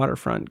 On the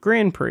Waterfront,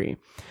 Grand Prix.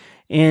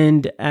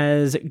 And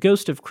as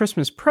Ghost of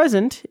Christmas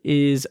Present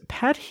is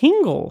Pat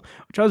Hingle,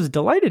 which I was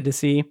delighted to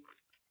see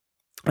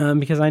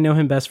because I know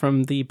him best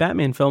from the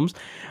Batman films.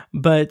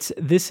 But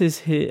this is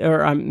he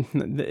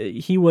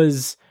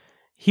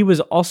was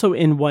also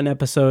in one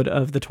episode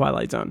of The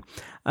Twilight Zone,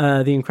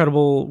 The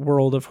Incredible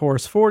World of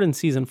Horace Ford in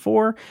season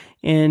 4,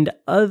 and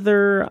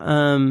other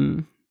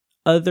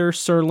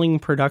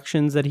Serling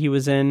productions that he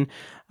was in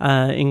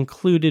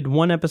included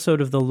one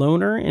episode of The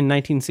Loner in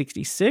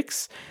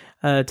 1966,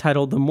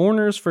 titled The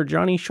Mourners for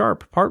Johnny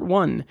Sharp, Part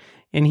 1.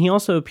 And he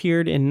also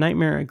appeared in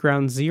Nightmare at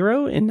Ground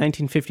Zero in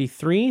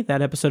 1953,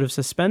 that episode of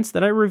suspense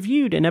that I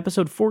reviewed in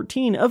episode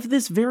 14 of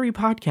this very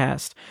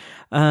podcast.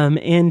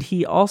 And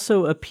he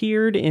also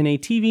appeared in a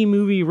TV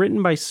movie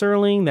written by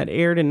Serling that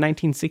aired in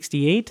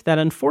 1968 that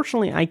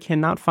unfortunately I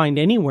cannot find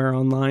anywhere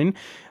online,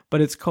 but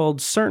it's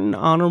called Certain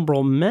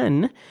Honorable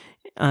Men.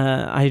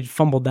 I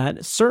fumbled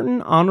that.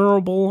 Certain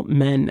Honorable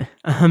Men.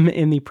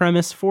 And the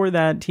premise for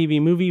that TV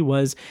movie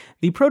was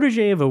the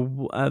protege of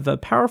a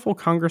powerful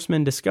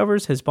congressman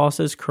discovers his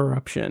boss's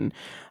corruption.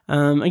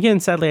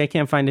 Again, sadly, I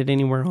can't find it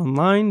anywhere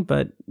online,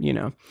 but,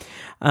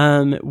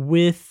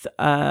 with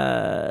Pat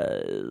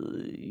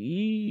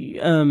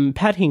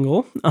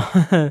Hingle,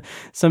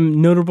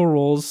 some notable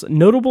roles.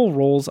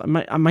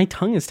 My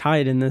tongue is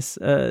tied in this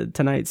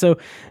tonight. So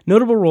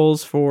notable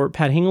roles for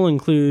Pat Hingle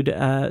include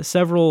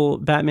several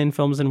Batman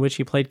films in which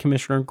he played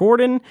Commissioner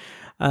Gordon,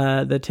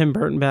 the Tim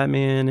Burton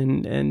Batman,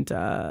 and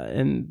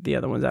the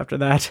other ones after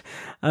that.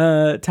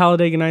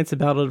 Talladega Nights, The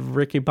Battle of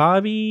Ricky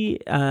Bobby.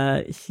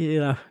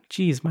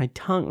 Geez, my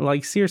tongue,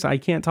 like seriously, I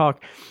can't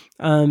talk.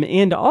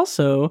 And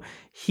also,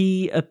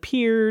 he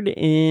appeared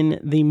in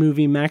the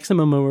movie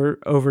Maximum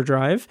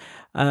Overdrive,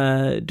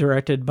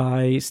 directed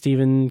by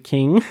Stephen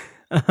King.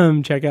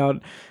 Check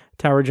out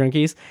Tower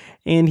Junkies.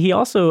 And he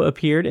also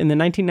appeared in the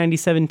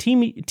 1997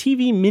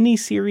 TV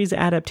miniseries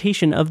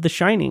adaptation of The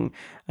Shining,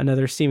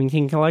 another Stephen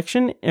King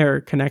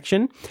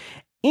connection.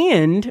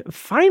 And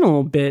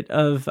final bit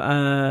of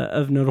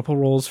notable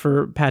roles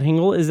for Pat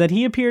Hingle is that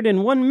he appeared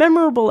in one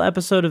memorable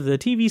episode of the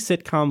TV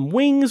sitcom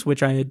Wings,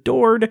 which I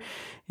adored,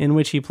 in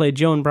which he played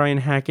Joe and Brian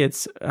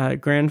Hackett's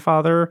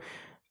grandfather,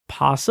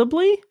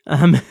 possibly,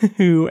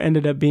 who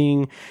ended up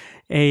being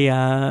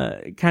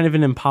a kind of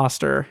an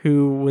imposter he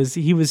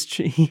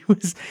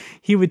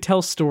would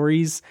tell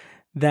stories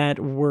that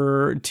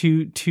were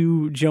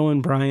to Joe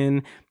and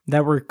Brian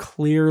that were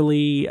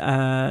clearly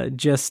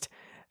just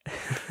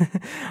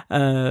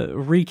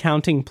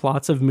recounting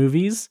plots of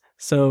movies.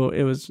 So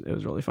it was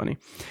really funny.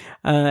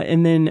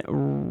 And then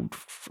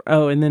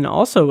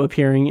also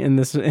appearing in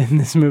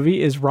this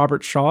movie is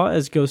Robert Shaw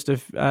as Ghost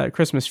of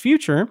Christmas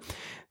Future.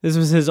 This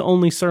was his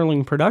only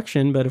Serling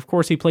production, but of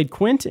course he played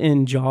Quint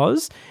in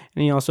Jaws,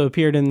 and he also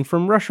appeared in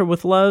From Russia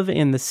with Love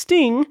and The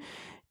Sting.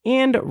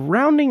 And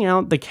rounding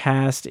out the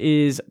cast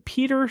is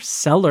Peter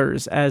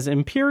Sellers as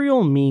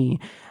Imperial Me.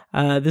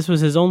 This was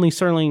his only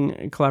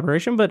Serling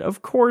collaboration, but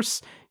of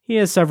course he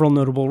has several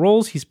notable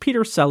roles. He's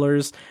Peter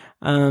Sellers.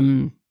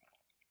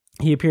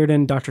 He appeared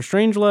in Doctor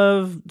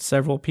Strangelove,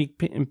 several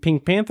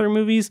Pink Panther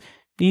movies.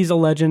 He's a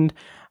legend.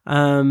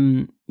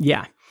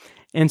 Yeah.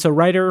 And so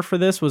writer for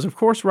this was, of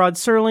course, Rod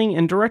Serling,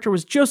 and director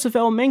was Joseph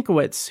L.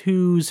 Mankiewicz,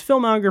 whose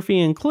filmography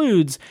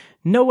includes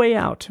No Way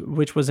Out,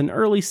 which was an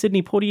early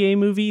Sidney Poitier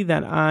movie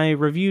that I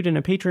reviewed in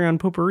a Patreon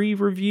Potpourri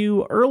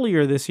review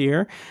earlier this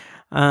year.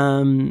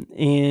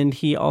 And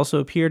he also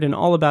appeared in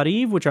All About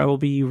Eve, which I will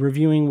be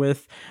reviewing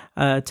with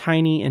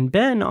Tiny and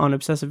Ben on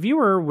Obsessive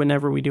Viewer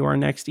whenever we do our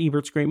next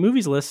Ebert's Great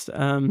Movies List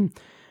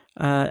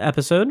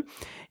episode.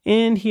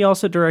 And he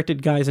also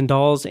directed Guys and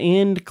Dolls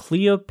and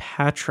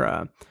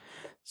Cleopatra.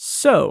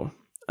 So,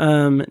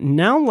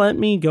 now let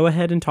me go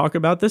ahead and talk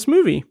about this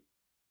movie.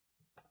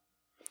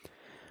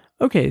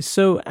 Okay,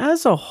 so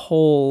as a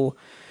whole,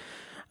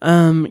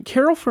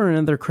 Carol for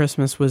Another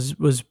Christmas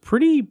was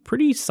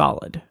pretty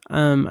solid.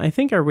 I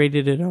think I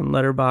rated it on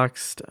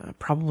Letterboxd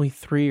probably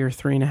 3 or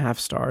 3.5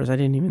 stars. I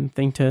didn't even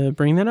think to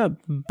bring that up.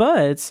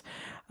 But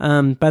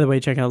by the way,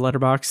 check out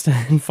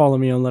Letterboxd and follow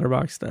me on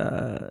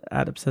Letterboxd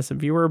at Obsessive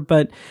Viewer.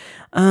 But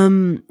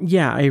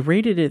yeah, I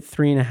rated it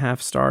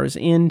 3.5 stars,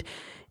 and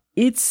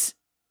it's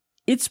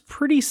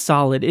pretty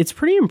solid. It's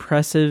pretty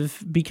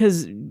impressive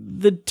because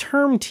the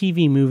term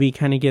TV movie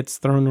kind of gets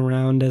thrown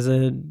around as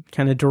a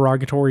kind of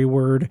derogatory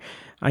word,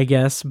 I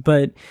guess,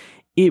 but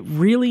it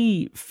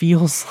really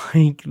feels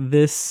like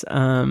this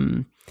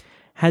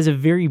has a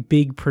very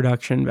big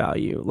production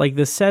value. Like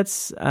the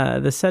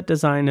set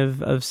design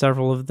of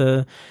several of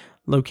the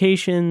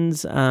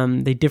locations,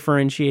 they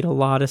differentiate a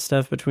lot of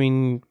stuff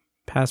between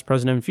past,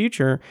 present, and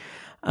future.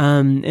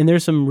 And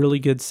there's some really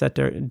good set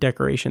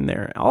decoration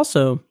there.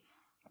 Also,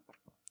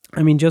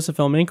 I mean, Joseph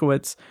L.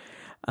 Mankiewicz,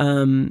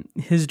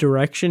 his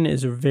direction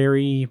is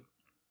very,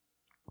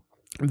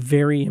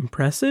 very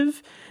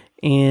impressive,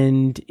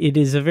 and it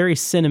is a very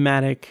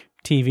cinematic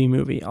TV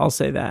movie. I'll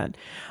say that.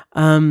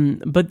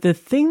 But the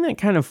thing that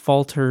kind of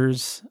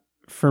falters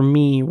for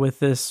me with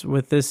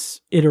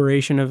this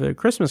iteration of A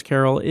Christmas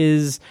Carol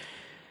is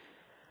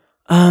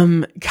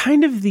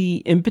kind of the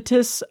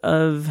impetus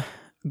of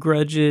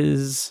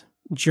Grudge's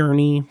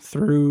journey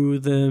through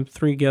the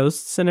three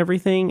ghosts and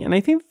everything. And I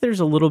think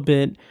there's a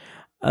bit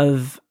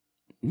of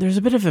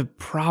a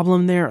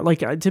problem there.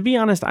 Like, to be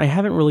honest, I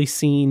haven't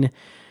recently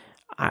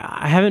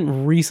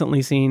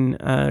seen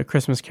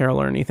Christmas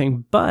Carol or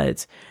anything,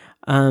 but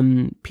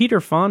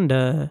Peter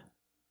Fonda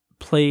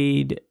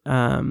played,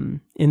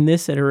 in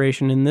this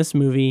iteration, in this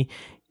movie,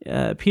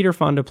 Peter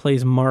Fonda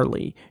plays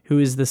Marley, who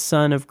is the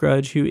son of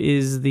Grudge, who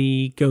is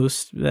the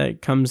ghost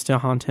that comes to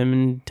haunt him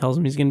and tells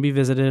him he's going to be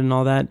visited and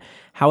all that.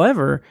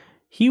 However,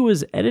 he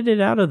was edited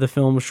out of the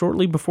film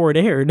shortly before it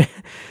aired,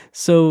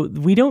 so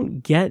we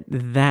don't get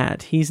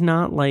that. He's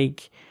not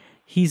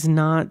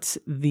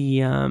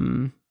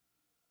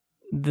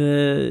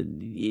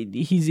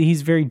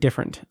he's very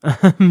different.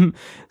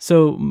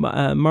 So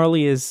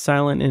Marley is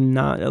silent and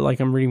not, like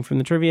I'm reading from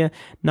the trivia,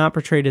 not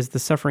portrayed as the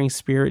suffering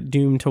spirit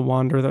doomed to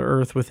wander the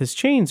earth with his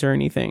chains or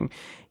anything.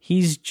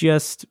 He's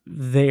just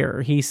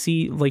there. We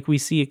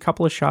see a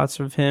couple of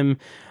shots of him,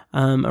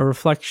 a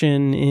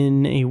reflection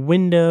in a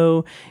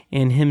window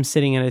and him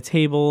sitting at a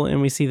table,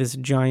 and we see this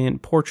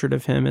giant portrait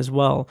of him as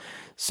well.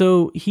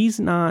 So he's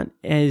not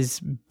as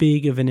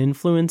big of an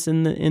influence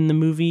in the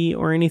movie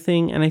or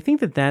anything, and I think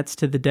that that's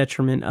to the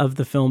detriment of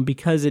the film,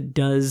 because it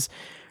does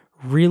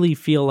really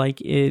feel like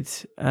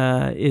it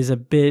is a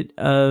bit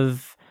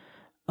of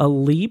a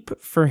leap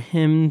for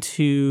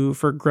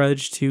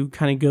Grudge to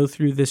kind of go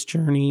through this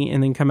journey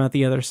and then come out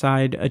the other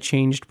side a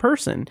changed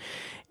person.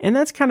 And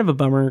that's kind of a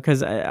bummer,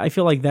 because I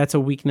feel like that's a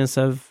weakness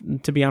of,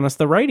 to be honest,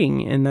 the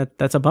writing, and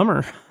that's a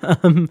bummer.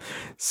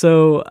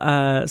 So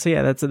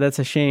yeah, that's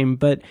a shame.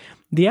 But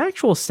the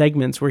actual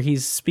segments where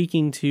he's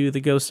speaking to the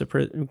ghosts of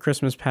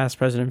Christmas Past,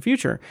 Present, and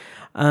Future,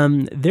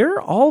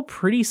 they're all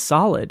pretty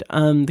solid.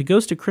 The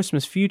Ghost of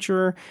Christmas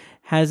Future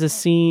has a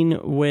scene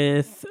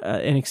with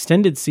an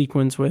extended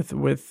sequence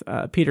with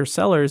Peter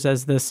Sellers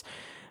as this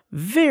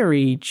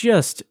very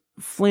just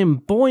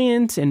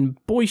flamboyant and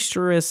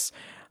boisterous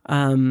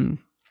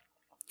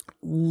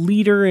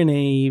leader in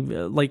a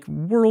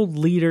world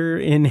leader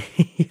in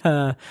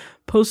a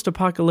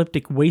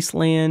post-apocalyptic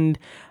wasteland,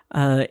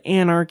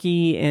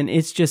 anarchy, and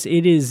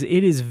it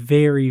is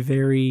very,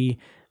 very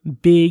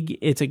big.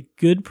 It's a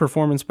good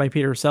performance by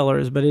Peter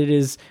Sellers, but it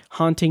is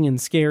haunting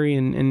and scary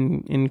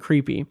and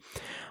creepy.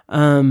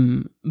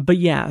 But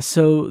yeah,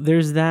 so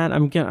there's that.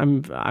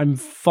 I'm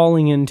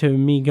falling into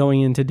me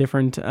going into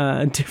different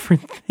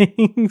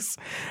things,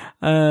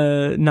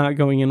 not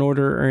going in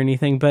order or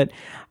anything, but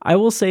I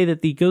will say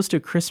that the Ghost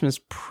of Christmas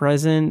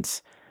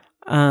Present,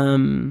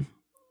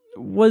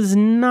 was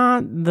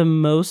not the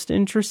most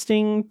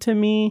interesting to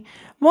me.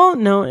 Well,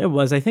 no, it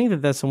was. I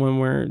think that's the one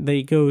where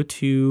they go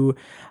to,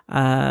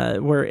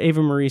 where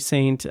Ava Marie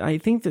Saint, I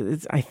think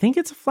it's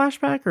a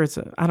flashback, or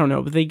I don't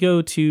know, but they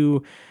go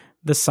to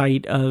the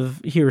site of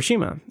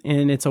Hiroshima,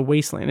 and it's a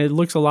wasteland. It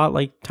looks a lot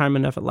like Time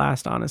Enough at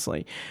Last,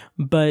 honestly.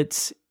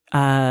 But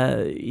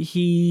Grudge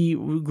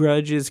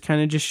is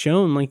kind of just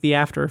shown like the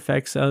after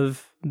effects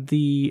of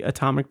the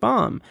atomic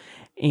bomb.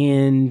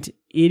 And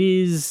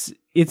it's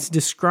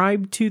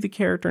described to the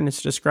character and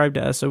it's described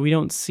to us, so we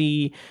don't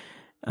see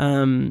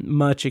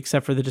much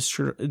except for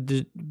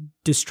the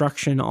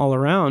destruction all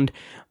around,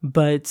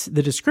 but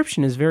the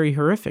description is very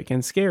horrific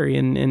and scary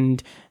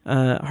and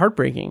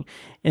heartbreaking.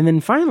 And then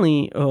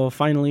finally,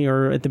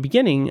 or at the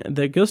beginning,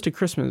 the Ghost of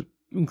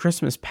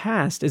Christmas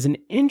Past is an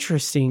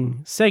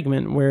interesting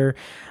segment where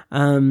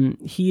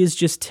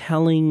he's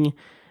telling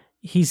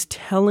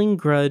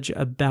Grudge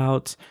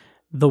about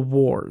the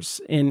wars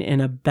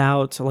and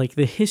about like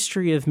the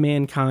history of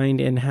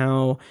mankind and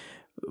how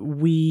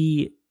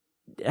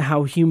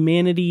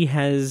humanity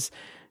has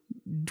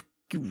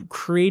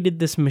created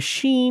this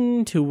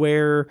machine to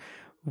where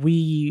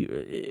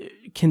we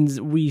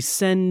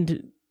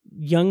send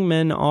young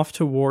men off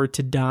to war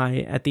to die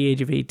at the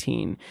age of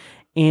 18.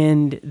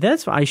 And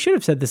that's why I should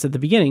have said this at the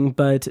beginning,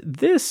 but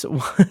this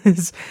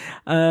was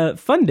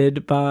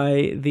funded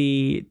by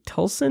the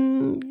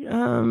Tulsen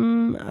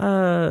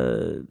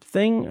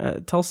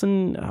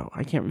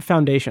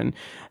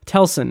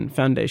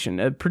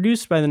Foundation,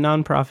 produced by the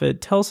nonprofit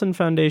Tulsen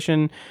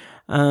Foundation.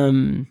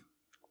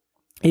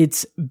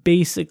 It's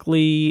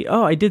basically,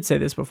 I did say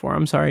this before,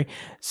 I'm sorry.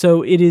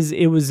 So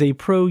it was a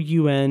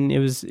pro-UN. It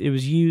was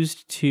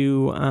used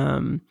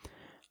to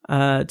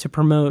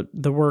promote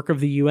the work of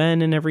the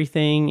UN and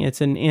everything.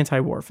 It's an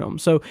anti-war film.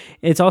 So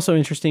it's also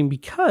interesting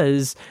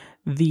because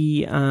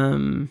the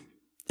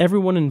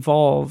everyone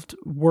involved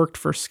worked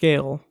for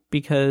scale,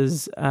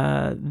 because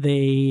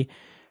they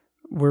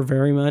were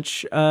very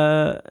much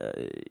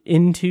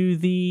into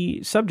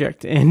the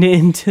subject and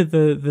into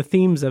the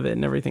themes of it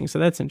and everything. So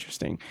that's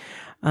interesting.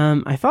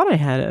 I thought I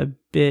had a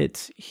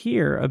bit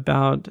here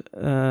about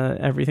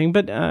everything,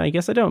 but I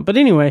guess I don't. But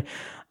anyway,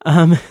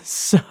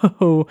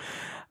 so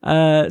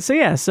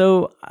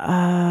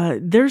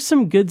there's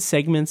some good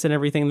segments and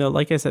everything, though.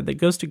 Like I said, the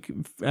Ghost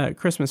of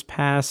Christmas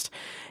Past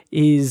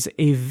is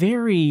a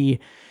very...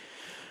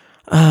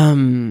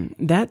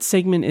 that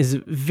segment is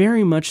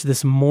very much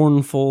this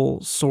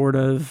mournful sort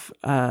of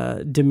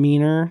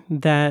demeanor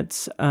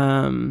that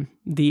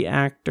the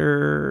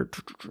actor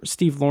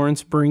Steve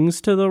Lawrence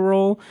brings to the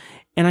role,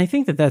 and I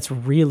think that that's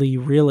really,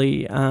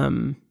 really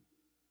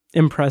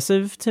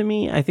impressive to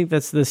me. I think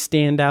that's the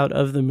standout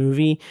of the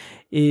movie,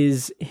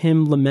 is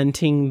him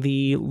lamenting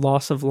the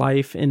loss of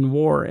life in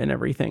war and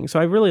everything. So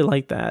I really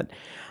like that.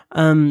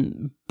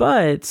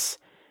 But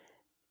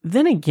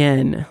then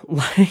again,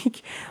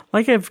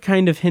 like I've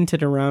kind of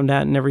hinted around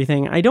at and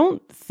everything, I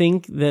don't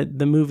think that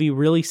the movie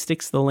really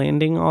sticks the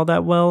landing all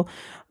that well.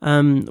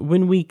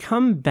 When we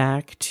come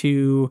back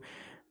to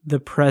the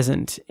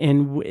present,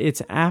 and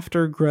it's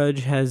after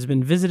Grudge has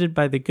been visited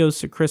by the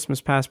ghosts of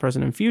Christmas past,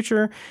 present, and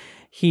future,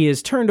 he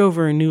has turned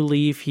over a new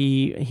leaf.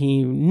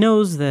 He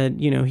knows that,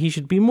 he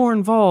should be more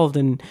involved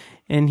and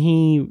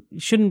he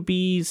shouldn't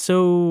be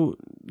so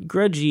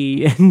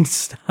grudgy and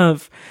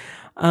stuff.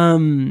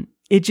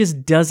 It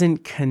just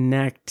doesn't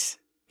connect.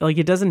 Like,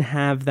 it doesn't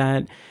have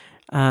that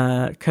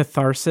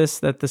catharsis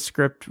that the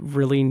script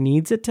really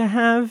needs it to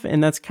have.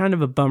 And that's kind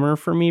of a bummer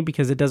for me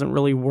because it doesn't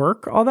really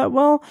work all that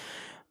well.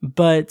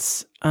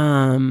 But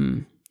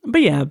for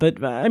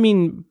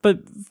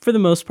the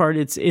most part,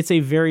 it's a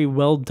very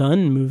well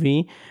done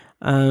movie,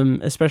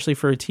 especially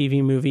for a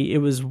TV movie. It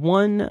was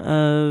one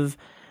of,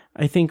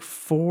 I think,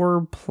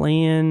 6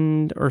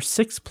 planned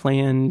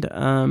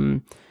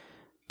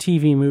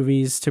TV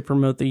movies to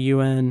promote the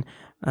UN.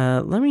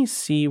 Let me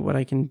see what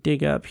I can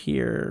dig up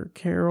here.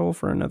 Carol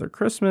for Another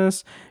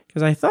Christmas,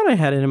 because I thought I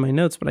had it in my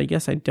notes, but I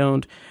guess I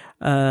don't.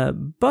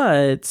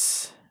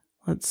 But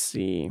let's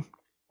see.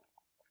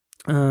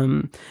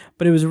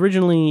 But it was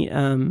originally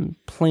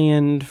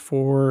planned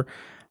for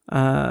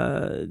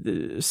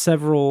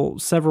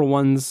several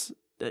ones.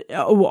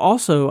 Oh,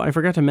 also, I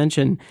forgot to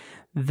mention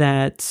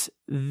that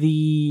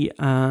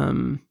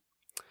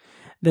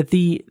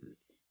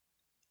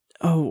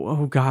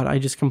Oh God, I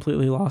just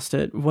completely lost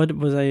it. What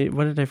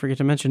did I forget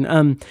to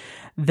mention?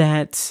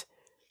 That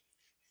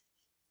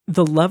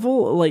the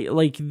level,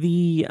 that's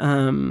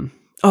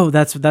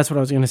what I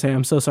was going to say.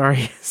 I'm so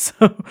sorry.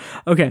 So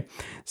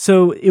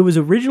it was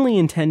originally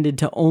intended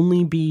to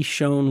only be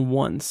shown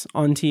once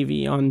on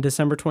TV on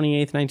December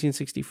 28th,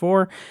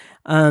 1964.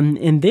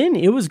 And then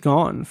it was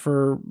gone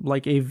for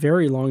like a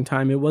very long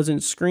time. It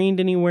wasn't screened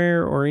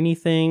anywhere or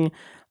anything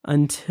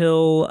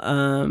until,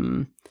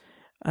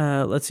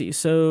 let's see.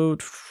 So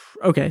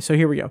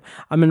here we go.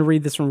 I'm going to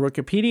read this from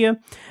Wikipedia.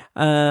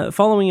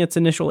 Following its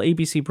initial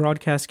ABC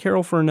broadcast,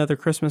 Carol for Another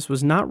Christmas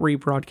was not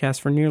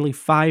rebroadcast for nearly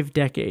 5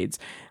 decades.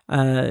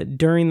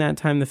 During that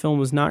time, the film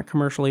was not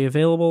commercially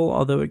available,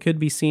 although it could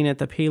be seen at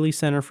the Paley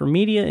Center for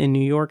Media in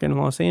New York and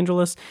Los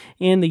Angeles,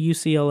 and the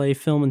UCLA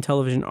Film and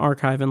Television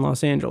Archive in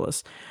Los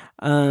Angeles.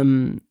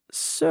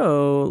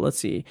 So, let's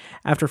see.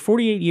 After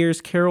 48 years,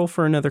 Carol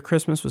for Another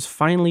Christmas was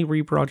finally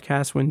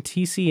rebroadcast when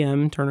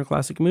TCM, Turner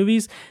Classic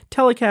Movies,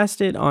 telecast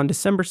it on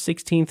December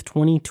 16th,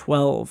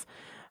 2012.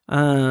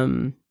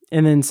 And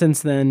then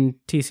since then,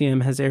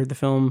 TCM has aired the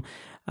film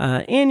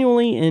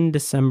annually in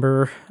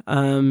December,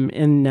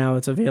 and now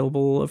it's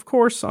available, of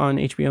course, on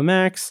HBO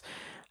Max.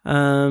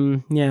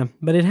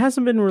 But it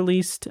hasn't been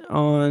released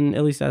on,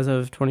 at least as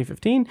of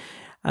 2015,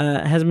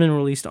 hasn't been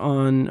released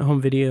on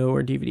home video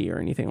or DVD or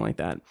anything like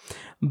that.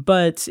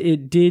 But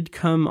it did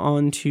come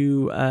on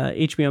to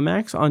HBO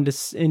Max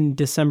in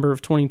December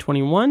of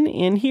 2021,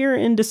 and here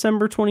in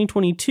December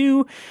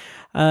 2022,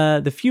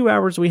 the few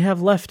hours we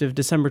have left of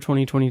December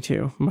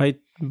 2022,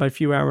 by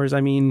few hours,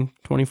 I mean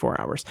 24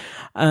 hours,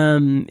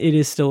 it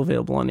is still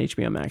available on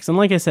HBO Max. And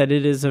like I said,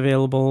 it is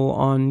available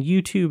on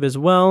YouTube as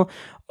well.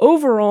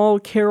 Overall,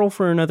 Carol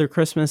for Another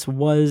Christmas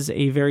was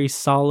a very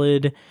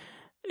solid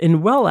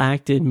and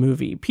well-acted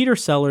movie. Peter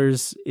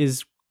Sellers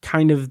is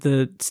kind of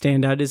the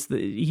standout.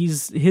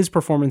 His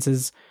performance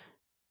is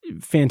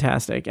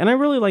fantastic. And I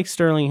really like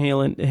Sterling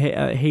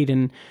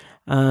Hayden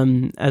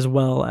as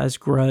well as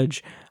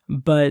Grudge.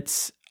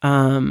 But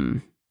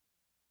yeah,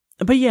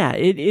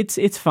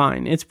 it's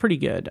fine. It's pretty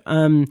good.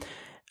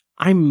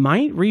 I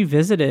might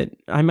revisit it.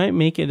 I might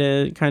make it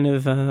a kind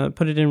of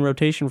put it in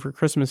rotation for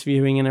Christmas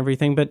viewing and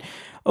everything. But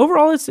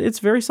overall, it's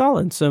very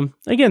solid. So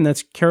again,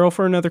 that's Carol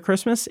for Another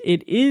Christmas.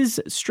 It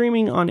is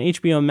streaming on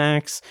HBO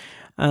Max,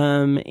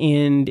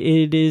 and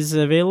it is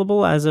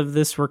available as of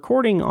this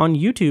recording on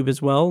YouTube as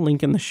well.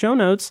 Link in the show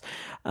notes.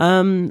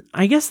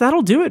 I guess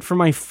that'll do it for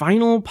my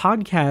final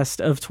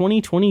podcast of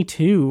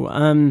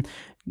 2022.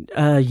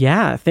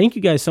 Thank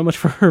you guys so much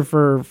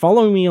for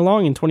following me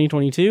along in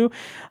 2022.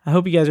 I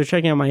hope you guys are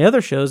checking out my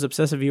other shows,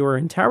 Obsessive Viewer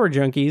and Tower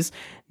Junkies.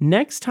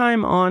 Next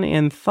time on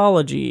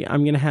Anthology,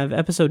 I'm going to have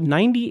episode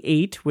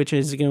 98, which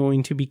is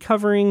going to be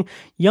covering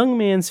Young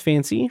Man's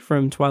Fancy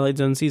from Twilight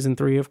Zone Season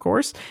 3, of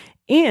course.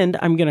 And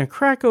I'm going to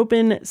crack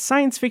open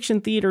Science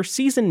Fiction Theater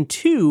Season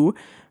 2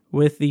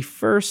 with the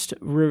first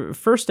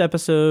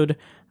episode,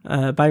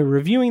 by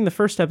reviewing the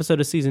first episode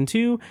of Season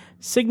 2,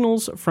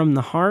 Signals from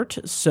the Heart.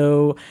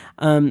 So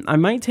I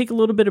might take a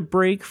little bit of a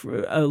break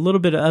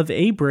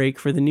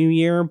for the new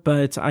year,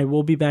 but I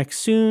will be back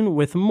soon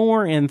with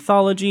more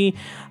anthology.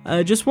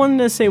 Just wanted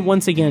to say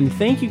once again,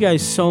 thank you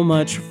guys so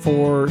much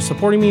for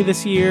supporting me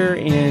this year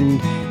and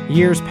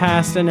years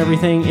past and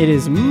everything. It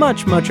is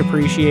much, much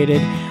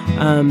appreciated.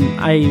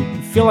 I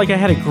feel like I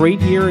had a great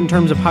year in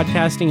terms of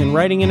podcasting and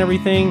writing and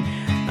everything.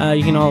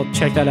 You can all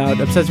check that out,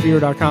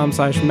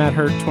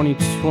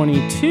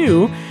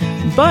 obsessiveviewer.com/MattHurt2022.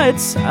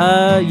 But,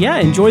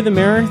 enjoy the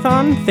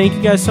marathon. Thank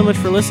you guys so much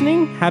for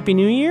listening. Happy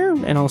New Year,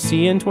 and I'll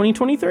see you in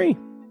 2023.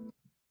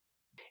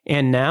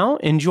 And now,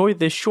 enjoy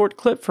this short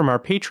clip from our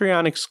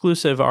Patreon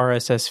exclusive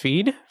RSS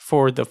feed.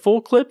 For the full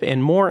clip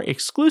and more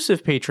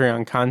exclusive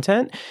Patreon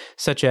content,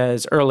 such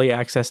as early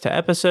access to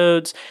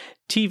episodes,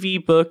 TV,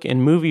 book,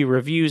 and movie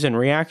reviews and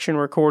reaction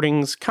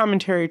recordings,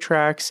 commentary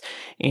tracks,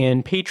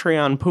 and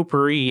Patreon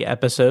potpourri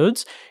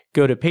episodes,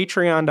 go to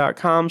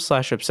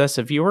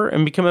patreon.com/obsessiveviewer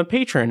and become a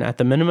patron at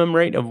the minimum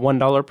rate of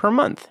 $1 per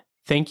month.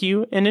 Thank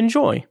you and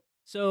enjoy.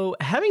 So,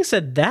 having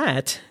said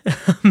that,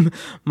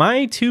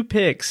 my 2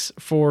 picks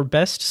for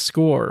best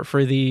score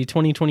for the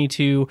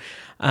 2022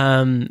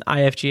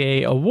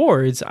 IFGA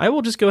awards, I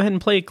will just go ahead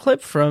and play a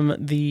clip from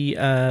the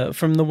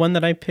one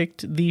that I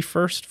picked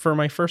for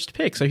my first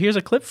pick. So here's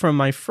a clip from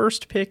my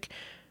first pick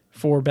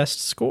for best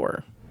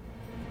score.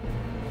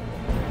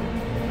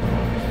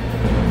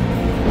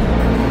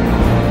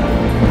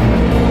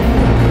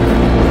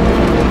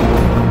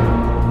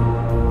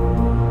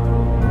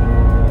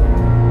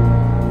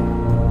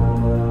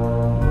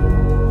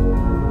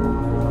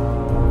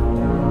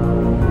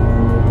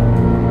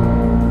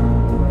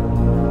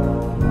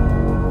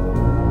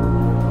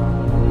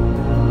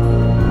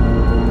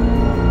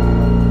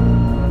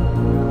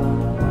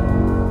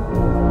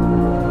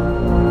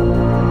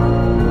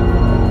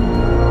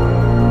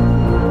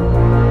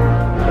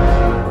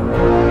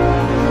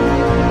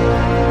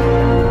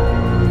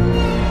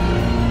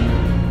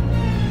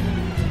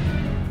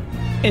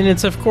 And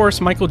it's, of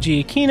course, Michael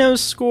Giacchino's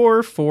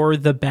score for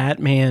The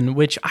Batman,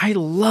 which I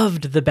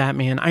loved The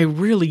Batman. I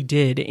really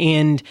did.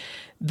 And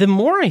the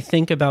more I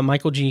think about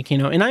Michael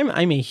Giacchino, and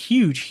I'm a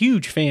huge,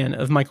 huge fan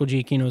of Michael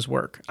Giacchino's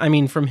work. I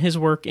mean, from his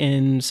work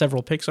in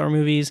several Pixar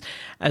movies,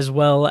 as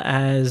well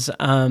as,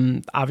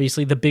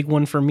 obviously, the big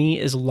one for me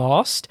is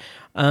Lost.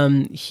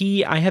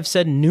 I have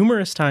said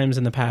numerous times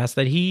in the past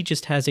that he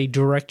just has a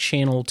direct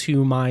channel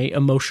to my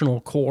emotional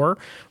core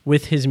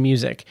with his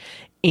music.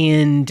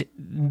 And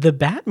The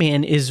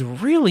Batman is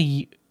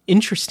really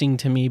interesting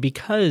to me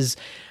because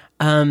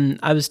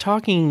I was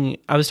talking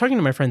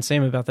to my friend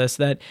Sam about this,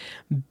 that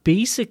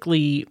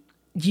basically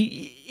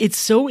it's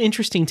so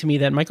interesting to me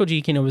that Michael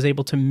Giacchino was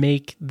able to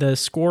make the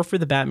score for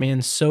The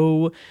Batman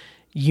so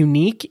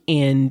unique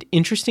and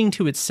interesting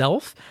to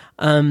itself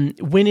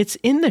when it's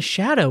in the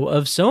shadow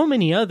of so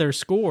many other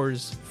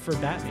scores for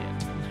Batman.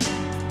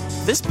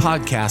 This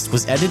podcast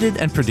was edited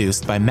and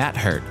produced by Matt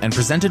Hurt and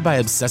presented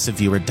by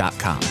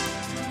ObsessiveViewer.com.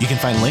 You can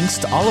find links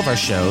to all of our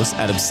shows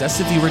at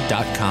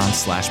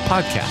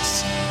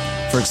obsessiveviewer.com/podcasts.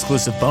 For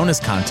exclusive bonus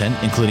content,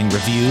 including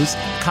reviews,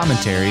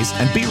 commentaries,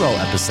 and B-roll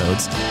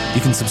episodes, you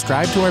can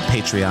subscribe to our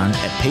Patreon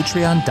at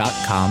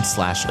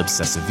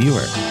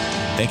patreon.com/obsessiveviewer.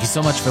 Thank you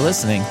so much for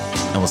listening,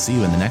 and we'll see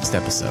you in the next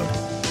episode.